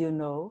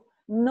know,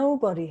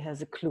 nobody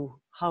has a clue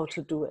how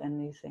to do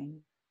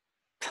anything.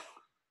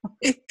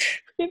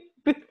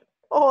 We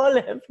all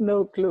have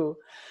no clue.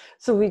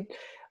 So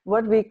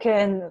what we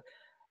can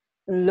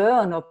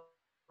learn or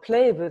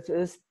play with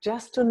is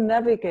just to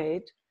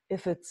navigate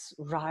if it's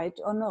right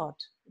or not.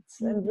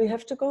 And we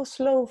have to go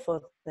slow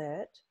for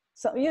that.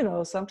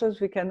 So,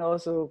 sometimes we can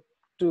also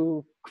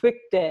do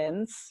quick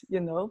dance,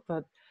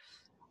 but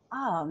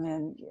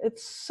man,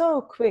 it's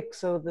so quick.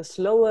 So the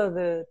slower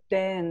the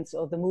dance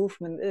or the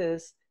movement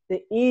is,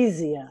 the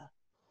easier.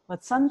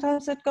 But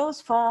sometimes it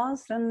goes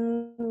fast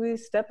and we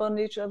step on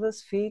each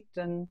other's feet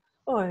and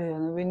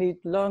we need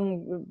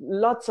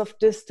lots of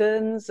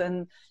distance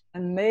and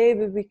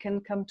maybe we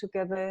can come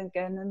together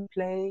again and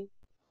play.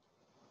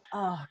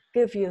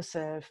 Give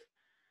yourself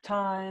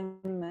time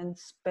and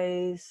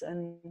space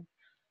and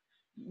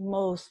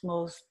most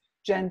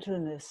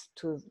gentleness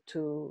to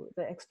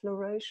the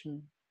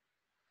exploration.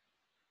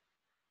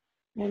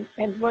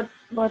 And what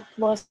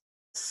was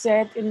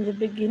said in the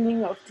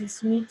beginning of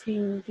this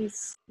meeting,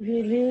 this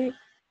really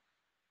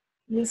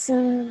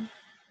listen,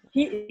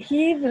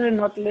 he will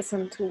not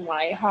listen to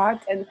my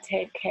heart and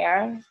take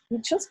care. He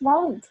just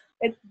won't.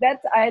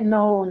 That I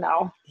know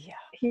now. Yeah.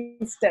 He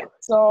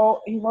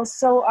was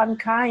so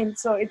unkind.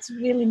 So it's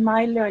really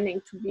my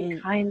learning to be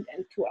kind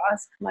and to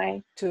ask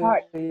my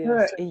heart.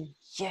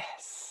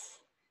 Yes.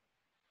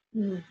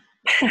 Mm.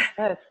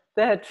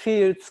 that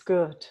feels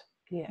good.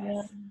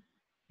 Yes.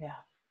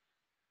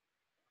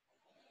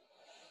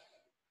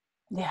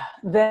 Yeah.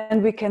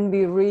 Then we can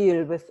be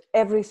real with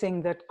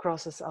everything that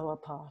crosses our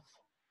path.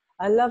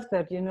 I love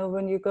that,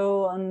 when you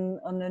go on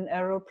an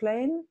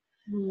aeroplane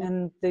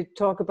and they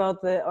talk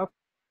about the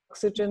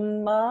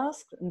oxygen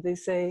mask and they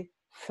say,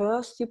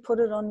 first you put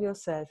it on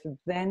yourself,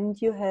 then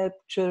you help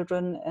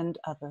children and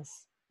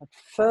others. But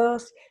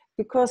first,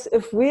 because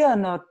if we are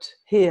not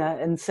here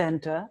in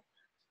center,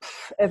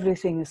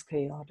 everything is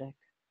chaotic.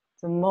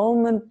 The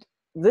moment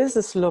this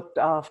is looked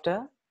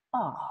after,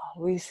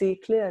 we see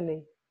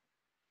clearly.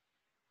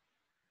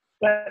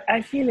 But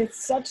I feel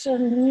it's such a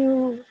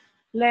new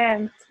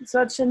land,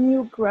 such a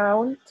new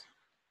ground,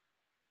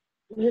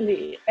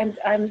 really. And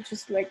I'm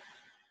just like,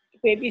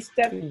 baby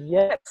step.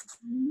 Yes.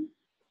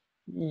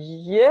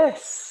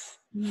 Yes.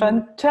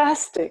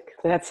 Fantastic.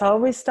 That's how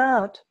we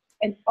start.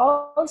 And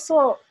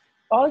also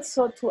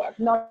to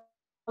acknowledge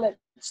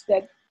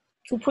that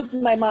to put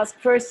my mask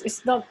first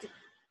is not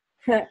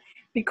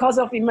because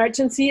of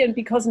emergency and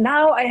because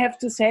now I have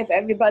to save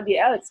everybody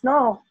else.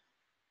 No,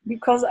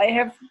 because I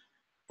have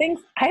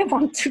things I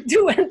want to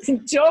do and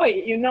enjoy.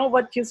 You know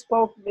what you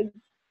spoke with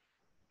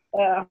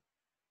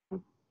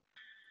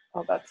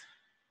but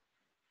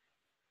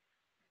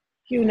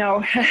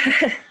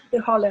the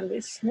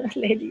Hollandish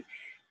lady,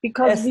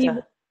 because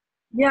Esther.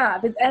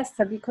 with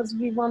Esther, because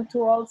we want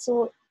to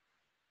also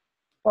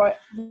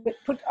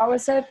put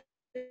ourselves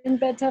in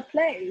better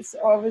place,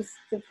 or with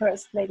the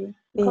first lady,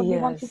 because we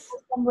want to go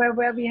somewhere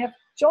where we have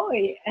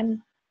joy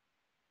and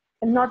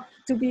not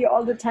to be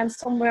all the time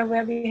somewhere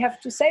where we have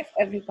to save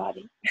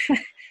everybody.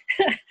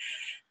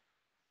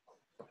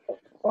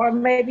 Or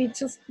maybe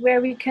just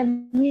where we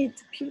can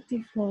meet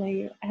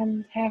beautifully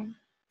and have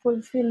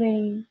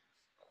fulfilling.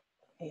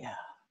 Yeah.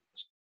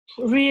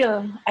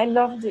 Real. I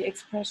love the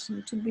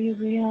expression, to be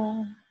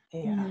real.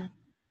 Yeah.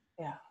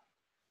 Yeah.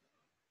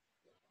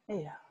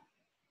 Yeah.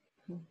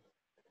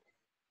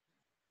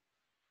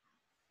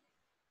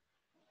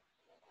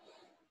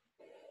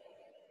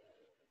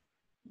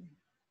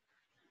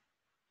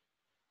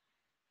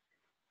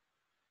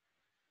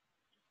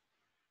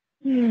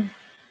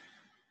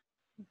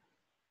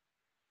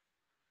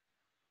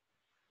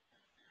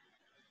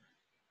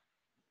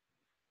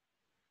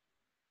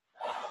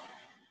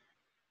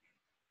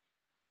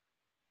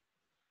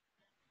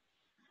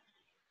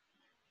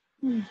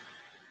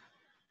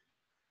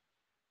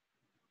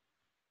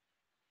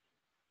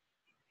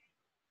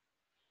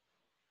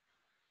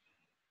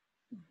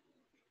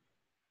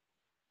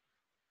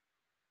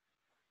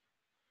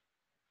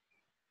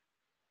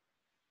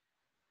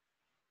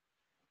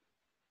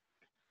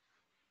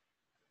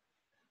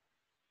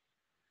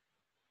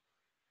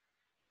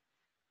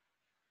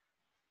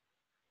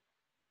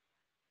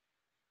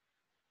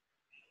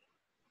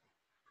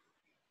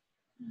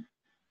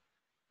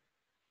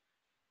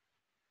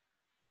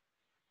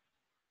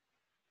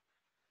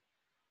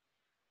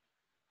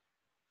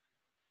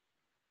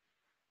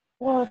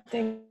 Oh,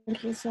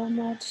 thank you so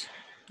much.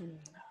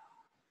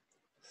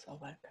 So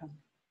welcome.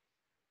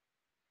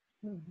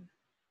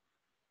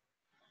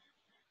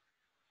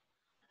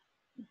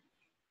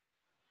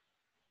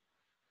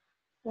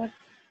 What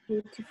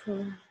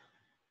beautiful.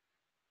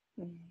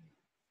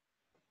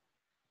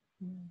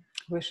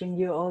 Wishing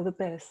you all the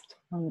best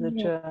on the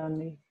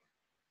journey.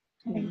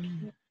 Thank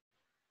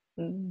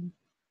you.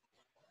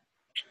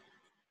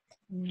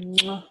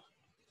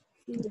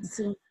 See you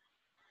soon.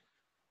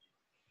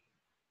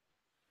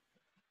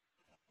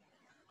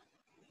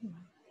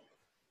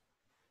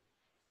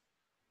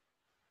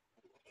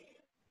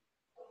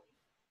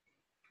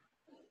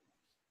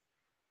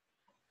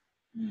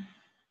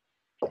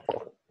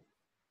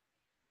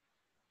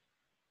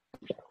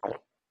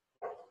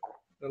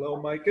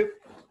 Hello, Meike.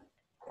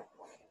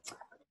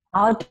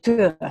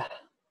 Arthur.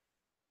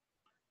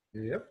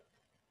 Yep.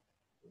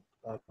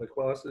 After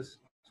classes.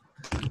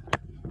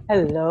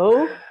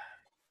 Hello.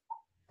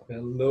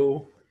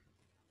 Hello.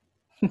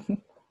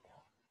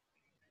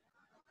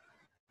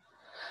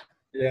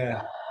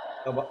 Yeah.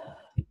 I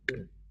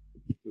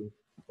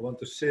want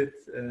to sit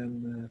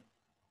and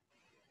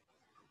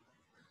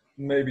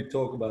maybe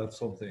talk about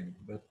something,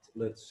 but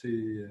let's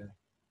see.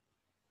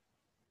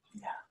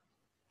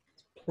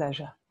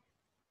 Pleasure.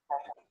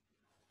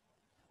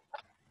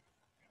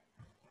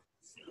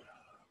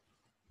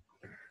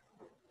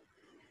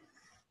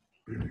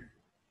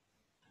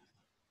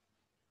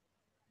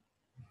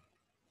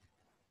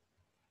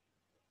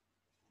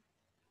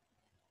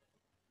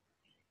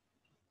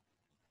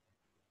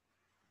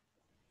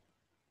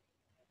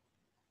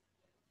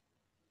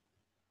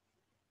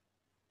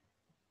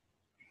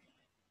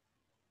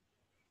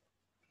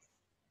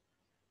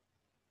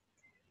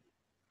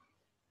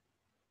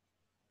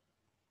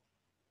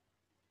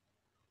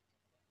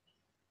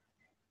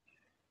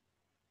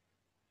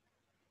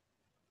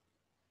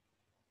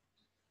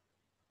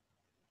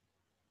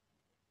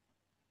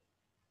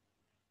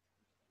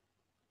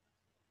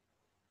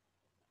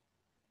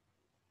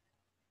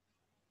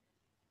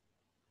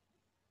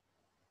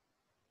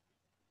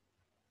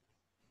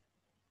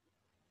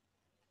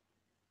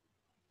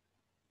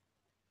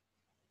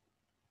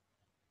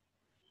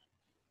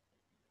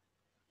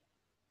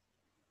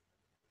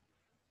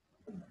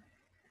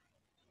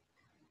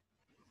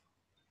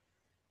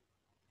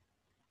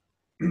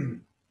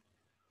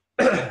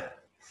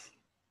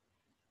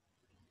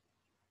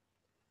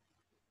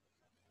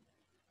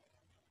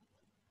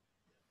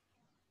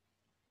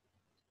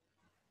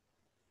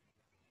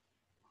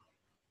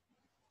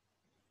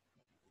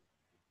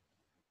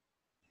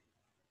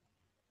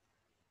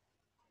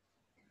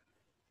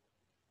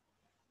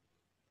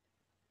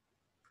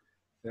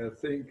 I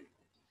think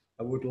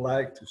I would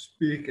like to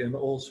speak and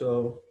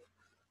also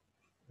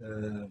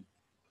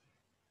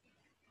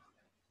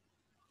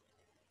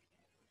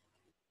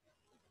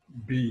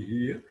be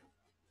here,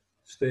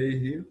 stay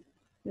here.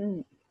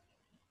 Mm.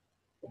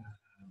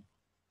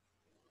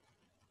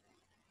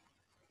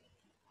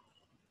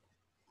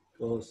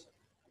 Because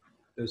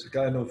there's a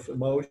kind of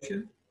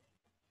emotion.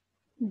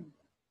 Mm.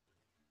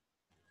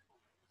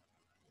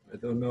 I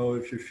don't know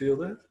if you feel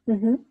that.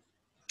 Mm-hmm.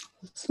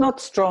 It's not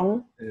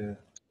strong. Yeah.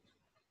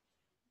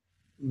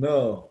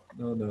 No.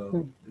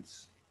 Mm.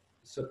 It's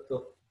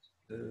subtle.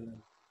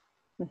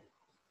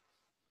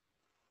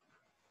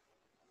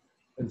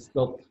 It's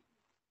not.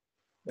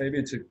 Maybe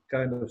it's a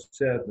kind of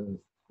sadness.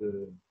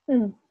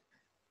 Mm.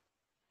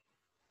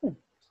 Mm.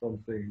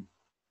 Something.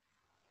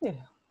 Yeah.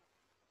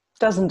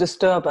 Doesn't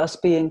disturb us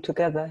being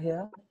together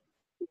here.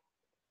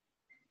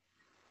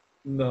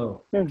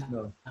 No. Mm.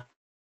 No.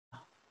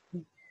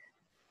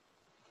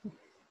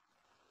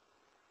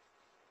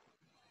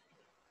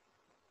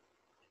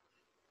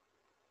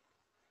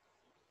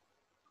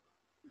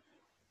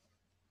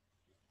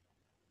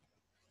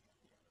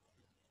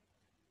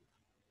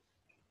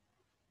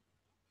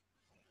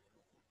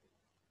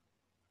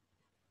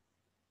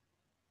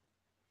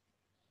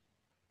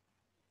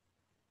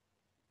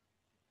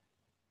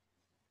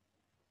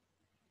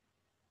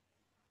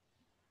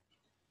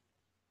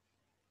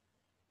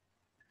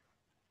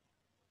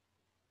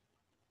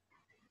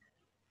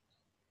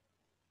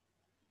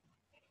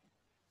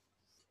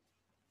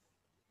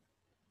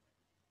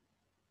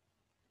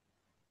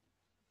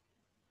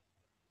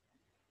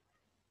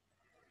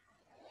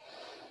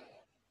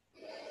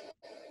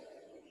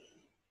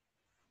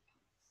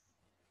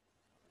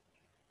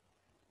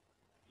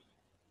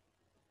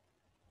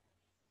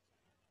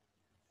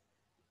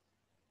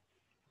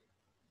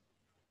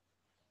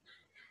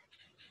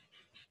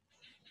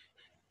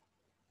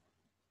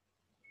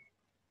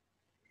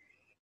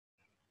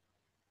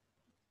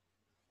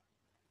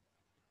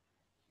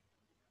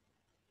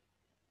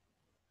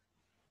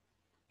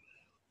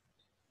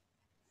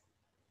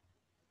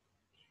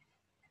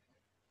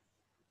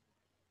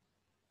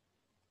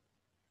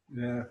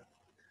 Yeah.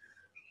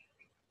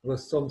 There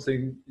was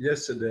something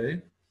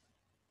yesterday,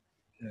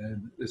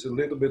 and it's a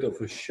little bit of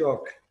a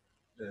shock.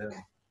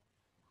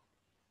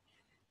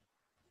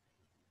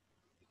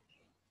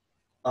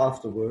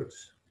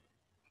 Afterwards,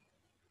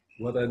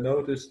 what I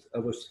noticed, I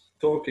was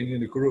talking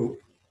in a group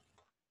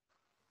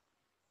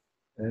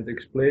and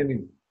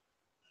explaining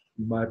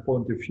my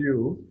point of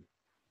view,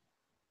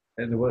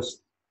 and there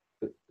was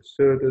a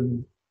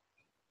certain,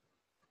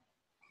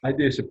 I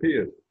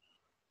disappeared.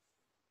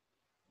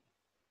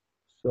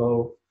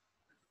 So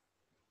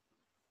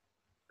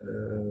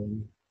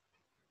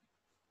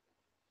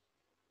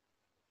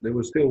there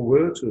were still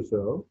words or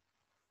so,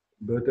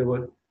 but there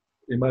was,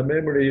 in my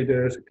memory,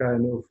 there's a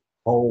kind of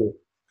hole,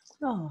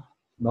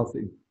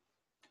 nothing.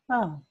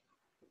 Oh.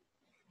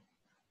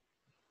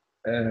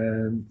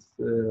 And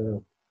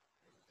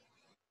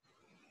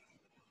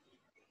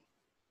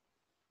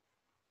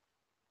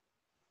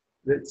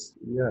that's,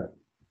 yeah,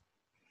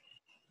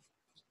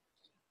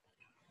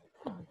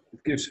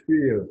 it gives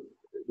fear.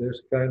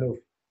 There's kind of,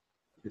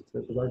 is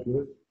that the right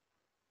word?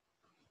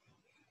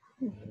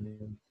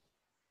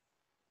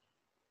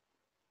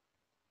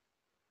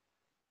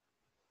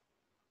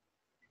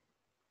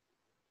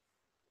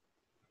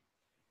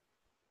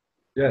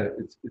 Yeah,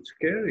 it's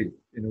scary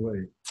in a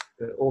way,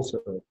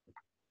 also.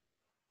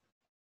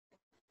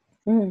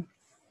 Mm.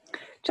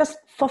 Just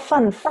for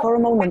fun, for a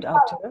moment,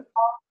 Arthur,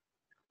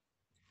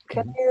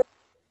 can you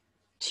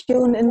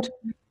tune into?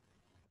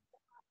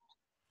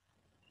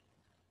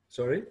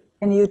 Sorry?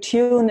 Can you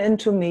tune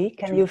into me?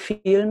 Can you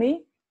feel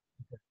me?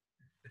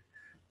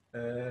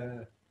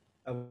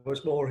 I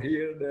was more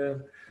here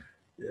than,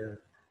 yeah.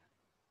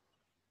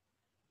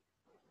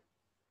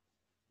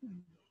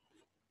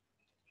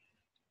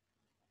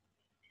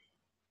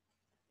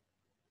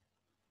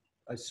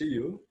 I see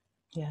you.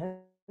 Yes.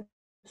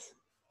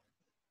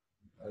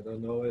 I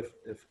don't know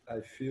if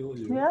I feel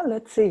you. Yeah,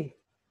 let's see.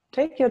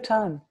 Take your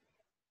time.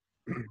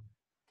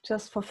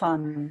 Just for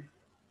fun.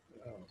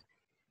 Oh.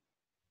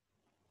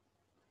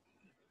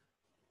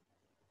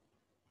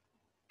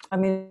 I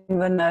mean,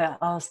 when I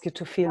ask you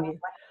to feel me,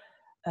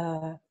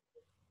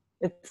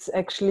 it's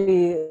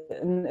actually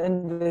an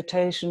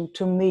invitation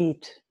to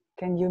meet.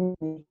 Can you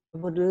meet me? I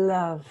would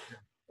love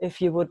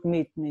if you would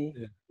meet me.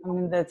 Yeah. I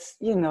mean, that's,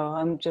 you know,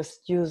 I'm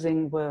just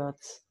using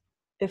words.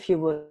 If you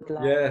would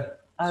like. Yeah.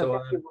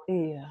 So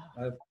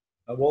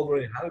I'm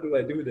wondering, how do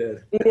I do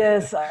that?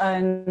 Yes,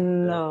 I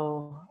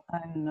know.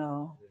 I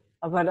know.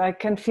 But I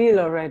can feel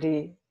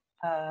already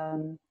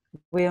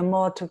we are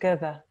more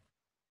together.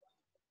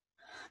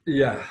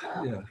 Yeah,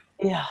 yeah.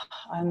 Yeah,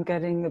 I'm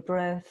getting a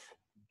breath.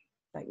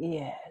 Like,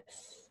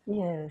 yes,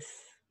 yes,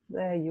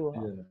 there you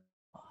are. Yeah.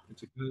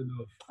 It's a kind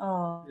of,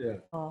 Oh, yeah.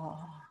 oh.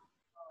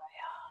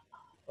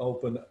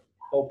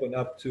 Open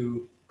up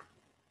to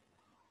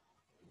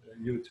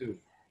you too.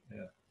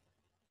 Yeah.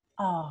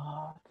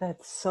 Oh,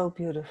 that's so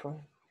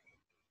beautiful.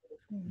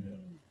 Yeah.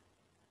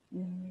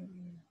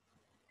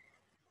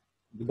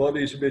 The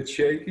body is a bit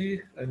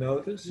shaky, I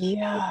notice.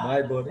 Yeah,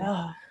 My body.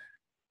 yeah.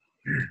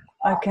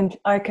 I can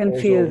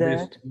Also feel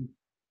that.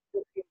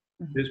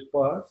 This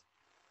part.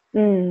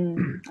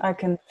 I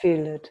can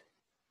feel it.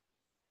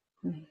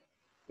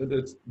 But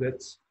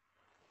that's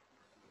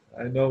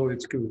I know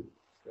it's good.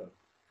 So.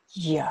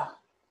 Yeah,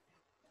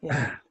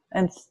 yeah.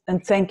 And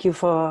thank you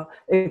for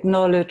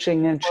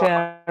acknowledging and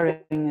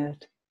sharing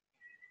it.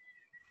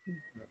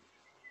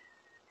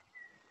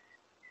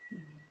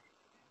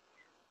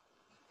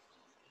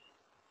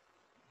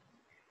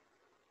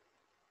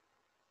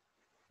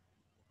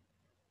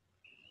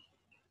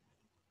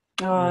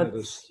 Oh, Yeah,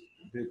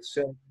 it's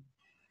sad.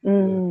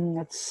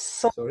 It's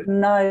so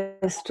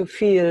nice to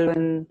feel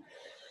when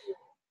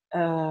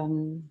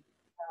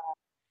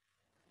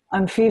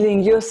I'm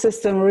feeling your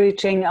system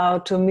reaching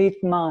out to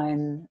meet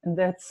mine. And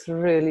that's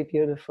really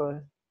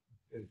beautiful.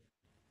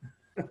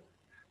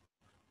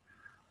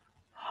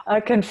 I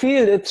can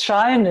feel its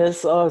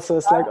shyness also.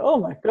 It's like, oh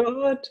my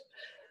God.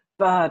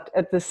 But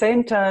at the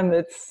same time,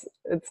 it's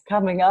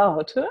coming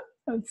out.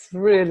 It's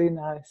really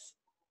nice.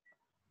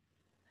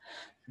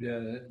 Yeah,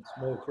 it's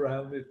more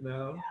grounded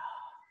now.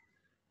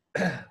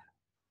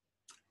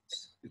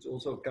 It's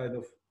also kind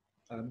of,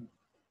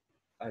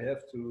 I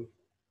have to,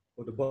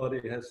 or the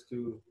body has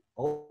to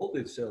hold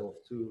itself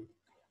to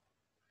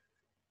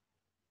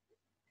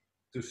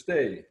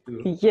stay,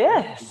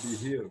 yes, to be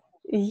here.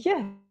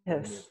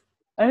 Yes,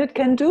 and it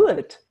can do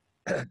it.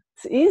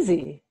 It's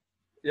easy.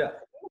 Yeah.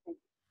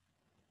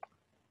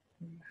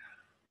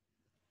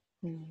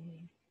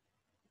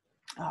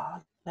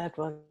 Oh, that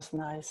was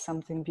nice.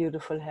 Something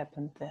beautiful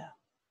happened there.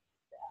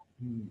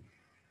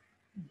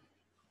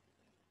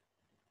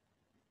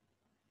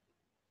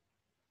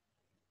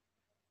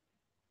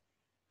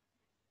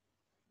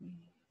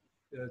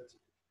 That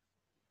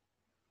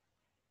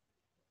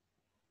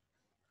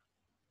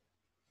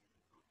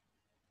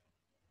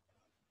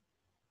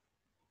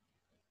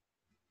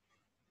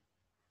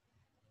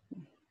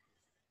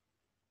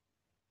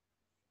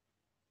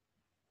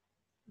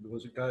there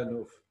was a kind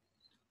of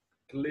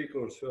click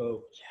or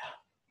so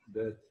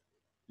that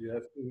you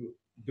have to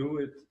do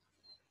it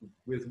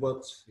with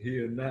what's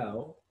here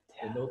now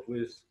and not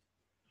with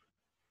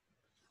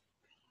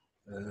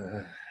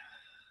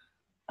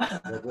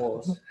what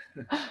was.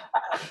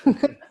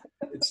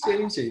 It's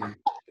changing.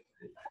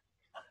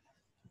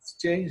 It's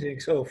changing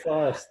so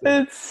fast.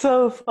 It's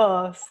so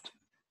fast.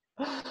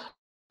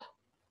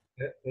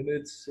 And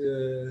it's,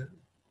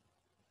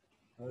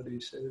 how do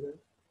you say that?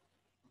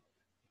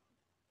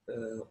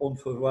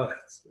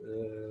 Onverwacht.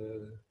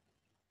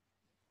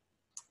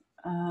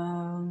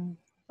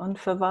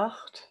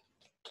 Unverwacht.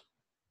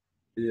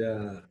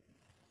 Yeah,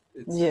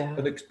 it's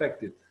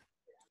unexpected.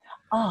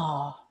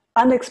 Ah,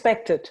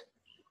 unexpected.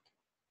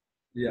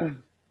 Yeah.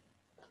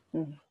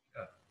 Yeah.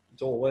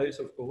 It's always,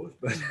 of course,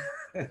 but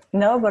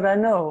no, but I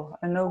know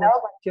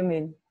what you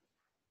mean.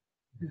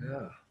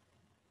 Yeah.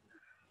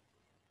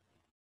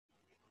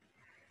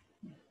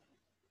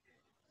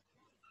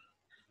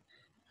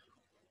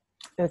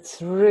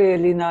 It's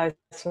really nice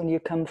when you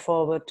come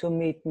forward to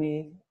meet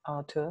me,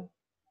 Arthur.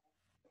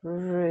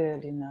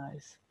 Really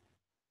nice.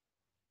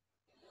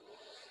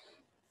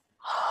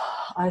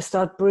 I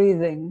start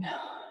breathing.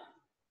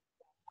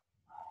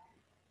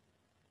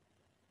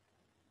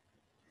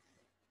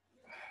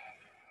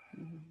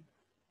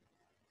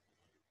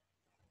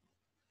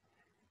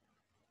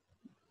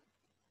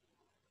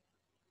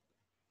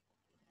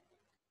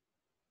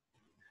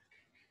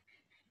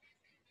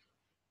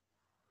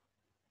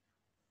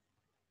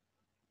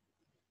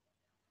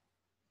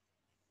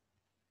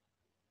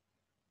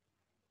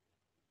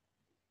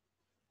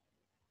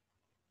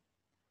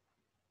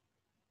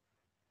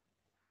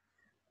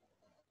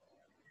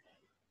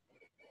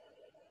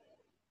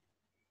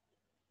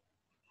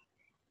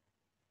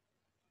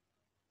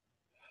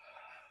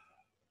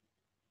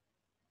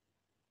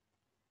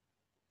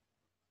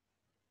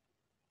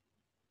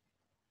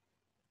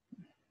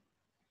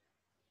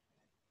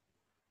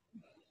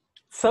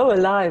 so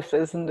alive,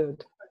 isn't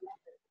it?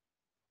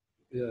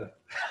 Yeah.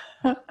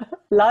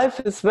 Life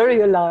is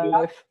very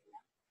alive.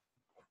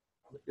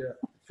 Yeah.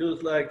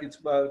 Feels like it's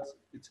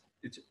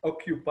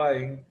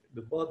occupying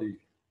the body.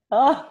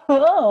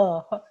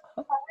 Oh,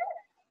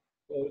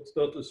 So it's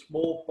not a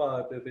small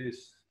part that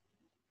is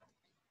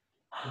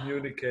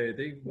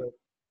communicating, but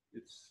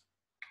it's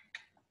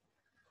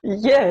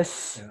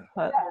yes.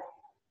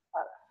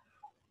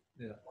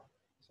 yeah.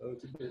 So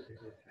it's a bit.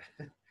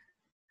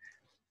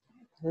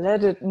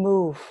 Let it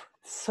move.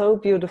 So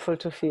beautiful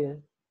to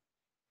feel.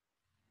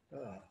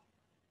 Ah.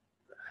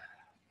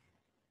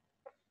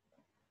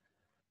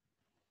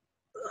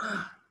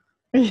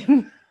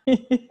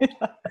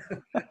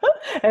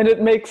 And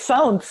it makes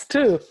sounds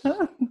too.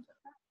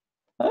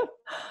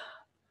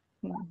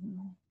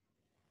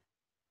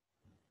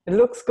 It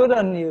looks good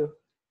on you.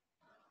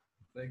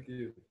 Thank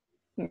you.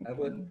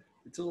 But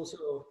it's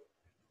also,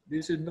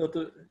 this is not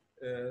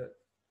a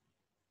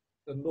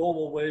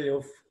normal way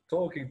of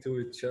talking to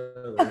each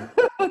other,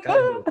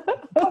 kind of.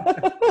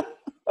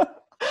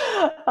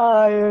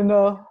 You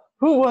know,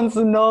 who wants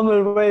a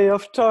normal way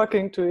of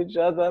talking to each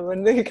other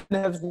when they can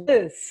have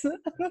this?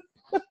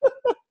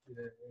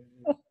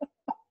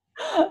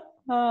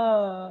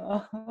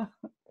 Ah.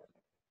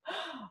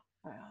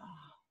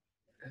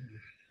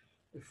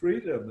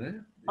 Freedom, eh?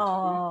 It's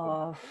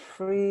Oh,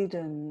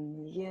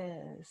 freedom,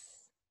 yes.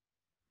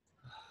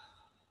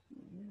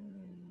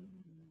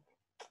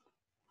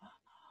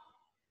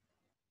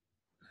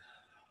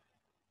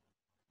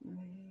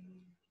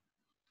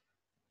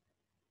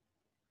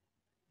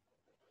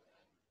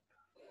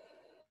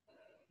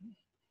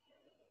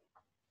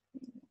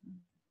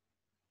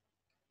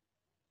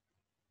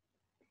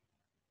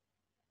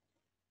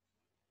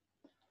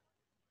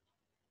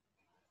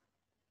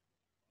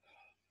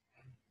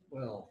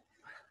 well,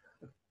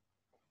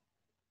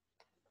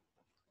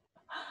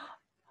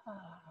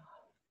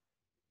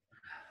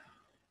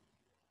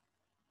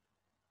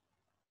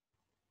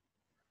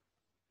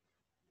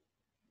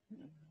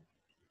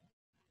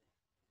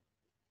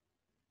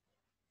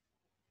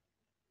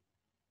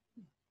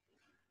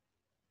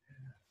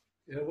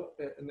 yeah,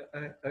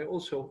 and I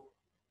also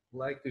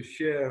like to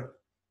share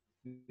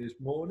this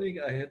morning.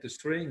 I had a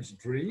strange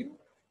dream,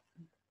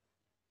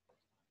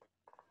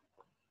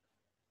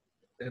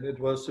 and it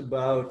was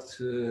about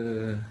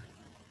that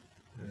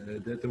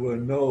there were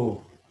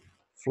no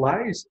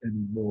flies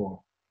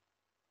anymore.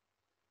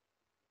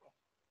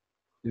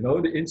 You know,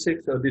 the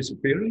insects are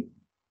disappearing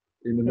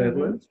in the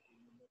Netherlands.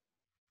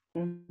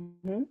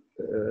 Mm-hmm.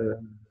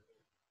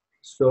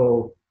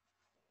 So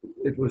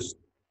it was,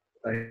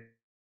 I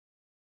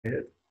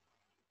had,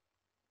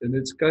 and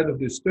it's kind of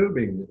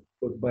disturbing,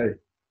 but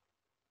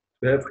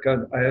I have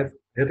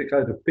had a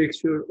kind of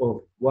picture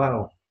of,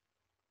 wow,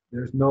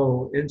 there's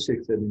no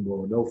insects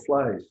anymore, no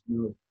flies,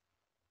 no,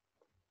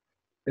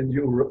 and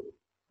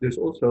there's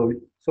also,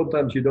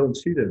 sometimes you don't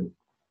see them.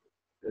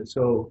 And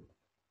so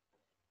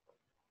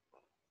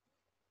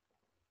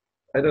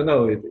I don't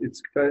know,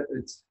 it's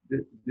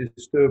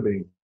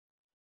disturbing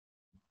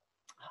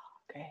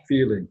Okay.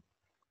 feeling.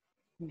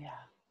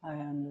 Yeah, I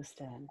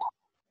understand.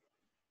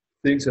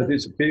 Things are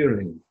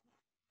disappearing.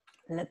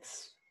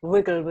 Let's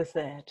wiggle with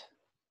that.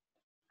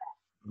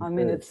 Okay. I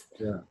mean, it's,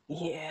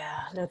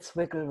 yeah, let's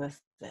wiggle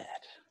with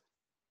that.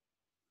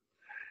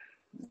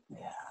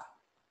 Yeah.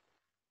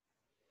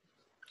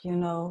 You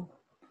know,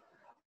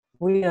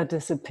 we are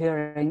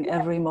disappearing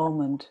every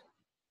moment.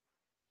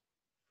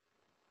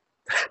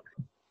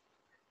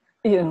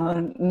 You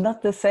know,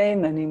 not the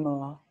same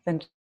anymore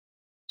than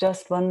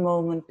just one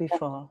moment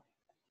before.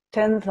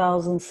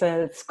 10,000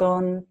 cells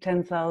gone,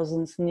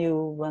 10,000 new,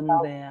 one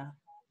there.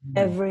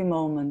 Every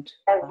moment,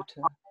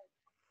 Arthur.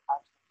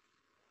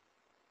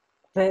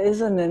 There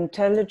is an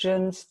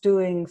intelligence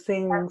doing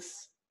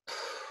things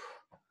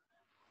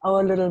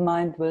our little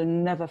mind will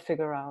never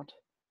figure out.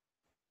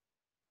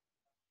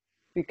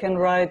 We can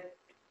write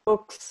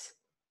books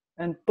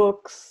and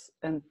books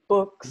and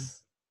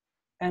books,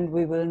 and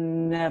we will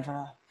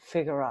never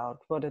figure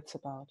out what it's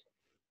about.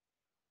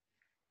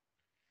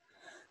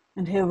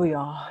 And here we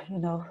are, you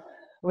know,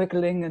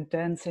 wiggling and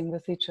dancing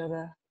with each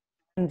other,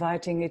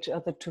 inviting each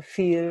other to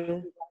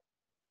feel,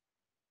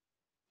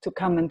 to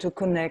come into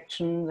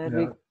connection, that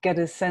we get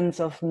a sense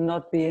of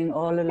not being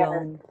all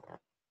alone.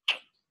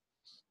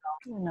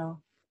 You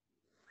know,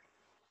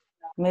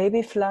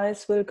 maybe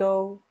flies will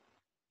go.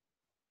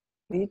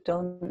 We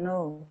don't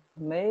know.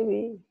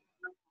 Maybe.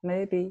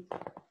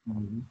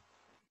 Mm-hmm.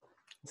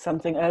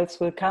 Something else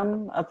will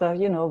come, other,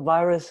 you know,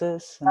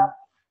 viruses. And,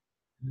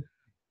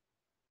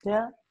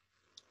 yeah,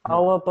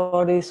 our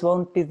bodies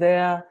won't be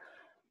there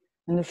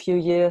in a few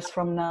years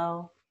from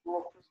now.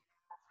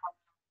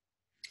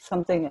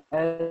 Something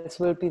else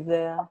will be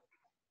there.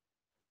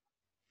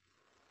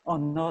 Or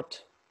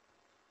not.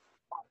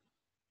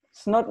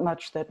 It's not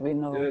much that we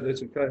know. Yeah,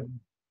 that's a kind of,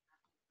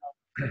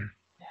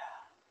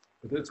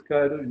 but that's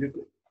kind of,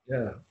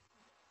 yeah,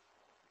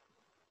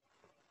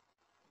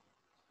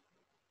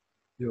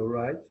 you're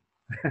right.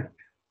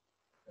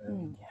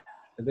 And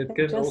that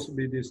can also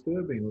be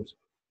disturbing.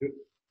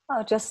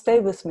 Oh, just stay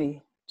with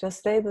me. Just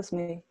stay with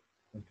me.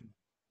 Okay.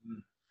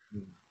 Mm.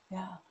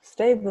 Yeah,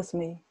 stay with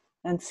me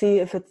and see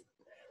if it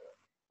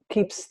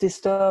keeps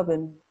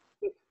disturbing.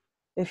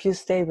 If you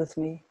stay with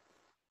me.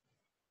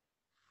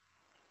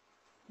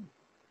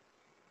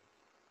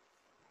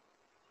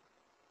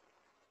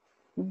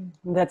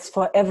 That's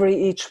for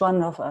each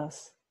one of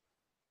us.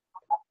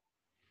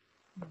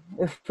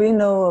 If we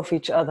know of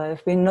each other,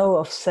 if we know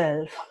of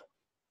self,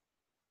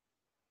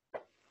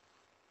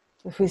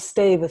 if we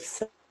stay with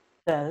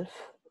self,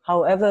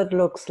 however it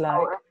looks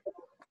like,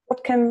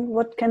 what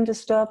can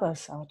disturb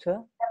us, Arthur?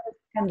 What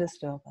can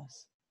disturb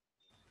us?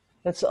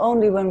 It's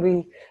only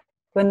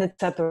when it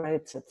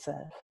separates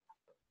itself,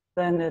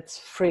 then it's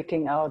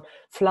freaking out.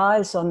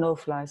 Flies or no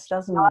flies,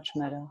 doesn't much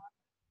matter.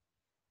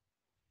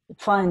 It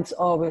finds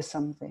always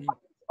something.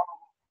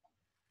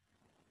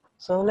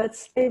 So let's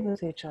stay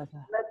with each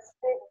other.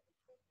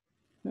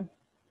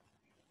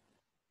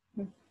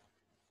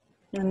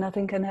 And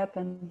nothing can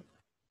happen.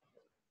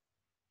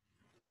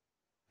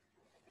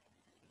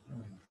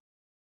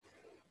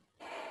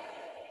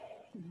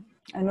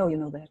 I know you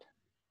know that.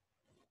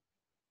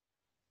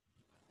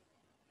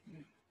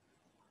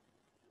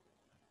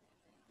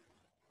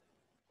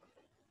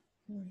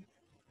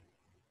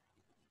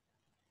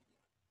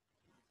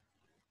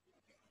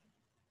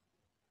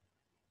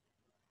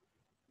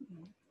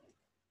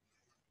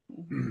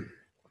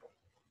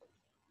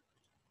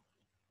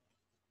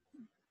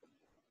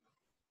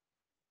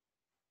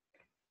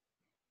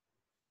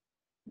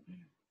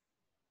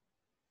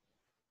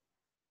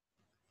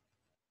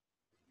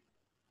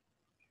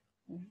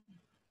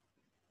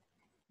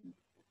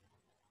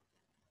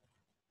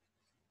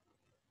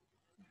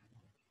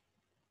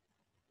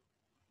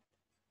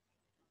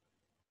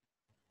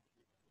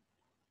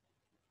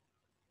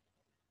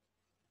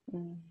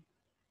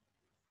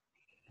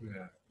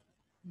 Yeah.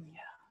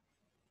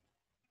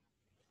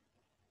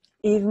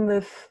 Even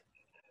if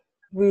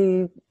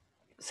we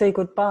say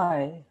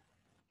goodbye,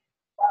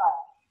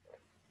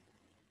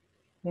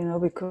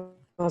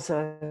 because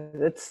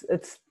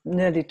it's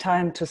nearly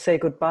time to say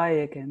goodbye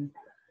again.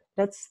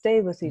 Let's stay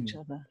with each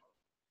other.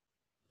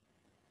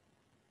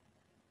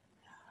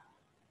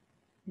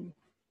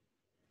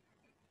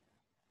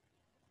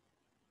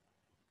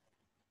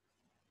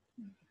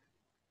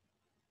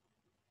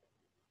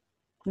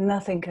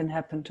 Nothing can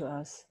happen to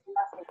us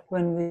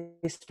when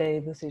we stay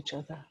with each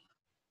other.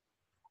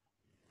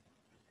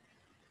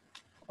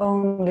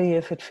 Only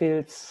if it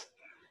feels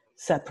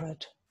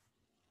separate.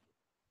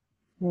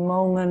 The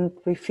moment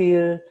we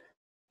feel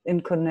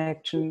in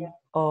connection,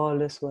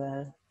 all is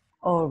well.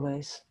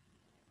 Always.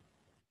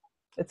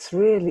 It's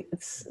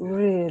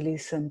really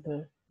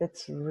simple.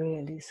 It's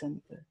really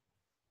simple.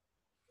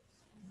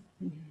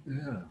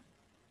 Yeah.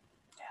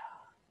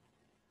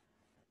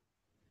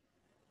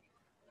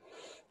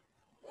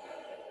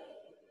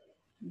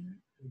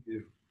 Thank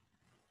you.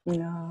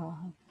 No,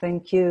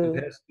 thank you.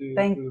 It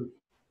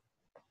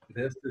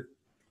has to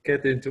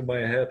get into my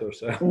head or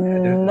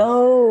something.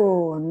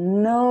 No,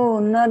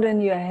 not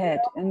in your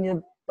head.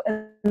 In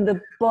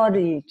the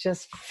body.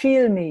 Just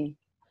feel me.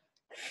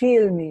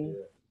 Feel me.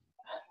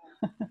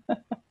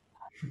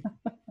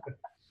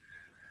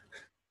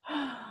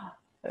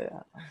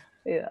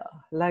 Yeah,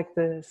 like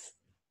this.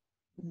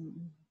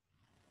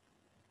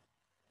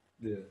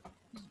 Yeah.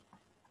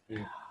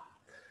 Yeah.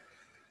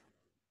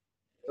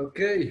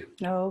 Okay.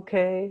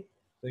 Okay.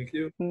 Thank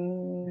you.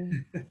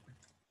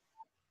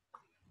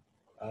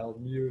 I'll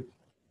mute.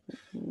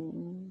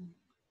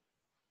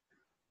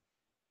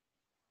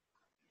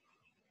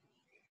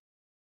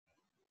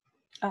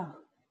 Oh,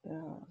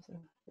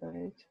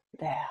 right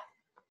there.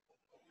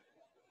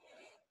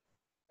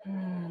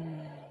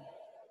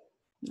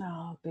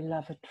 Oh,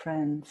 beloved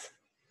friends.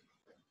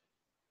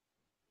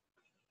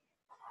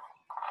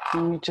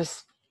 Let me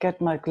just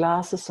get my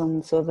glasses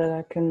on so that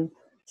I can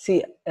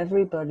see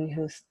everybody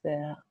who's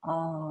there.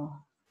 Oh.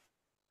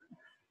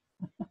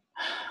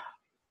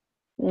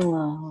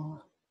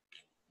 Oh.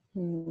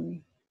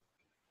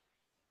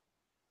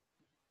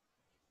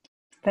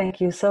 Thank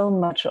you so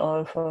much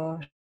all for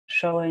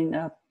showing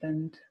up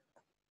and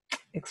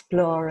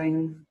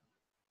exploring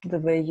the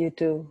way you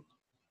do.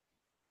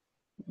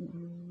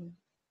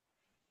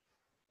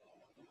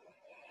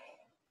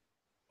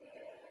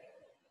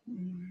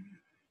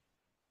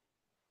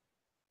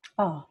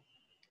 Oh,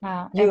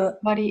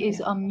 everybody is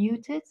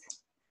unmuted,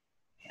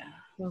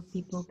 so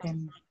people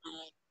can.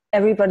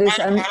 Everybody's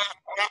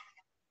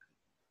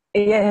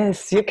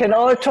Yes, you can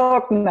all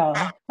talk now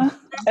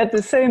at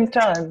the same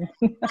time.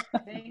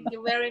 Thank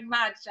you very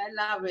much. I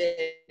love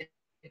it.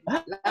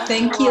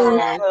 Thank you.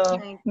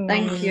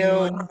 Thank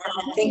you.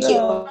 Thank you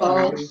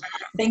all.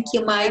 Thank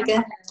you,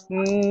 Meike.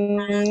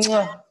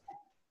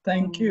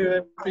 Thank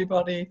you,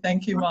 everybody.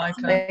 Thank you, Meike.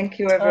 Thank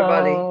you,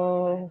 everybody.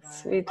 Oh,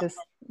 sweetest.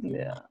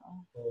 Yeah.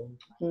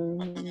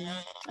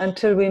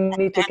 Until we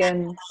meet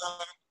again.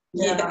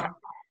 Yeah.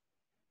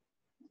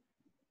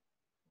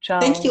 Ciao.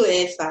 Thank you,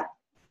 Eva.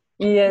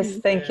 Yes,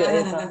 thank you,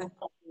 Eva.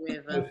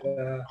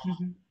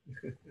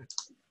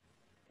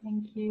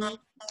 Thank you.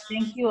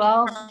 Thank you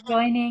all for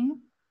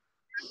joining.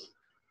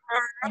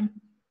 And